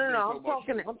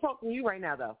talking to you right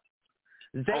now though.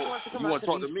 Zay wants to come out to the East Coast. You want to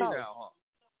talk to me now, huh?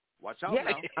 Watch out now.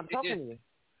 I'm talking to you.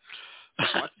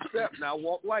 Watch your step now.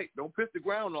 Walk light. Don't piss the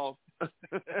ground off.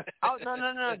 Oh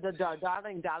no!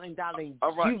 Darling.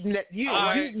 All right.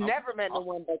 You've never met no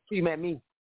one but you met me.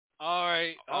 All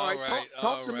right.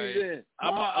 Talk to me then.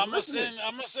 I'm gonna send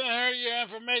her your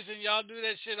information. Y'all do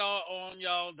that shit all on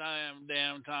y'all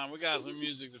damn time. We got some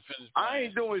music to finish playing. I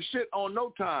ain't doing shit on no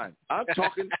time. I'm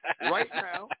talking right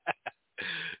now.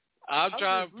 I'm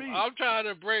trying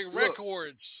to break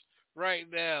records right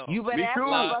now. You better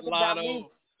ask about me.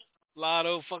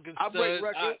 Lotto fucking stud. I break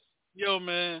records. Yo,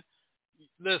 man,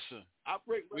 listen. I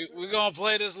break records. We're going to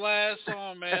play this last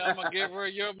song, man. I'm going to give her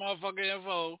your motherfucking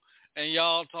info, and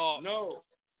y'all talk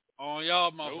on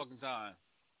y'all motherfucking time.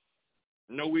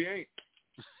 No, we ain't.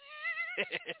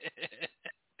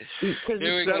 Here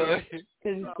we go.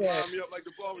 Me up like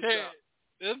the barbershop.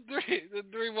 The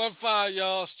 315,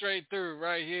 y'all, straight through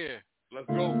right here. Let's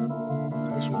go.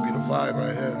 This will be the vibe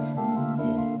right here.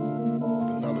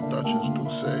 Another Duchess do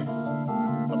say.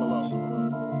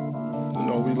 You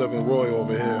know, we live in Roy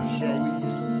over here.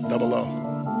 Double O.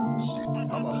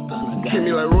 Treat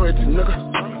me like royalty,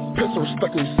 nigga. Piss and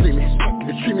respect when you see me.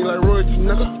 They treat me like royalty,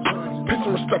 nigga. Piss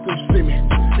and respect when you see me.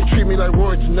 They treat me like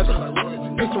royalty, nigga.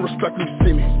 Piss and respect when you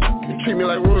see me. They treat me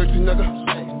like royalty, nigga.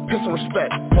 Piss and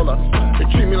respect. Hold up. They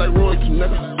treat me like royalty,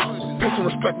 nigga. Piss and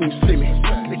respect when you see me.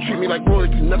 They treat me like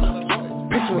royalty, nigga.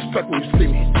 Piss and respect when you see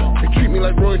me. They treat me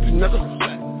like royalty, nigga.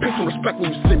 Piss and respect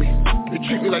when you see me. They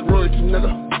treat me like royalty,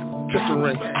 nigga. Kiss a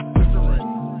ring.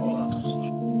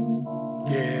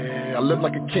 Yeah, I live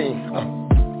like a king.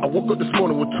 I woke up this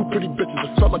morning with two pretty bitches.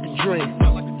 It felt like a dream.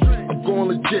 I'm going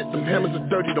legit. Them hammers are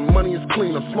dirty. The money is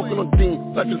clean. I'm smoking on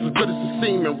Dean. Life is as good as it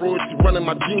seems. And royalty running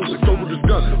my jeans. It's over this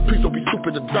gun. Please don't be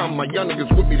stupid or dumb. My young niggas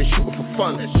with me. They shooting for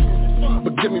fun.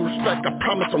 But give me respect. I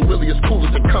promise I'm really as cool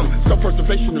as it comes.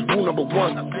 Self-preservation is rule number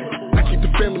one. I keep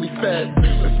the family fed.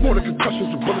 It's more than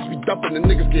concussions, the bullets be dumping, the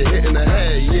niggas get hit in the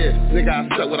head. Yeah, nigga, I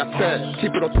said what I said.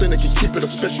 Keep it authentic and keep it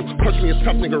official. Punch me a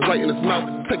tough nigga right in his mouth.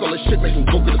 Take all this shit, make him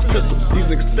go get his pistol. These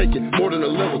niggas fake it, more than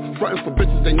a little. Frontin' for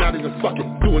bitches, they not even fucking.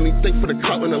 Do anything for the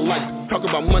clout and the light. Talk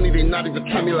about money, they not even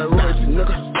treat me like royalty,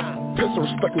 nigga. Piss and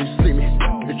respect when you see me.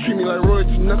 They treat me like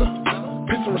royalty, nigga.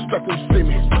 Piss and respect when you see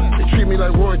me. They treat me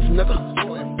like royalty, nigga.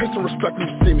 Piss and respect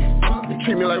when you see me. They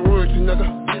treat me like royalty,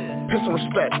 nigga. Piss and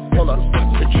respect, hold up.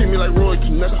 They treat me like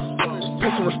royalty, nigga.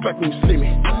 Piss and respect when you see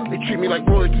me. They treat me like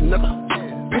royalty, nigga.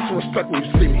 Piss and respect when you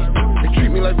see me. They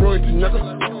treat me like royalty, nigga.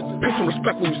 Piss and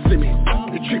respect when you see me.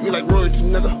 They treat me like royalty,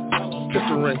 nigga. Kiss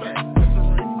a ring.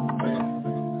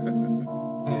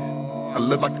 I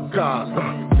live like a god.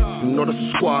 You know that's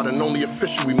a squad and only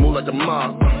official. We move like a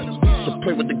mob. So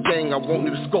play with the gang. I won't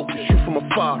need a scope to shoot from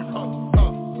afar.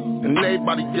 And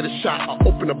everybody get a shot, I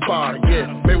open a bar, yeah.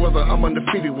 Mayweather, I'm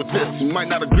undefeated with this. You might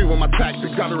not agree with my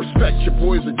tactics, gotta respect your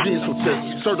boys are jeans with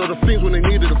this. Served all the fiends when they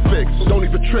needed a fix, don't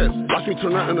even trip. Watch me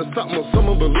turn out into something on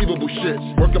some unbelievable shit.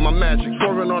 Working my magic,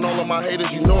 pouring on all of my haters,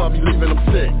 you know I be leaving them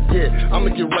sick. Yeah, I'ma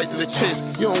get right to the chase.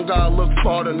 You don't gotta look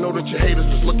far to know that your haters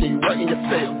is looking you right in your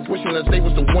face, wishing that they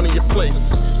was the one in your place.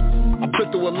 I've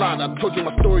been through a lot, I told you my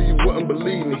story, you wouldn't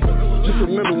believe me. Just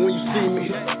remember when you see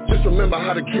me, just remember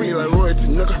how to treat me like royalty,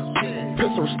 nigga. Piss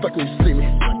and respect when you see me.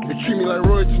 They treat me like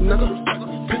royalty, nigga.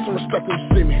 Piss and respect when you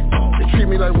see me. They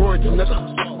treat me like royalty, nigga.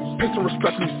 Piss and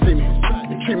respect when you see me.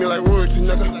 They treat me like royalty,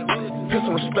 nigga. Piss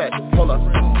and respect, hold up.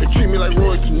 They treat me like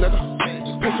royalty,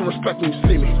 nigga. Piss and respect when you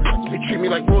see me. They treat me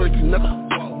like royalty, nigga.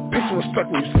 Piss and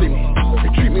respect when you see me. They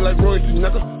treat me like royalty,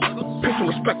 nigga. Piss and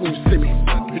respect when you see me.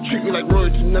 They treat me like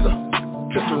royalty, nigga.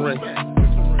 Kiss a ring.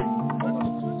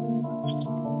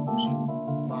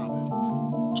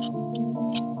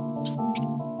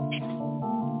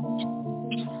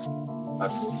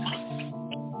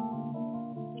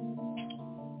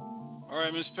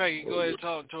 Miss Peggy, go ahead and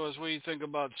talk to us. What do you think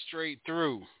about Straight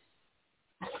Through?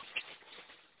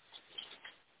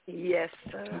 Yes,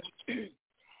 sir.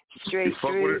 Straight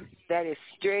Through. That is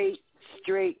straight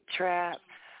trap.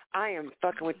 I am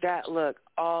fucking with that look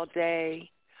all day,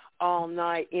 all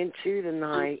night, into the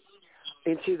night,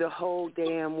 into the whole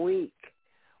damn week.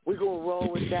 We're going to roll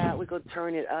with that. We're going to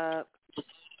turn it up.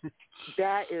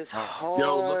 That is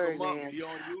hard, man.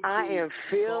 I am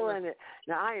feeling it.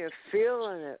 Now, I am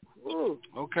feeling it. Ooh,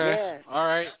 okay. Yes. All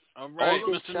right.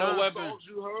 Mr. No Weapon. Songs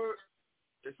you heard,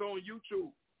 it's on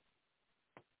YouTube.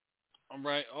 All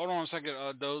right. Hold on a second,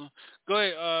 Doza. Go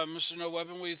ahead, Mr. No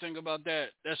Weapon. What do you think about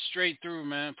that? That's Straight Through,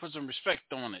 man. Put some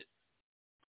respect on it.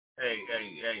 Hey.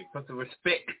 Put some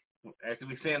respect. As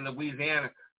we say in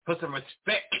Louisiana, put some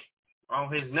respect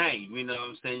on his name. You know what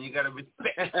I'm saying? You got to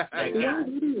respect that guy.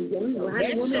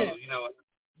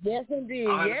 Yes, indeed.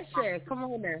 Yes, sir. Come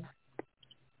on now.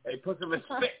 Hey, put some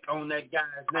respect on that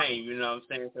guy's name. You know what I'm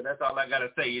saying? So that's all I got to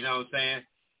say. You know what I'm saying?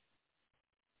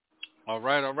 All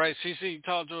right. CC,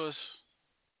 talk to us.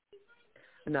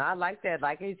 No, I like that.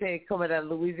 Like he said, coming out of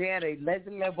Louisiana,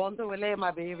 Leslie Bonto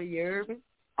my baby, you heard me?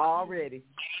 Already.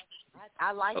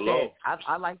 I like that.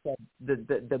 I like that.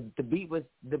 The beat was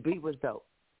dope.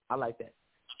 I like that.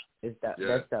 It's dope. Yeah.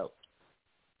 That's dope.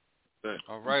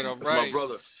 All right. That's my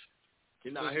brother.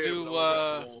 He's not here.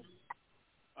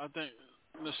 I think.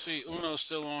 Let's see. Uno's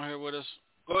still on here with us.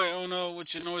 Go ahead, Uno, with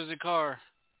your noisy car.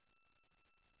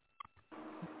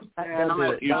 I'm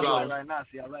at the job right now.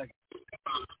 See, I like it.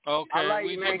 Okay. I like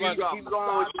it, man. Keep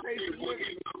going with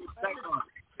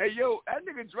Hey, yo, that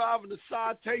nigga driving the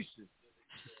citation.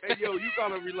 Hey, yo, you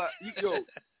gotta relax. Yo.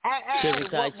 You're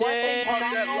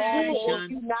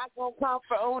not gonna come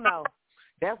for Uno.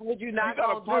 That's what you're not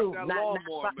gonna do. Hold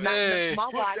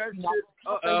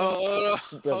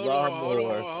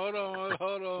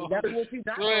on. That's what you're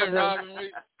not Go ahead, gonna Robin.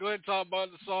 Go ahead and talk about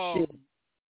the song.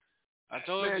 I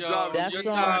told y'all, your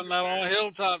time not on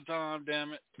Hilltop time,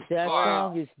 damn it. That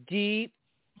song is deep.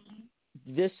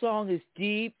 This song is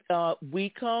deep. We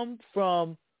come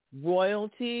from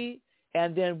royalty,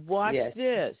 and then watch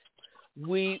this.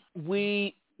 We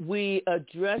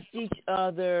addressed each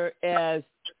other as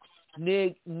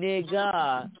nigga,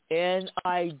 Niggah.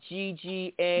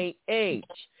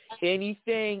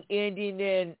 Anything ending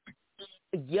in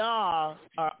ya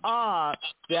or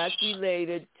that's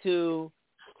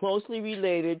closely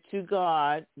related to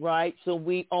God, right? So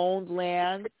we owned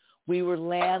land. We were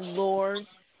landlords.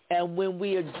 And when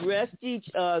we addressed each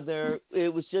other,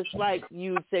 it was just like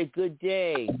you would say, good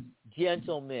day,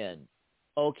 gentlemen.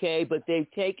 Okay? But they've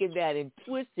taken that and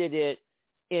twisted it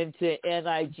into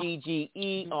Nigger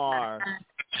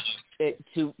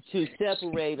to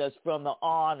separate us from the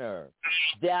honor.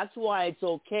 That's why it's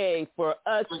okay for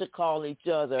us to call each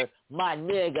other my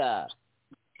nigga,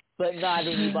 but not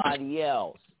anybody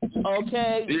else.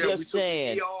 Okay? Just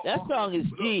saying. That song is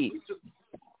deep.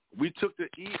 We took the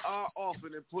ER off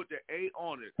and then put the A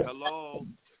on it. Hello.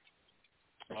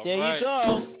 There you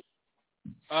go.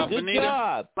 Good Benita,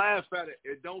 job. Laugh at it.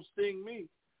 It don't sting me.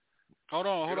 Hold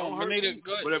on. Benita,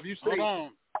 go ahead. But if you say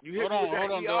you hit me with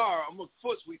that ER, I'm going to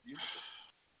foot sweep you.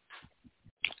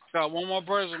 Got one more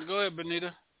person. Go ahead,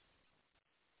 Benita.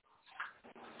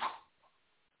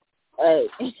 Hey,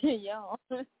 y'all.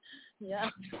 Yeah.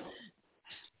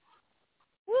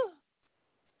 Woo.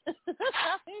 I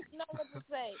don't know what to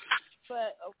say,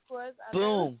 but of course,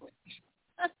 boom.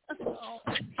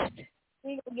 We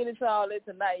gonna get into all this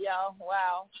tonight, y'all.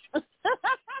 Wow.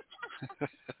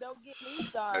 Don't get me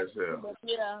started. But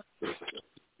yeah.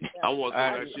 I want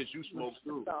some of that shit you smoke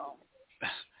too.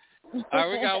 All right,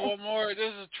 we got one more.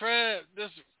 This is Trav.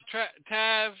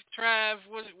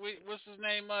 What's his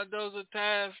name? Doza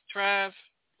Trav.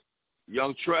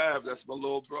 Young Trav. That's my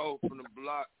little bro from the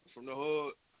block, from the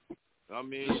hood. I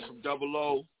mean, from Double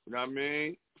O, you know what I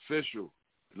mean? Official.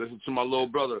 Listen to my little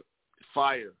brother,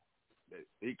 Fire.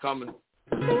 He coming.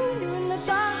 I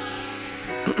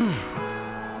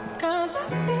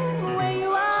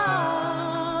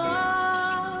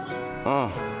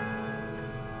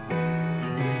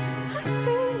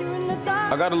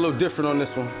got a little different on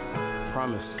this one.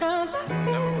 Promise.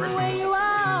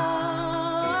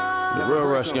 The Real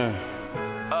Rush Gang.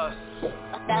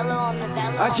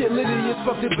 I get litty as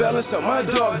fuck to balance out my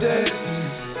dog days.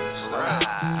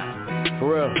 For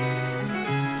real.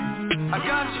 I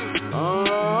got you.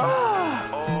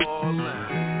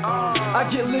 I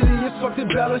get litty as fuck to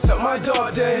balance out my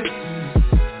dog days.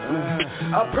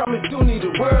 I promise you need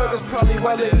the world. That's probably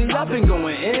why lately I've been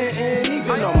going in,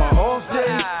 even on my off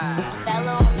days.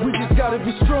 We just gotta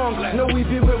be strong. No, we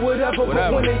be with whatever,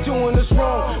 but when they doing us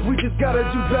wrong, we just gotta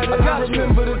do better. I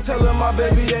remember to tell her my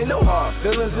baby ain't no hard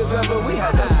feelings. If ever we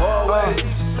had them always.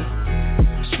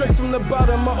 Straight from the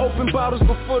bottom, I open bottles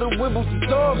before the wibbles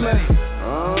dissolve, man.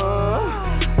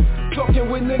 Talking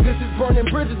with niggas is burning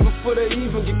bridges before they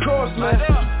even get crossed, man.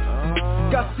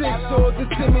 Got 6 swords and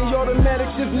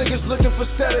semi-automatics. If niggas looking for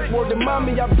static, more than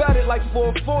mommy, I bat it like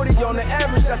 440 on the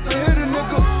average. That's a hitter,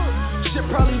 nigga. Shit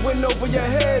probably went over your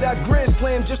head. I grand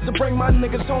slam just to bring my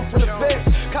niggas home from the feds.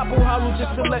 Capo hollow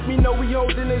just to let me know we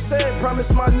holding his head. Promise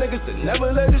my niggas to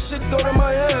never let this shit go to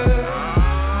my head.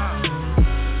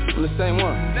 I'm the same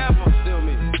one. Never still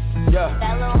me. Yeah.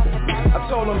 I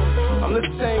told him I'm the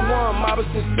same one. Model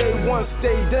since day one.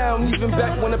 Stay down even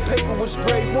back when the paper was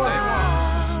grade one.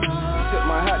 Tip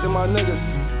my hat to my niggas.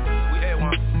 We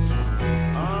A1.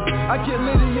 I get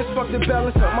litty as fuck to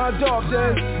balance up my dog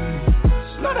days.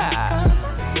 Know that.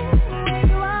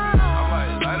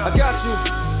 I got you.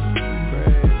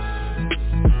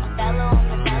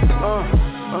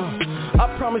 I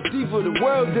promised Diva the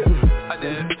world didn't. I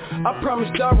did. I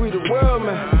promised Dari the world,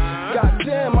 man.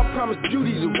 Goddamn, I promised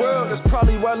Judy the world. That's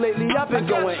probably why lately I've been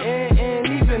going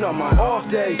in, even on my off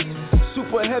days.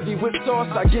 Super heavy with sauce,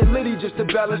 I get litty just to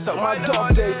balance out my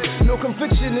dog days. No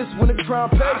conviction is when the crime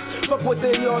pays. Fuck what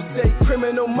they all say,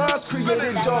 criminal minds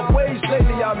created dark ways.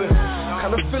 Lately I've been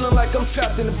kinda feeling like I'm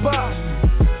trapped in a box.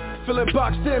 Feeling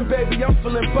boxed in, baby, I'm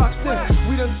feeling boxed in.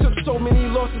 We done took so many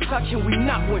losses, how can we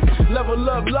not win? Level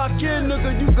up, lock in,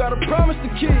 nigga, you gotta promise to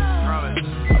keep.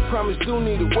 I promised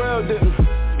Dooney the world didn't.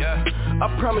 I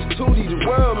promised Tootie the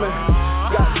world, man.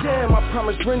 Goddamn, I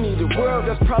promised Rennie the world.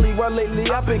 That's probably why lately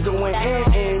I've been going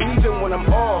in, even when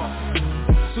I'm off.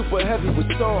 Super heavy with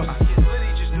sauce.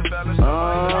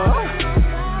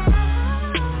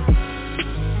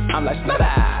 I'm like, snap.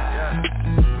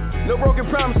 No broken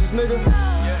promises, nigga.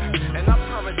 And I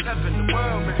promised heaven the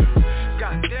world, man.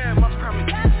 Goddamn, I promised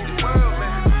Didi the world,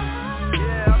 man.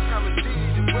 Yeah, I promised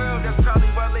Didi the world. That's probably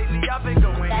why lately I've been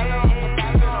going in,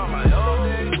 even on my old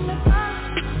days.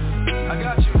 I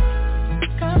got you.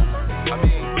 I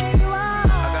mean,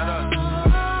 I got us.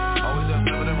 Always up,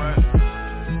 never them right.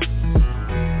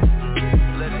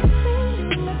 Let it.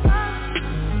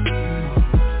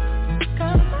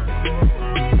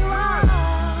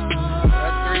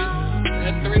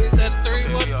 That 315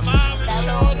 is showing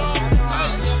off.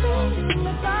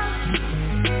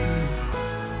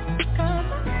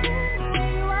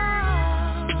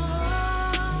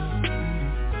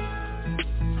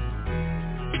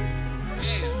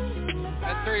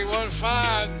 That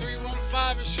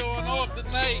 315 is showing off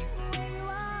tonight.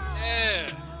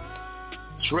 Yeah.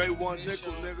 Trey one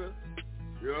nickel, nigga.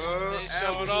 Yeah.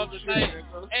 Showing off tonight.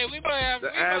 Hey, we might have to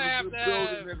have a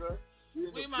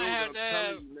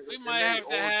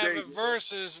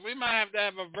verses. We might have to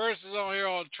have a verses on here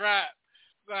on trap.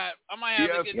 I might have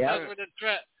to get in touch with the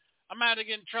trap. I might have to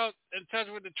get in touch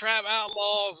with the Trap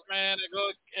Outlaws, man,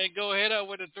 and go hit up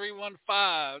with the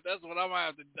 315. That's what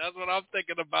I'm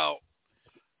thinking about.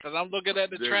 Cause I'm looking at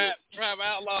the Trap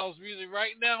Outlaws music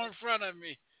right now in front of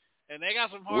me, and they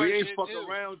got some hard shit too. We ain't fuck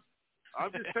around.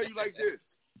 I'll just tell you like this: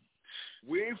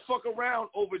 we ain't fuck around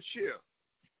over chill.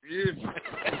 Yeah,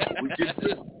 we get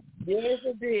this. Yes,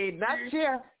 indeed. Not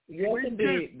chill. Yes,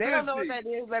 indeed. They don't know what that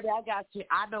is, baby. I got you.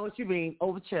 I know what you mean.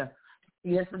 Over chill.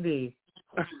 Yes, indeed.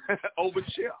 Over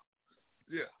chill.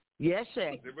 Yeah. Yes,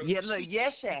 sir. Yeah, look.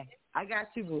 Yes, sir. I got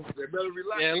you, boo. They better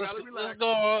relax. Yeah, let's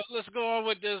go on. Let's go on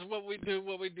with this. What we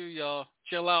do, y'all.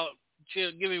 Chill out.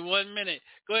 Chill. Give me 1 minute.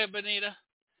 Go ahead, Benita.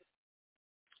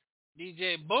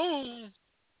 DJ Boom.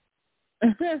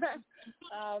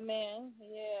 Oh man,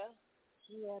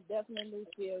 yeah, definitely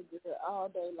feel good all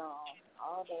day long,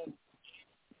 all day.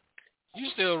 You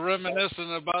still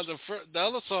reminiscing about the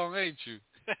other song, ain't you?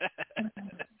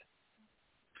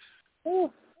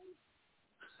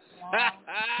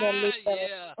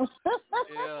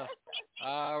 Yeah. I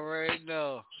already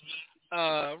know.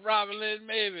 Robin Lynn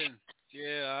Maven.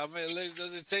 Yeah, I mean,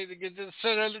 does it take to get to the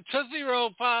center of the Tootsie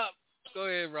Roll Pop? Go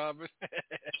ahead, Robin.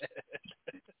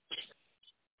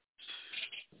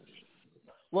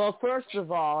 Well, first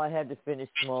of all, I had to finish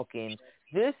smoking.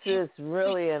 This is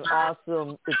really an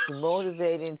awesome, it's a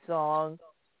motivating song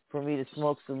for me to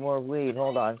smoke some more weed.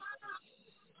 Hold on.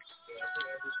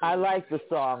 I like the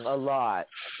song a lot.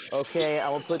 Okay, I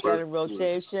will put that in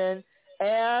rotation.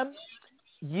 And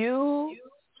you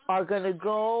are going to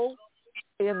go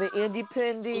in the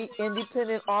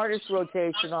independent artist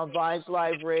rotation on Vibes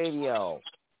Live Radio.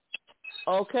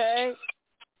 Okay?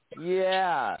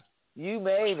 Yeah. You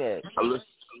made it.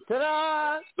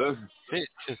 Ta-da!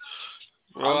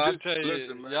 Bro, I tell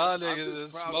you, y'all niggas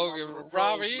is smoking.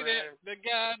 Robert, the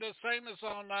guy that sang the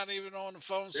song not even on the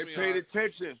phone. They paid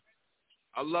attention.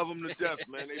 I love them to death,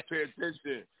 man. They pay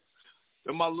attention.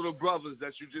 They're my little brothers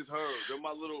that you just heard. They're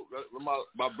my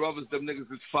brothers. Them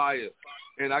niggas is fire.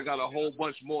 And I got a whole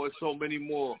bunch more. So many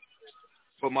more.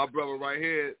 But my brother right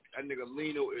here, that nigga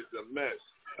Lino is a mess.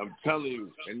 I'm telling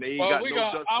you. And they ain't got no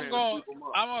dust pan to keep them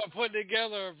up. I'm going to put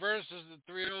together a versus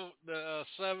the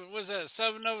 7. What's that?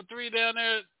 703 down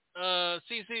there.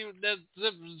 CC, that's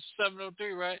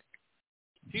 703, right?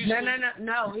 Houston.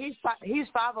 No. He's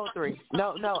 503.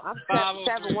 No, I'm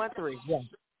 713. Yeah,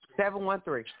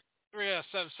 713. Yeah,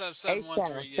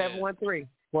 713. 713.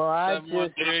 Well, I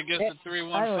against the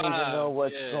 315. I don't even know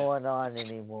what's going on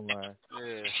anymore.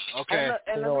 Yeah. Okay.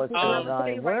 I know what's going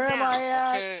on. Where am I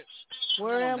at? Okay.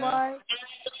 Where am I?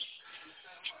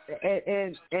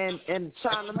 And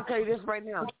Sean, let me tell you this right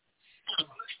now.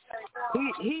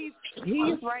 He's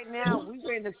right now. We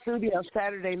were in the studio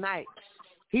Saturday night.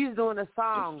 He's doing a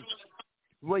song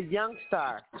with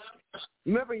Youngstar.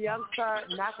 Remember Youngstar,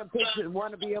 knocking pictures,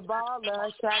 want to be a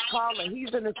baller, shot caller.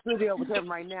 He's in the studio with him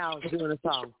right now doing a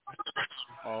song.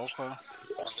 Oh, okay.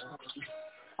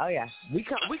 Oh yeah, we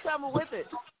coming with it.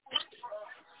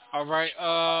 All right.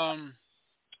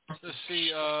 Let's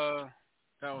see.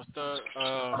 That was the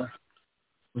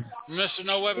Mr.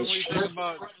 No Weapon. What do you think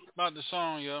about the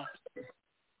song, yo?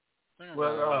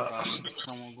 Well,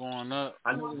 someone going up.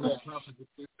 I know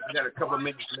we got a couple of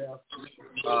minutes left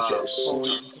before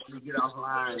we get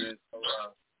offline, and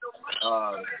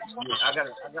I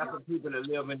got some people that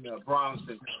live in the Bronx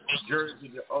and Jersey,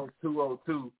 the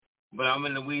 0202, but I'm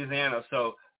in Louisiana,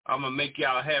 so I'm gonna make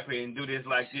y'all happy and do this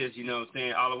like this. You know what I'm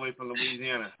saying? All the way from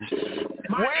Louisiana.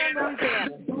 Where in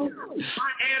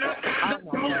Louisiana?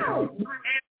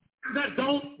 That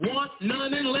don't want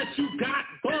none unless you got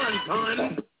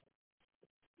fun.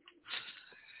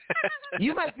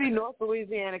 You must be North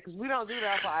Louisiana because we don't do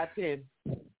that for I-10.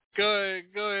 Go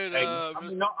ahead. Hey, I'm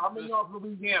in North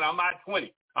Louisiana. I'm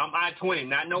I-20. I'm I-20,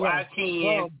 not no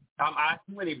I-10. I'm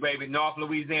I-20, baby, North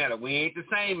Louisiana. We ain't the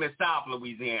same as South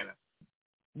Louisiana.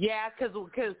 Yeah, cause we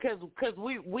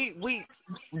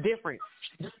different.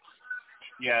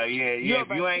 Yeah. If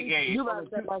you ain't gay,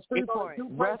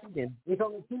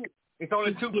 it's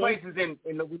only two places in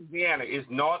Louisiana. It's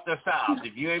north or south.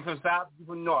 If you ain't from south, you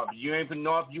from north. If you ain't from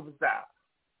north, you from south.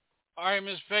 All right,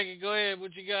 Miss Peggy, go ahead.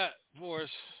 What you got for us?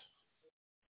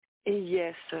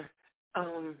 Yes, sir.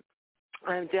 I'm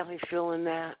definitely feeling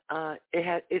that.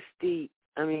 It's deep.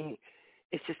 I mean,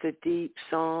 it's just a deep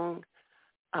song.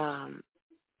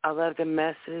 I love the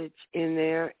message in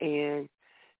there, and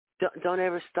don't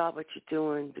ever stop what you're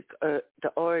doing.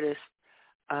 The artist.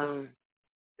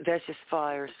 That's just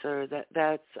fire, sir.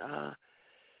 That's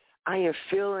I am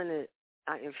feeling it.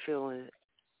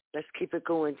 Let's keep it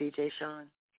going, DJ Sean.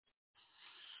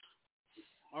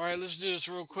 All right, let's do this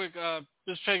real quick.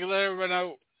 Just take let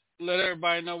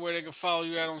everybody know where they can follow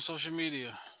you at on social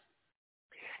media.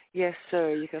 Yes,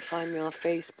 sir. You can find me on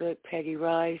Facebook, Peggy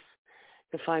Rice.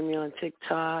 You can find me on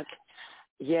TikTok.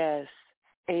 Yes,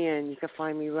 and you can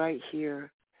find me right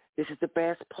here. This is the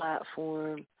best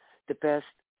platform, the best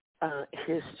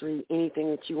history,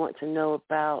 anything that you want to know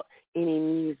about, any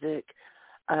music,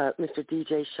 Mr.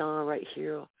 DJ Sean right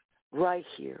here,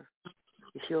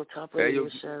 the Hilltop Radio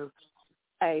Show.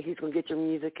 Hey, he's going to get your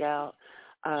music out.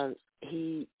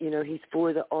 He's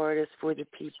for the artists, for the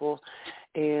people,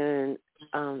 and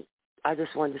I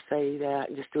just wanted to say that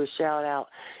and just do a shout out.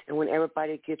 And when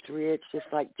everybody gets rich, just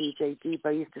like DJ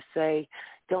Debo used to say,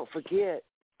 don't forget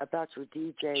about your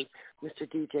DJ, Mr.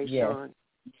 DJ Sean.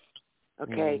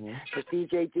 Okay, because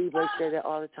DJ Debo said that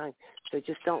all the time. So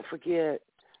just don't forget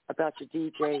about your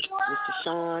DJ, Mr.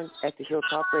 Sean, at the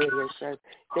Hilltop Radio Show.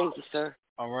 Thank you, sir.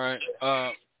 All right.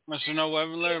 Mr. No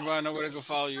Weapon, let everybody know where they can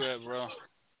follow you at, bro.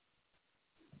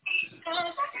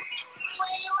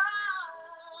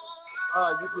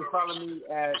 You can follow me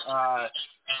at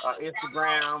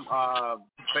Instagram,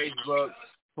 Facebook,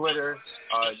 Twitter,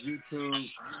 YouTube,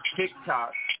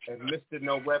 TikTok as Mr.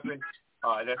 No Weapon.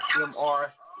 That's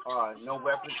MR. No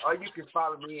Weapon. Or you can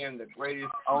follow me in the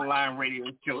greatest online radio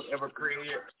show ever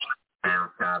created.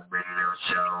 Hilltop Radio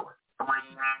Show.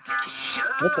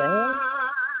 What the hell?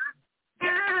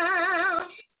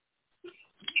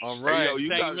 All right. Hey, yo, you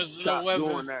Thank gotta you, stop Mr. No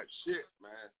doing that shit,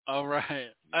 man. All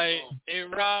right. Hey,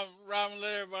 Rob,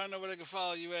 let everybody know where they can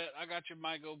follow you at. I got your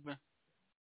mic open.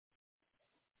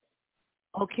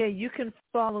 Okay, you can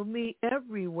follow me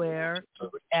everywhere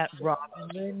at Robin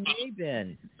Lynn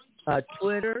Maben.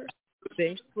 Twitter,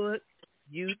 Facebook,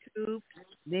 YouTube,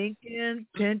 LinkedIn,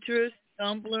 Pinterest,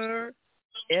 Tumblr,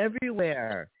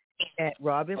 everywhere at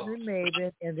Robin Lynn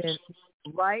Maben, and then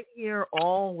right here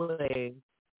always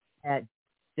at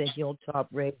the Hilltop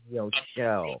Radio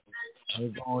Show.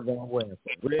 It's going down well,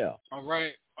 for real. All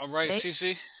right,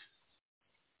 CC.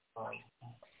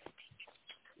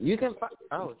 You can.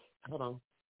 Hold on.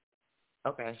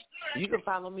 Okay, you can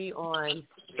follow me on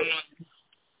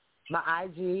my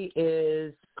IG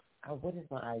is what is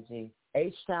my IG?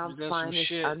 H-Town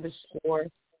Finest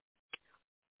 _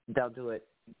 Don't do it.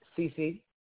 CC.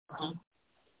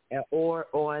 Or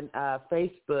on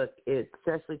Facebook, it's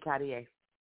Cecily Cartier.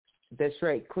 That's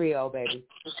right, Creole, baby.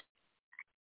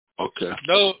 Okay.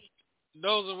 Those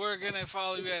are where can they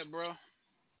follow you at, bro?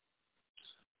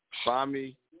 Find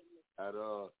me at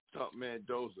Stuntman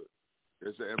Dozer.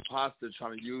 There's an imposter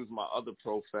trying to use my other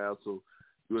profile, so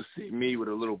you'll see me with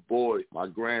a little boy, my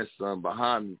grandson,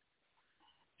 behind me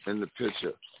in the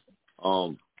picture.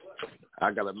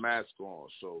 I got a mask on,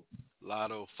 so.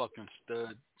 Lotto fucking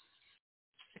stud.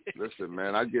 Listen,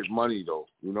 man, I get money, though.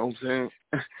 You know what I'm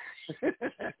saying?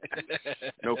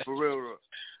 No, for real, though.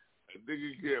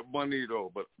 Nigga get money, though.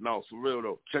 But, no, for real,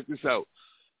 though. Check this out.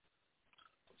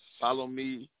 Follow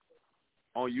me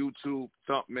on YouTube,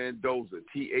 Thumpman Dozer,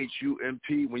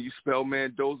 THUMP. When you spell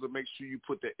Mendoza, make sure you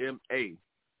put the M-A,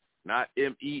 not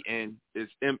M-E-N.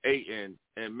 It's M-A-N.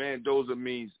 And Mendoza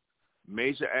means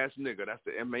major-ass nigga. That's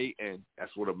the M-A-N.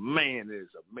 That's what a man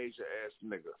is, a major-ass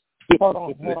nigga. Hold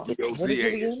on.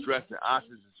 DOZA is dressed in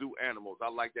ostriches and zoo animals. I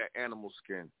like that animal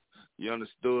skin. You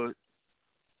understood?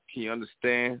 Can you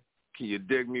understand? Can you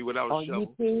dig me without a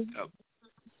shovel? YouTube?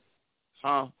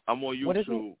 Huh? I'm on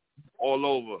YouTube. All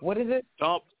over. What is it?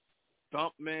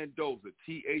 Thumpman Dozer.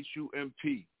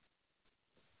 THUMP.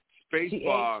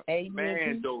 Spacebar.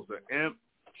 Mendoza. THUMP.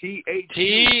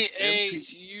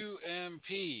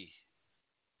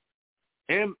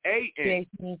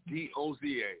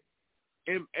 MANDOZA.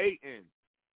 MAN.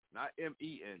 Not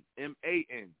MEN.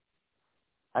 MAN.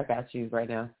 I got you right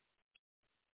now.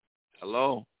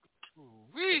 Hello?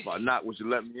 If I not, would you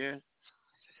let me in?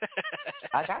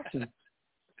 I got you.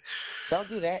 Don't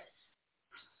do that.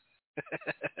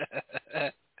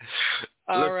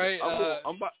 All right.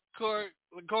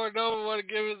 Cordova want to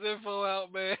give his info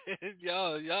out, man.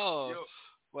 y'all.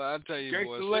 Well, I tell you,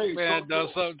 boy, this man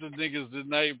does something to niggas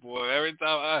tonight, boy. Every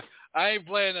time I ain't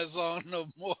playing that song no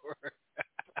more.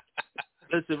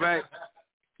 Listen, right?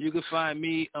 You can find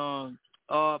me on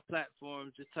all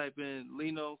platforms. Just type in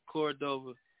Lino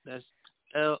Cordova. That's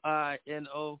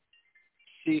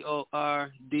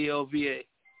LINOCORDOVA.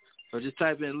 Or just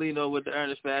type in Lino with the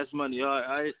Ernest Fast Money. All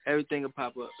right, everything will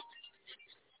pop up.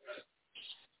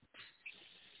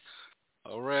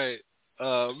 All right.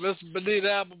 Miss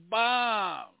Benita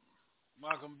Applebaum,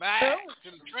 welcome back to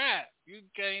the trap. You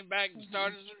came back and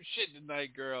started some shit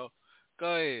tonight, girl.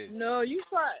 Go ahead. No, you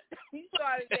started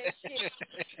that shit.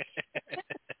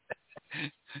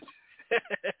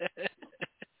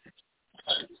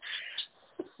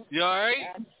 You all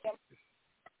right?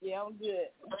 Yeah, I'm good.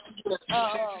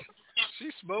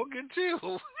 She's smoking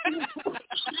too.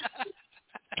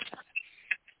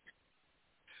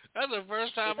 That's the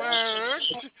first time I heard her.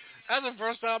 That's the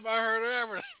first time I heard her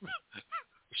ever.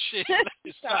 Shit.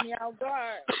 Caught me off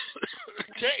guard.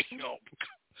 Damn.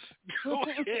 Go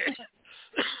ahead.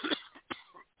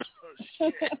 Oh,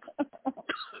 shit.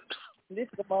 This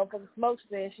is the motherfucking smoke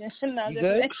session. No, you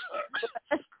good?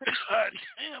 God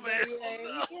damn it.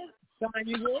 John,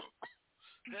 you good?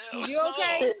 Hell You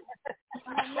okay?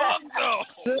 Fuck no.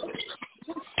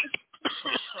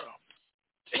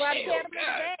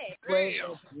 Wait,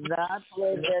 not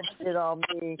play that shit on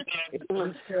me if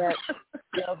you can't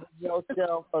govern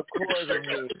yourself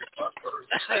accordingly.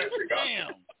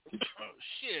 Damn. Oh,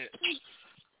 shit.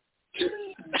 Turn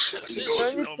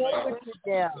your temperature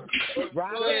down.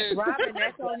 Robin,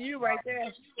 that's on you right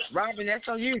there. Robin, that's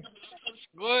on you.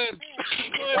 Go ahead.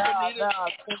 No,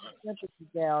 turn your temperature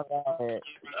down on it.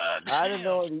 I don't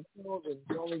know any children.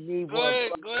 You only need go one.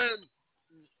 Ahead.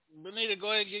 Benita,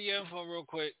 go ahead and get your info real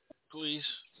quick, please.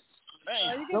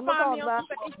 You can find me on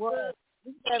Facebook.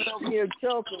 You stand over here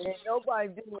choking. Ain't nobody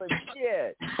doing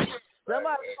shit.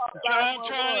 Somebody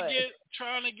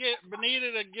trying to get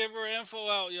Benita to give her info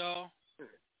out, y'all.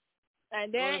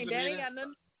 And that ain't got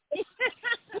nothing.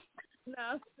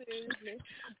 No, seriously.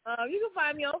 You can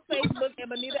find me on Facebook at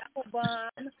Benita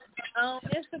Applebaum, on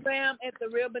Instagram at The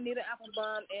Real Benita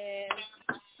Applebaum, and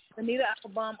Benita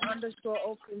Applebaum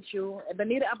 _official at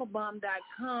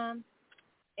BenitaApplebaum.com,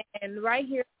 and right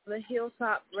here on the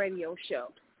Hilltop Radio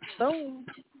Show. Boom.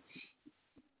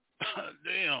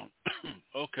 Damn.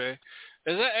 Okay.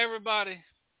 Is that everybody?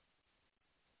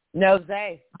 No,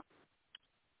 Zay.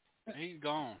 He's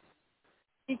gone.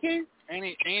 He can?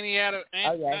 Ain't he had a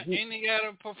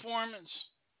performance?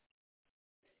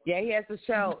 Yeah, he has a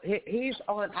show. He's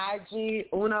on IG,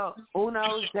 Uno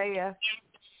Zaya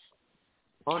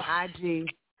on IG,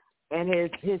 and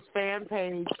his fan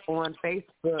page on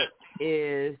Facebook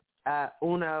is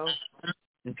Uno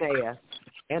Zaya.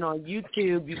 And on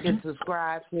YouTube, you can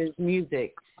subscribe to his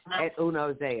music at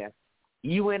Uno Zaya.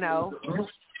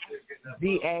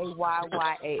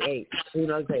 UNOZAYYAH.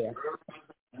 Uno Zaya.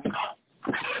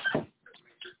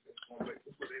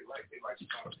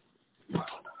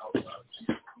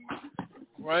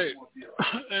 Right.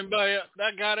 Anybody?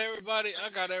 That got everybody? I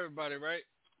got everybody, right?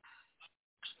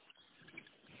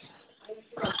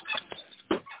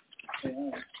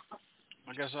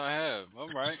 I guess I have. All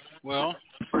right. Well,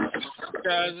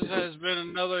 guys, this has been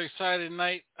another exciting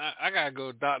night. I got to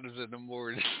go to doctors in the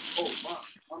morning. Oh,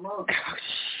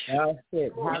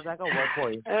 shit. How's that going to work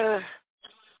for you? I'm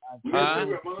still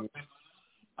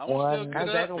good.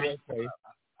 How's that going to work for you?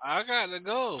 I got to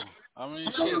go. I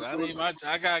mean, shit.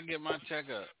 I got to get my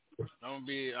checkup. I'm gonna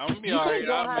be all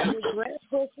right.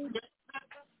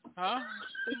 Huh?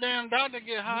 The damn doctor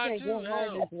get high too.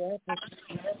 Hell.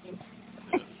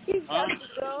 He's got to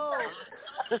go.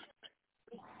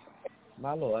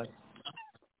 My Lord.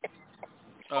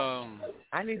 I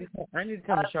need to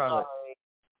come to Charlotte.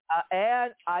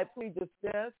 And I plead the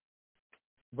fifth.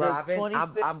 Robin,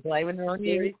 I'm blaming her on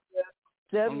you.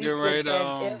 I'm getting ready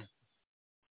to.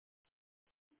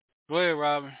 Go ahead,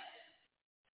 Robin.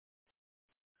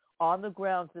 On the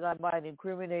grounds that I might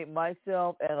incriminate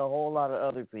myself and a whole lot of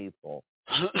other people.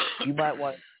 You might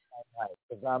want to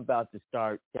because I'm about to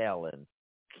start telling.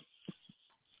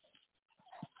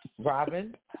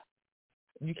 Robin,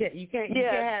 you can't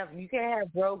have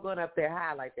bro going up there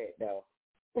high like that though.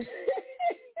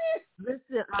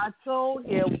 Listen, I told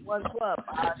him what's up.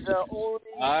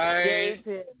 Alright.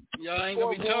 Y'all ain't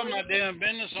gonna be telling my damn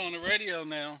business on the radio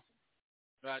now.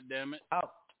 God damn it. Oh.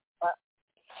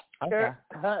 Okay.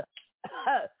 I'm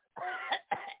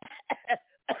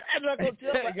not gonna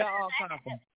tell you all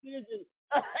confident.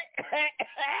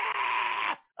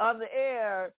 On the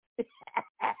air.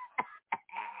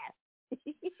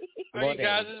 All right,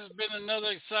 guys, this has been another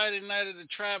exciting night at the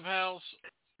Trap House.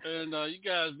 And you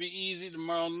guys be easy.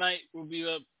 Tomorrow night we'll be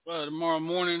up tomorrow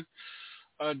morning.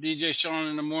 DJ Sean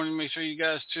in the morning. Make sure you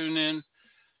guys tune in.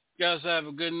 You guys have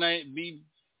a good night. Be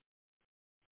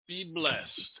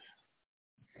blessed.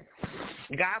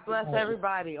 God bless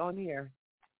everybody on here.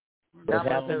 God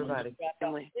bless everybody. Stay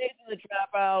in the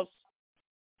Trap House.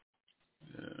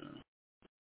 Yeah.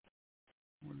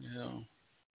 What the hell?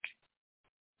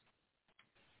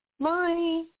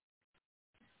 Bye.